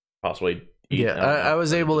possibly eat. Yeah, I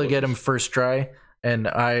was able to get him first try, and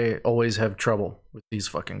I always have trouble with these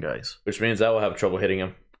fucking guys. Which means I will have trouble hitting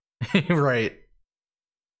him. Right.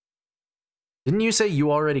 Didn't you say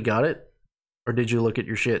you already got it? Or did you look at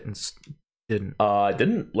your shit and didn't? I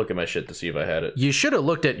didn't look at my shit to see if I had it. You should have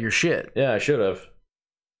looked at your shit. Yeah, I should have.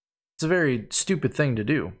 It's a very stupid thing to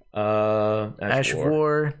do. Ash of War.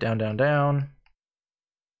 War, down, down, down.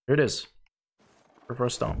 Here it is. For a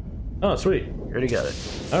stone. Oh, sweet. You already got it.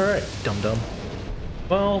 All right. Dum dum.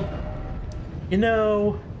 Well, you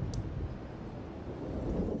know,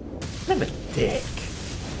 I'm a dick.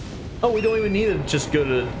 Oh, we don't even need to just go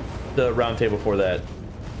to the round table for that.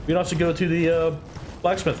 We can also go to the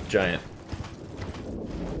blacksmith giant.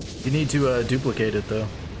 You need to duplicate it though.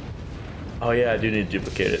 Oh yeah, I do need to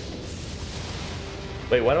duplicate it.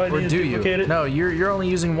 Wait, why do I need to duplicate it? No, you're only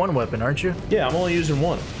using one weapon, aren't you? Yeah, I'm only using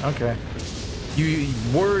one. Okay. You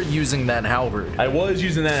were using that halberd. I was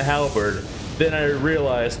using that halberd. Then I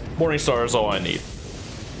realized Morningstar is all I need.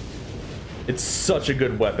 It's such a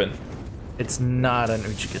good weapon. It's not an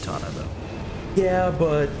Uchikatana though. Yeah,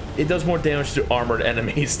 but it does more damage to armored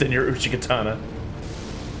enemies than your Uchikatana.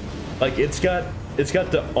 Like it's got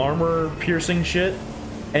the armor piercing shit,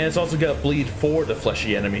 and it's also got bleed for the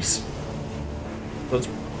fleshy enemies. So it's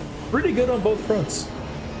pretty good on both fronts.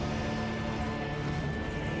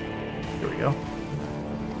 Here we go.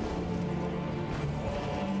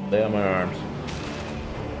 Lay on my arms.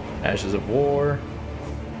 Ashes of War.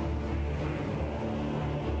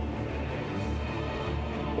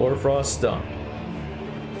 Frost Stump.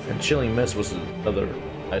 And Chilling Mist was another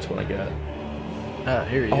nice one I got. Ah,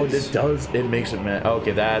 here he is. It makes it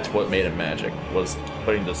okay, that's what made it magic, was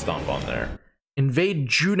putting the stump on there. Invade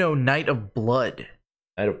Juno, Knight of Blood.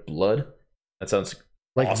 Knight of Blood? That sounds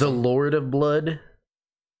like awesome. The Lord of Blood.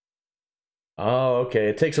 Oh, okay.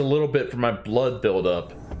 It takes a little bit for my blood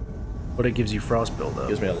buildup. But it gives you frost buildup.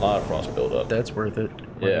 Gives me a lot of frost buildup. That's worth it,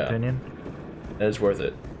 in my opinion. That is worth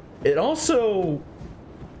it. It also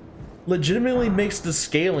legitimately makes the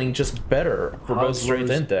scaling just better for both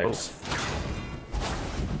strength and dex.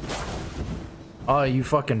 Oh, you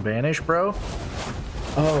fucking vanish, bro?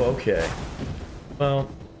 Oh, okay. Well.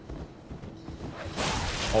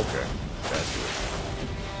 Okay. That's good.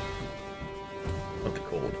 Not the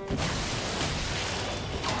cold.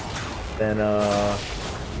 Then, oh,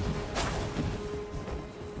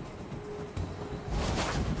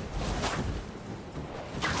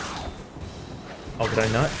 did I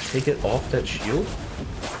not take it off that shield?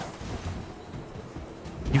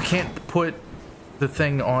 You can't put the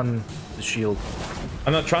thing on the shield.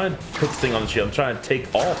 I'm not trying to put the thing on the shield. I'm trying to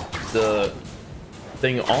take off the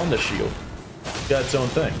thing on the shield. It's got its own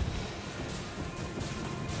thing.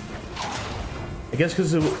 I guess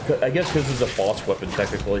because it's a boss weapon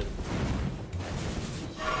technically.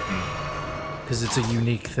 Because it's a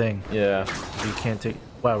unique thing. Yeah. You can't take.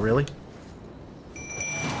 Wow, really?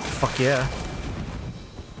 Fuck yeah.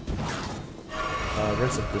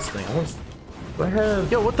 Where's this thing? I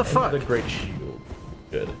have. Yo, what the fuck? The great shield.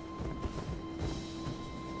 Good.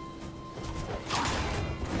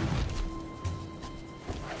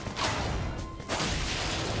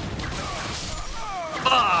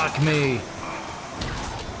 Fuck me.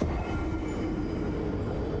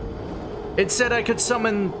 It said I could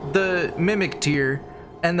summon the Mimic tier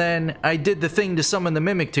and then I did the thing to summon the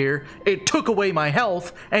Mimic Tear. It took away my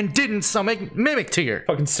health and didn't summon Mimic Tear.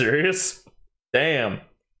 Fucking serious? Damn.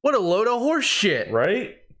 What a load of horse shit.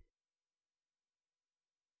 Right?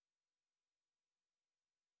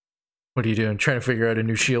 What are you doing? Trying to figure out a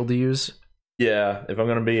new shield to use? Yeah, if I'm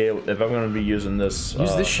gonna be using this,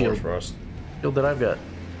 use this shield. Frost. Shield that I've got.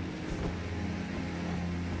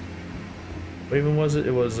 What even was it?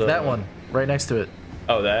 It was that one, right next to it.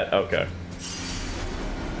 Oh, that? Okay.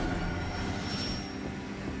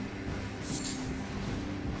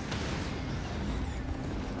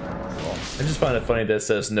 I just find it funny that it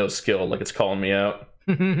says no skill, like it's calling me out.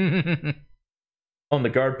 On the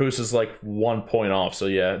guard boost is like 1 point off, so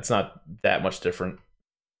yeah, it's not that much different.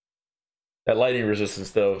 That lightning resistance,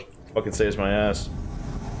 though, fucking saves my ass.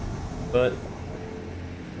 But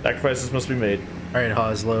sacrifices must be made. Alright,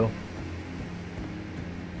 Hoslow.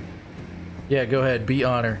 Yeah, go ahead. Be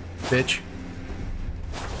honor, bitch.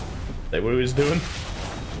 Like, what he was doing?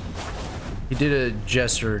 He did a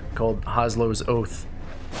gesture called Hoslow's Oath.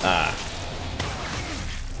 Ah.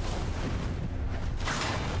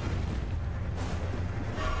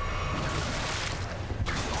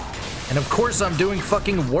 And of course I'm doing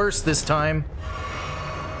fucking worse this time.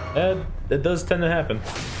 And it does tend to happen.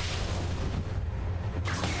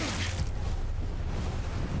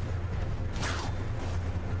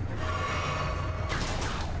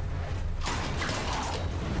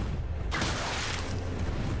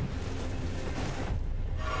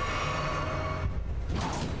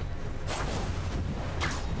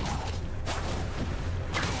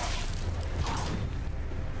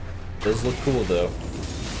 Does look cool though.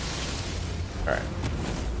 Alright.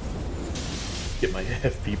 Get my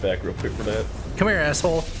FP back real quick for that. Come here,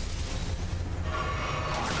 asshole.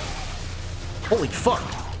 Holy fuck.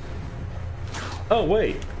 Oh,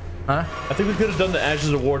 wait. Huh? I think we could have done the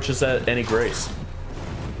Ashes of War just at any grace.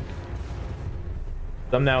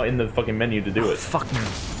 I'm now in the fucking menu to do it. Fuck me.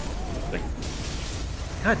 Like,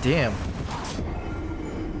 God damn.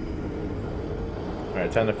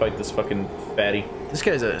 alright, time to fight this fucking fatty. This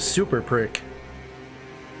guy's a super prick.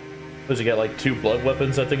 Does he got like 2 blood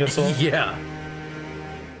weapons, I think I saw? Yeah.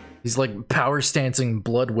 He's like power stancing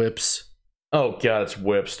blood whips. Oh god, it's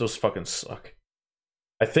whips. Those fucking suck.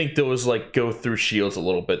 I think those like go through shields a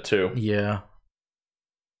little bit too. Yeah.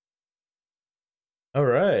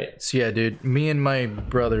 Alright. So yeah, dude, me and my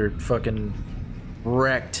brother fucking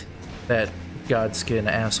wrecked that Godskin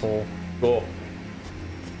asshole. Cool.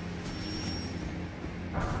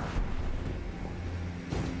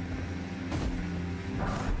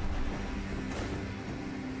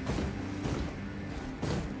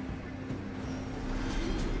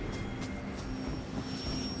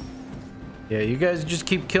 Yeah, you guys just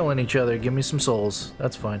keep killing each other. Give me some souls.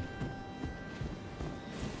 That's fine.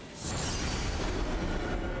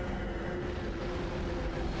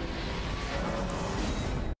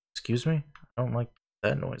 Excuse me? I don't like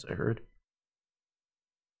that noise I heard.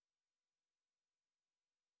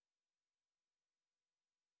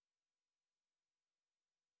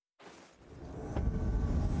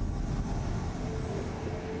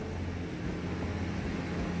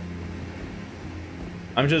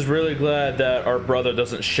 I'm just really glad that our brother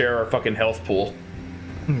doesn't share our fucking health pool.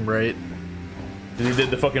 Right. He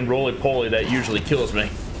did the fucking roly-poly that usually kills me.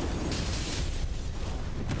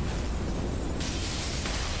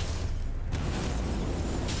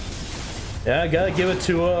 Yeah, I gotta give it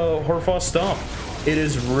to Horfrost Stomp. It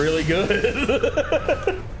is really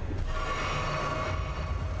good.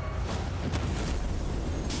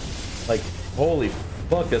 Like, holy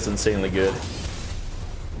fuck, that's insanely good.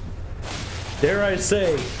 Dare I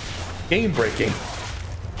say, game-breaking.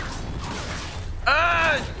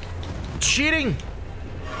 Ah! Cheating!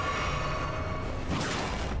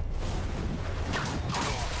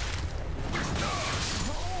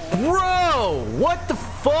 Bro! What the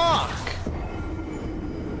fuck?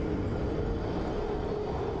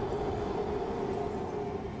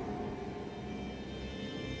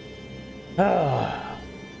 Ah,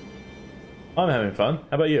 I'm having fun.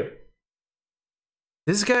 How about you?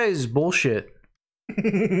 This guy is bullshit.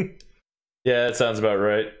 Yeah, that sounds about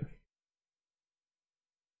right.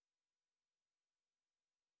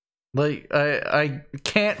 Like, I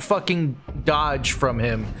can't fucking dodge from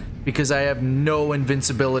him because I have no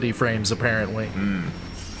invincibility frames, apparently.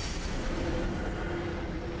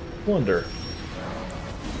 Wonder.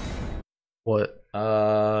 What?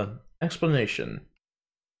 Explanation.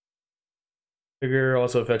 Trigger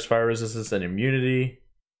also affects fire resistance and immunity.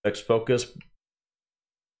 Affects focus.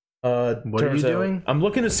 What are you doing? I'm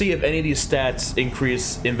looking to see if any of these stats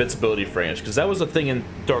increase invincibility frames, because that was a thing in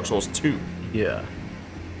Dark Souls 2. Yeah.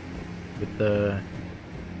 With the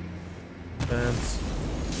Defense.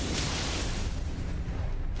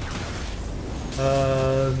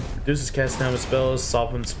 Reduces cast down with spells,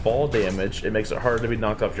 softens fall damage. It makes it harder to be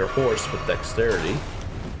knocked off your horse with dexterity.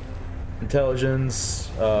 Intelligence,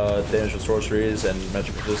 damage with sorceries and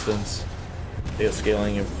magic resistance. Data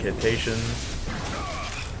scaling incantations.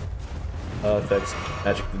 Affects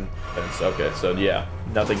magic defense. Okay, so yeah,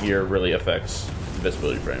 nothing here really affects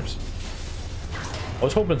invisibility frames. I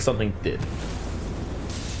was hoping something did.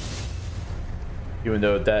 Even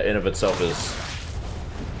though that in of itself is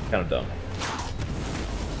kind of dumb.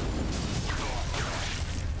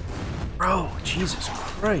 Bro, Jesus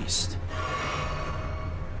Christ.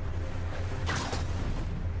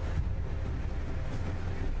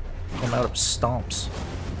 I'm out of stomps.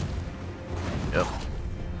 Yep.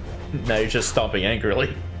 Now you're just stomping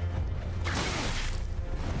angrily.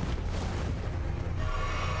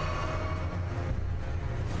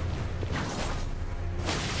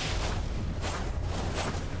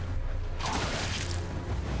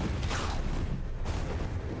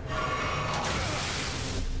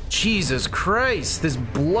 Jesus Christ, this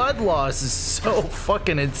blood loss is so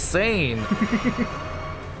fucking insane.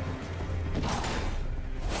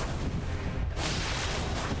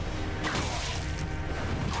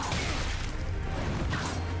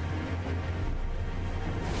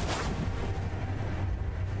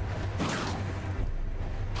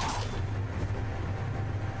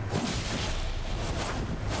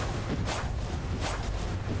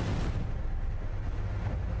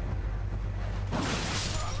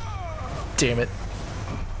 Damn it.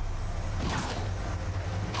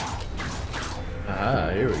 Ah,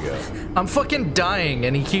 here we go. I'm fucking dying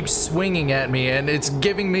and he keeps swinging at me and it's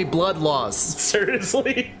giving me blood loss.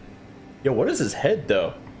 Seriously? Yo, what is his head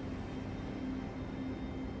though?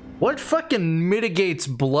 What fucking mitigates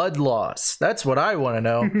blood loss? That's what I want to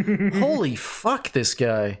know. Holy fuck, this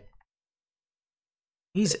guy.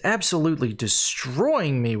 He's absolutely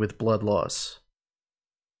destroying me with blood loss.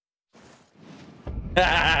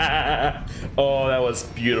 Oh, that was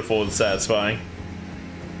beautiful and satisfying.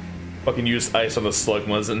 Fucking used ice on the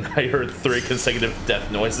slugmas and I heard 3 consecutive death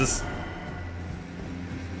noises.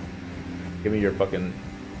 Give me your fucking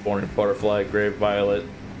orange butterfly, grave violet,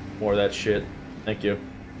 more of that shit. Thank you.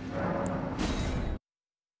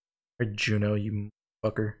 Or Juno, you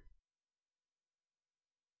fucker.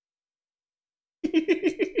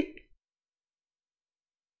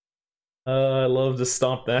 I love to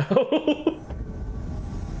stomp now.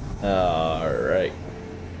 Alright.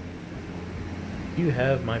 You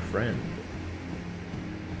have my friend.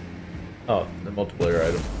 Oh, the multiplayer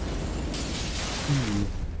item.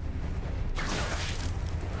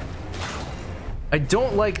 I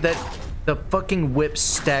don't like that the fucking whip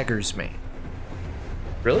staggers me.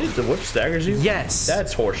 Really? The whip staggers you? Yes.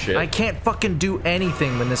 That's horseshit. I can't fucking do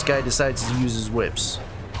anything when this guy decides to use his whips.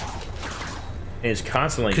 And he's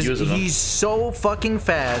constantly Because using them. he's so fucking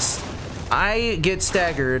fast. I get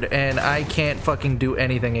staggered and I can't fucking do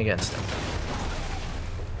anything against him.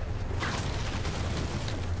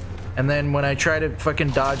 And then when I try to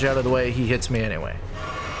fucking dodge out of the way, he hits me anyway.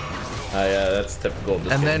 Yeah, that's typical of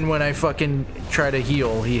this And game. then when I fucking try to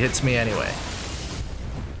heal, he hits me anyway.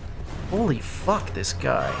 Holy fuck, this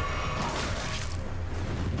guy.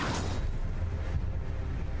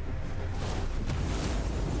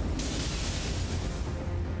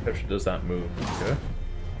 Picture does not move. Okay.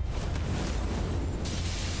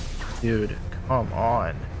 Dude, come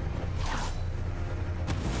on.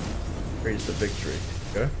 Raise the victory.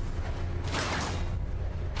 Okay.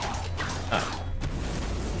 Ah.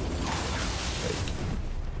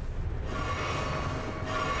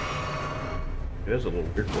 It is a little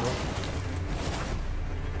weird for that.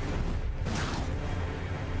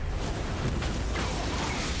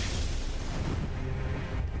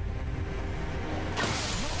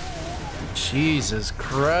 Jesus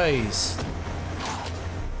Christ.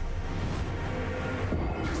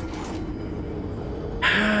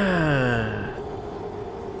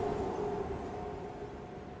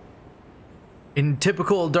 In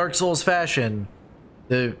typical Dark Souls fashion,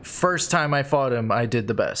 the first time I fought him, I did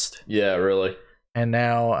the best. Yeah, really. And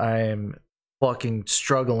now I'm fucking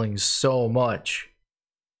struggling so much.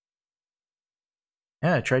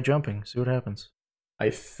 Yeah, try jumping, see what happens. I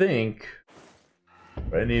think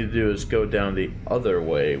what I need to do is go down the other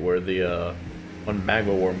way where the one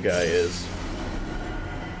magma worm guy is.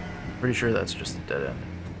 Pretty sure that's just a dead end.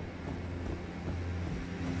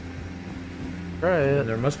 Try And it.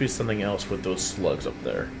 there must be something else with those slugs up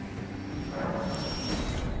there.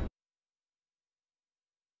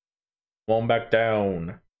 Come on back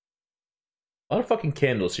down. A lot of fucking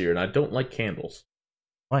candles here, and I don't like candles.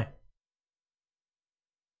 Why?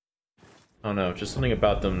 I don't know, just something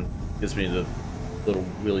about them gives me the little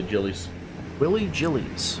willy jillies. Willy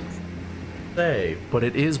Jillies. Say, But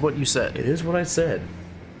it is what you said. it is what I said.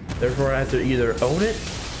 Therefore, I have to either own it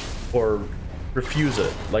or refuse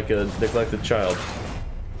it, like a neglected child.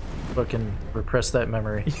 Fucking repress that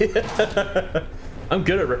memory. I'm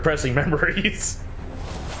good at repressing memories.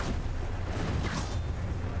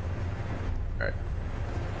 Alright.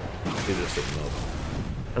 Do this with milk.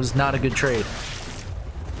 That was not a good trade.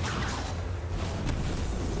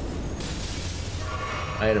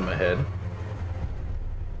 Item ahead.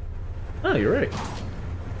 Oh, you're right.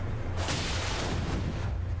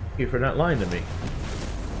 Thank you for not lying to me.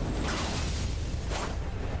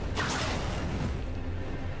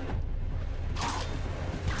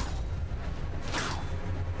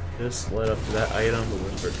 This led up to that item, the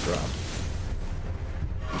whisper drop.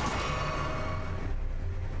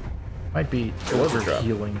 Might be It was a drop.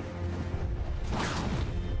 healing.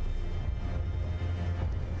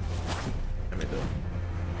 Let me do it.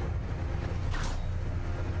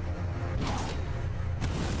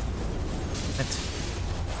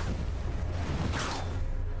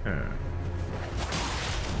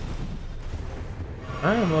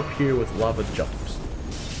 I am up here with lava jumps.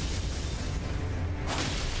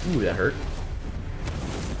 Ooh, that hurt.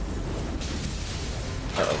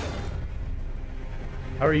 Uh-oh.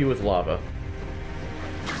 How are you with lava?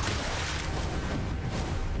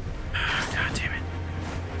 God damn it.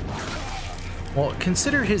 Well,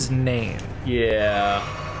 consider his name. Yeah.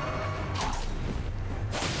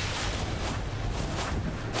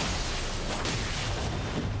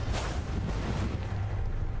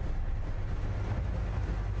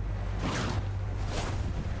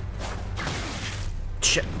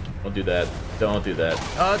 Shit. Don't do that. Don't do that.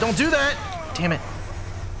 Don't do that! Damn it.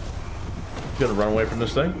 Gonna run away from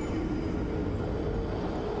this thing.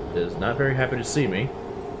 It is not very happy to see me.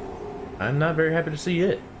 I'm not very happy to see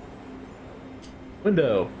it.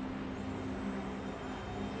 Window.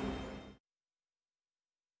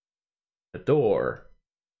 A door.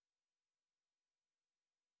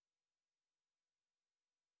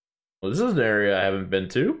 Well, this is an area I haven't been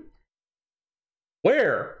to.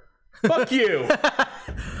 Where? Fuck you!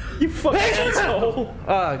 You fucking asshole!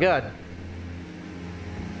 Oh, God.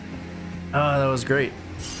 Oh, that was great.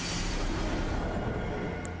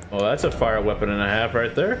 Well, that's a fire weapon and a half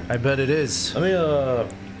right there. I bet it is. Let me,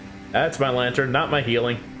 that's my lantern, not my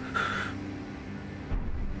healing.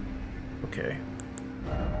 Okay.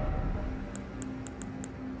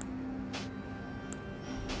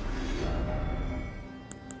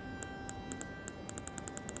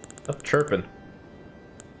 Stop chirping.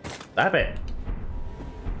 Stop it.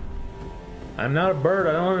 I'm not a bird.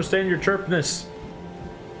 I don't understand your chirpness.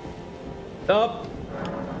 Up.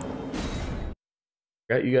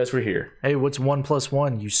 Forgot you guys were here. Hey, what's 1 +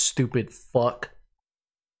 1, you stupid fuck?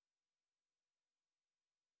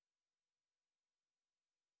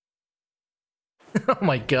 Oh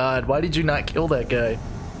my god, why did you not kill that guy?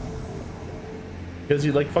 Because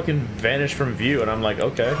you like fucking vanished from view, and I'm like,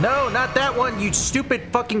 okay. No, not that one, you stupid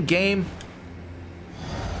fucking game.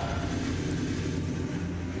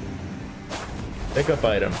 Pick up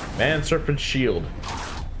item. Man Serpent Shield.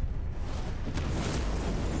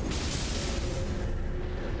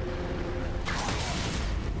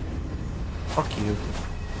 Fuck you.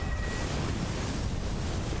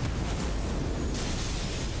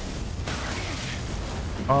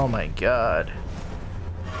 Oh my god.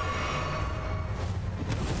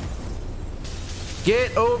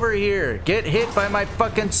 Get over here! Get hit by my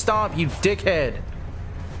fucking stomp, you dickhead!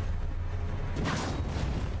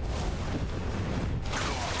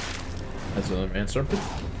 That's another Man Serpent.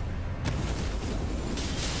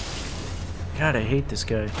 God, I hate this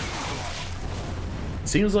guy.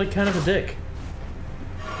 Seems like kind of a dick.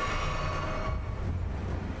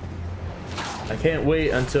 I can't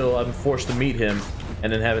wait until I'm forced to meet him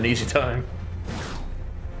and then have an easy time.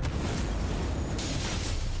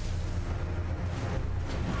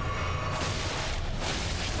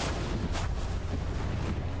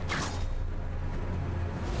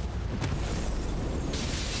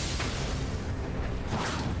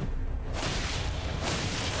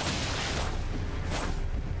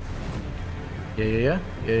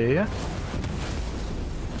 Yeah.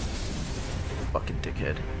 Fucking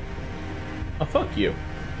dickhead. Oh, fuck you.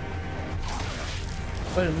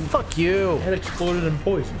 Fuck you! Head exploded in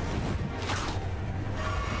poison.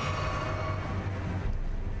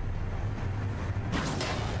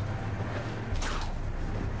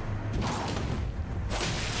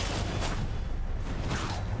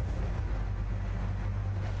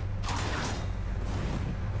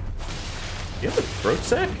 You have a throat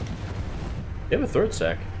sack? You have a throat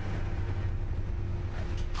sack.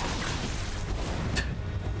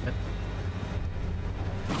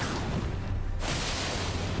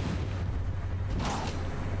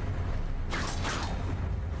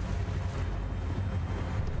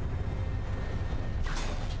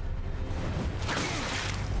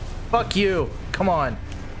 Fuck you. Come on.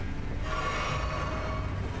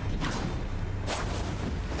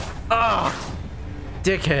 Ah!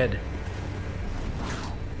 Dickhead.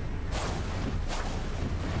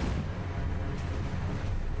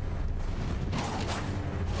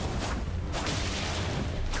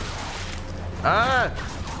 Ah!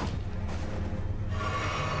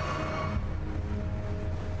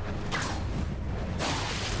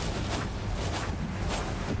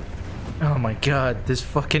 Oh my god, this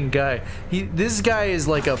fucking guy. This guy is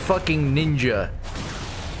like a fucking ninja.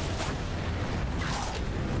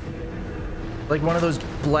 Like one of those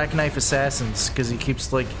Black Knife assassins, because he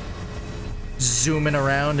keeps like zooming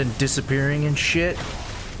around and disappearing and shit.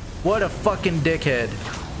 What a fucking dickhead.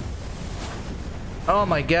 Oh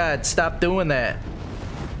my god, stop doing that.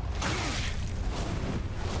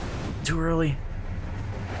 Too early.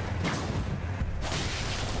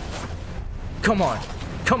 Come on.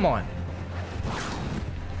 Come on.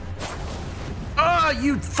 Ah,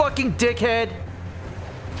 you fucking dickhead.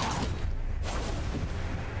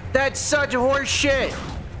 That's such horse shit.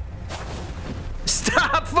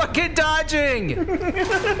 Stop fucking dodging.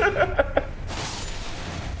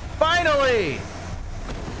 Finally.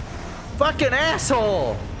 Fucking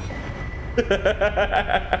asshole. You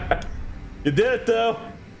did it though.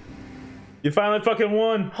 You finally fucking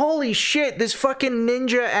won. Holy shit, this fucking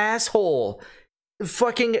ninja asshole.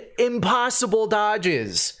 Fucking impossible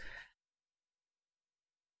dodges.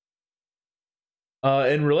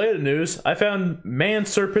 In related news, I found man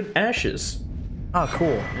serpent ashes. Oh,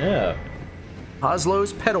 cool. Yeah.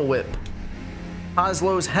 Hoslow's pedal whip.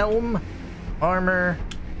 Hoslow's helm, armor,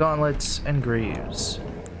 gauntlets, and greaves.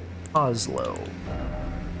 Oslo.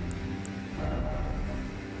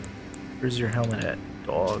 Where's your helmet at,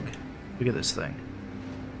 dog? Look at this thing.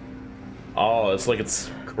 Oh, it's like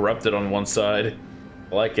it's corrupted on one side.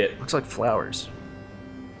 I like it. Looks like flowers.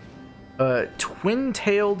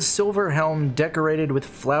 Twin-tailed silver helm decorated with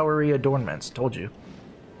flowery adornments. Told you.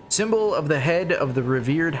 Symbol of the head of the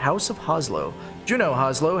revered House of Hoslow. Juno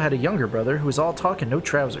Hoslow had a younger brother who was all talk and no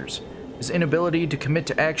trousers. His inability to commit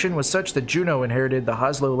to action was such that Juno inherited the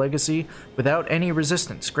Hoslow legacy without any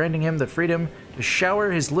resistance, granting him the freedom to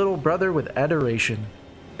shower his little brother with adoration.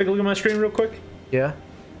 Take a look at my screen real quick. Yeah?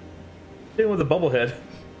 Dealing with a bubblehead.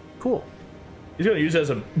 Cool. He's gonna use it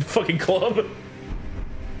as a fucking club.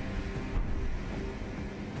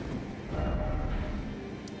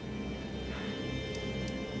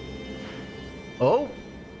 Oh!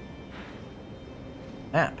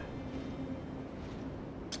 Map.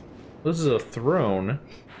 This is a throne.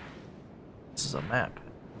 This is a map.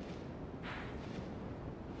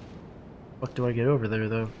 What do I get over there,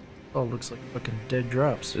 though? Oh, looks like fucking dead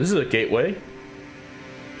drops. This is a gateway.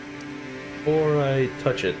 Or I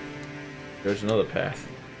touch it. There's another path.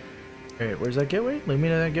 Alright, where's that gateway? Lead me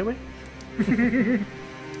to that gateway?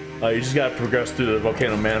 You just gotta progress through the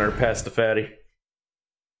Volcano Manor past the fatty.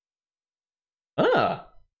 Ah!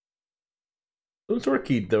 Some sort of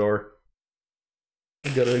key door.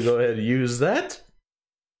 I'm gonna go ahead and use that.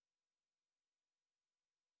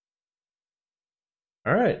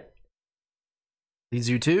 Alright. Leads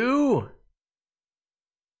you to...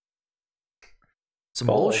 some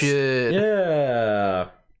False. bullshit. Yeah.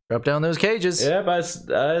 Drop down those cages. Yep,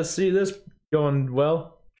 I see this going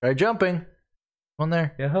well. Try jumping. On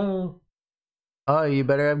there. Yahoo. Oh, you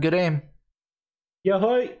better have good aim.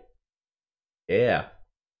 Yahoo. Yeah.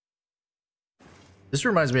 This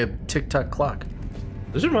reminds me of Tick-Tock Clock.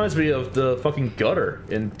 This reminds me of the fucking gutter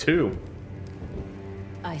in 2.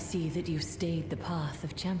 I see that you stayed the path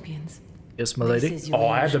of champions. Yes, my This lady. is your Oh,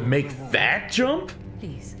 I had to usual make reward. that jump?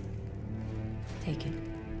 Please, take it.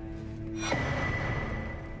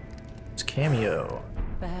 It's cameo.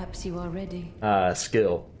 Perhaps you are ready.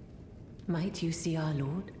 Skill. Might you see our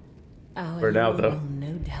Lord? Our For now, Lord though. will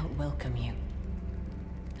no doubt welcome you.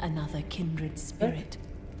 Another kindred spirit,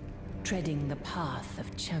 treading the path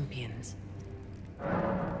of champions.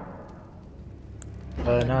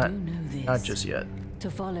 But Not do know this. not just yet. To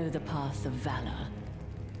follow the path of valor,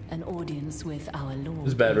 an audience with our Lord This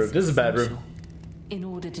is a bad room. This is a bad room. essential in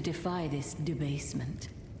order to defy this debasement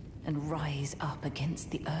and rise up against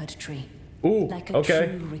the Erd Tree. Ooh, Like a okay.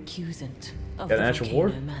 true recusant of Got the an actual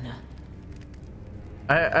Volcano war? Manor.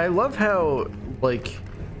 I love how, like,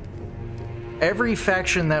 every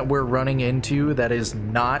faction that we're running into that is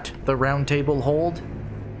not the Round Table Hold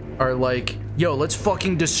are like, yo, let's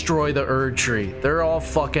fucking destroy the Erd Tree. They're all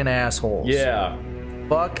fucking assholes. Yeah.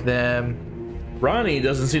 Fuck them. Ronnie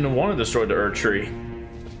doesn't seem to want to destroy the Erd Tree.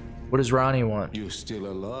 What does Ronnie want? You're still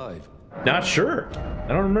alive. Not sure. I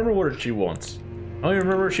don't remember what she wants. I don't even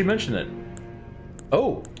remember if she mentioned it.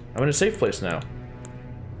 Oh, I'm in a safe place now.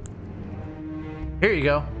 Here you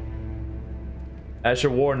go. Asher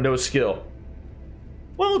Warren, no skill.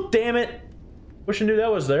 Well, damn it. Wish I knew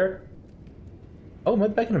that was there. Oh, am I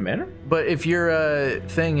back in the manor? But if your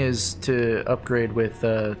thing is to upgrade with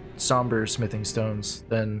somber smithing stones,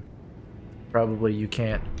 then probably you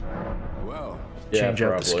can't Well, change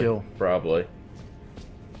out the skill. Probably.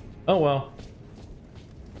 Oh, well.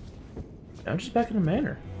 I'm just back in the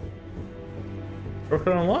manor.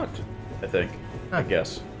 Broken unlocked, I think. I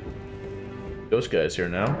guess. Those guys here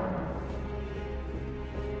now.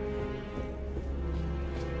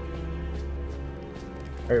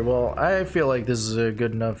 Alright, well, I feel like this is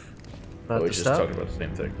good enough We just talked about the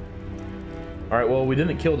same thing. Alright, well, we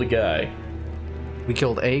didn't kill the guy. We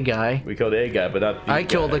killed a guy. We killed a guy, but not the I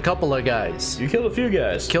killed guy. a couple of guys. You killed a few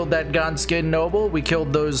guys. Killed that Gaunskin noble. We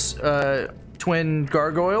killed those twin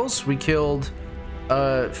gargoyles. We killed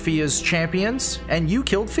Fia's champions. And you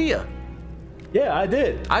killed Fia. Yeah, I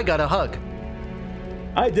did. I got a hug.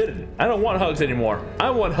 I didn't. I don't want hugs anymore. I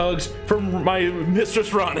want hugs from my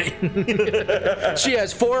Mistress Ronnie. She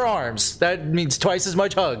has 4 arms. That means twice as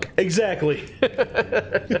much hug. Exactly.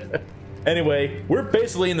 Anyway, we're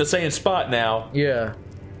basically in the same spot now. Yeah.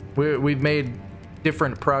 We've made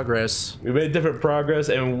different progress. We made different progress,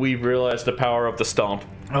 and we've realized the power of the stomp.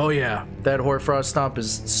 Oh yeah. That Hoarfrost stomp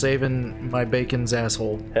is saving my bacon's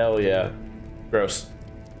asshole. Hell yeah. Gross.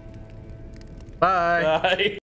 Bye. Bye.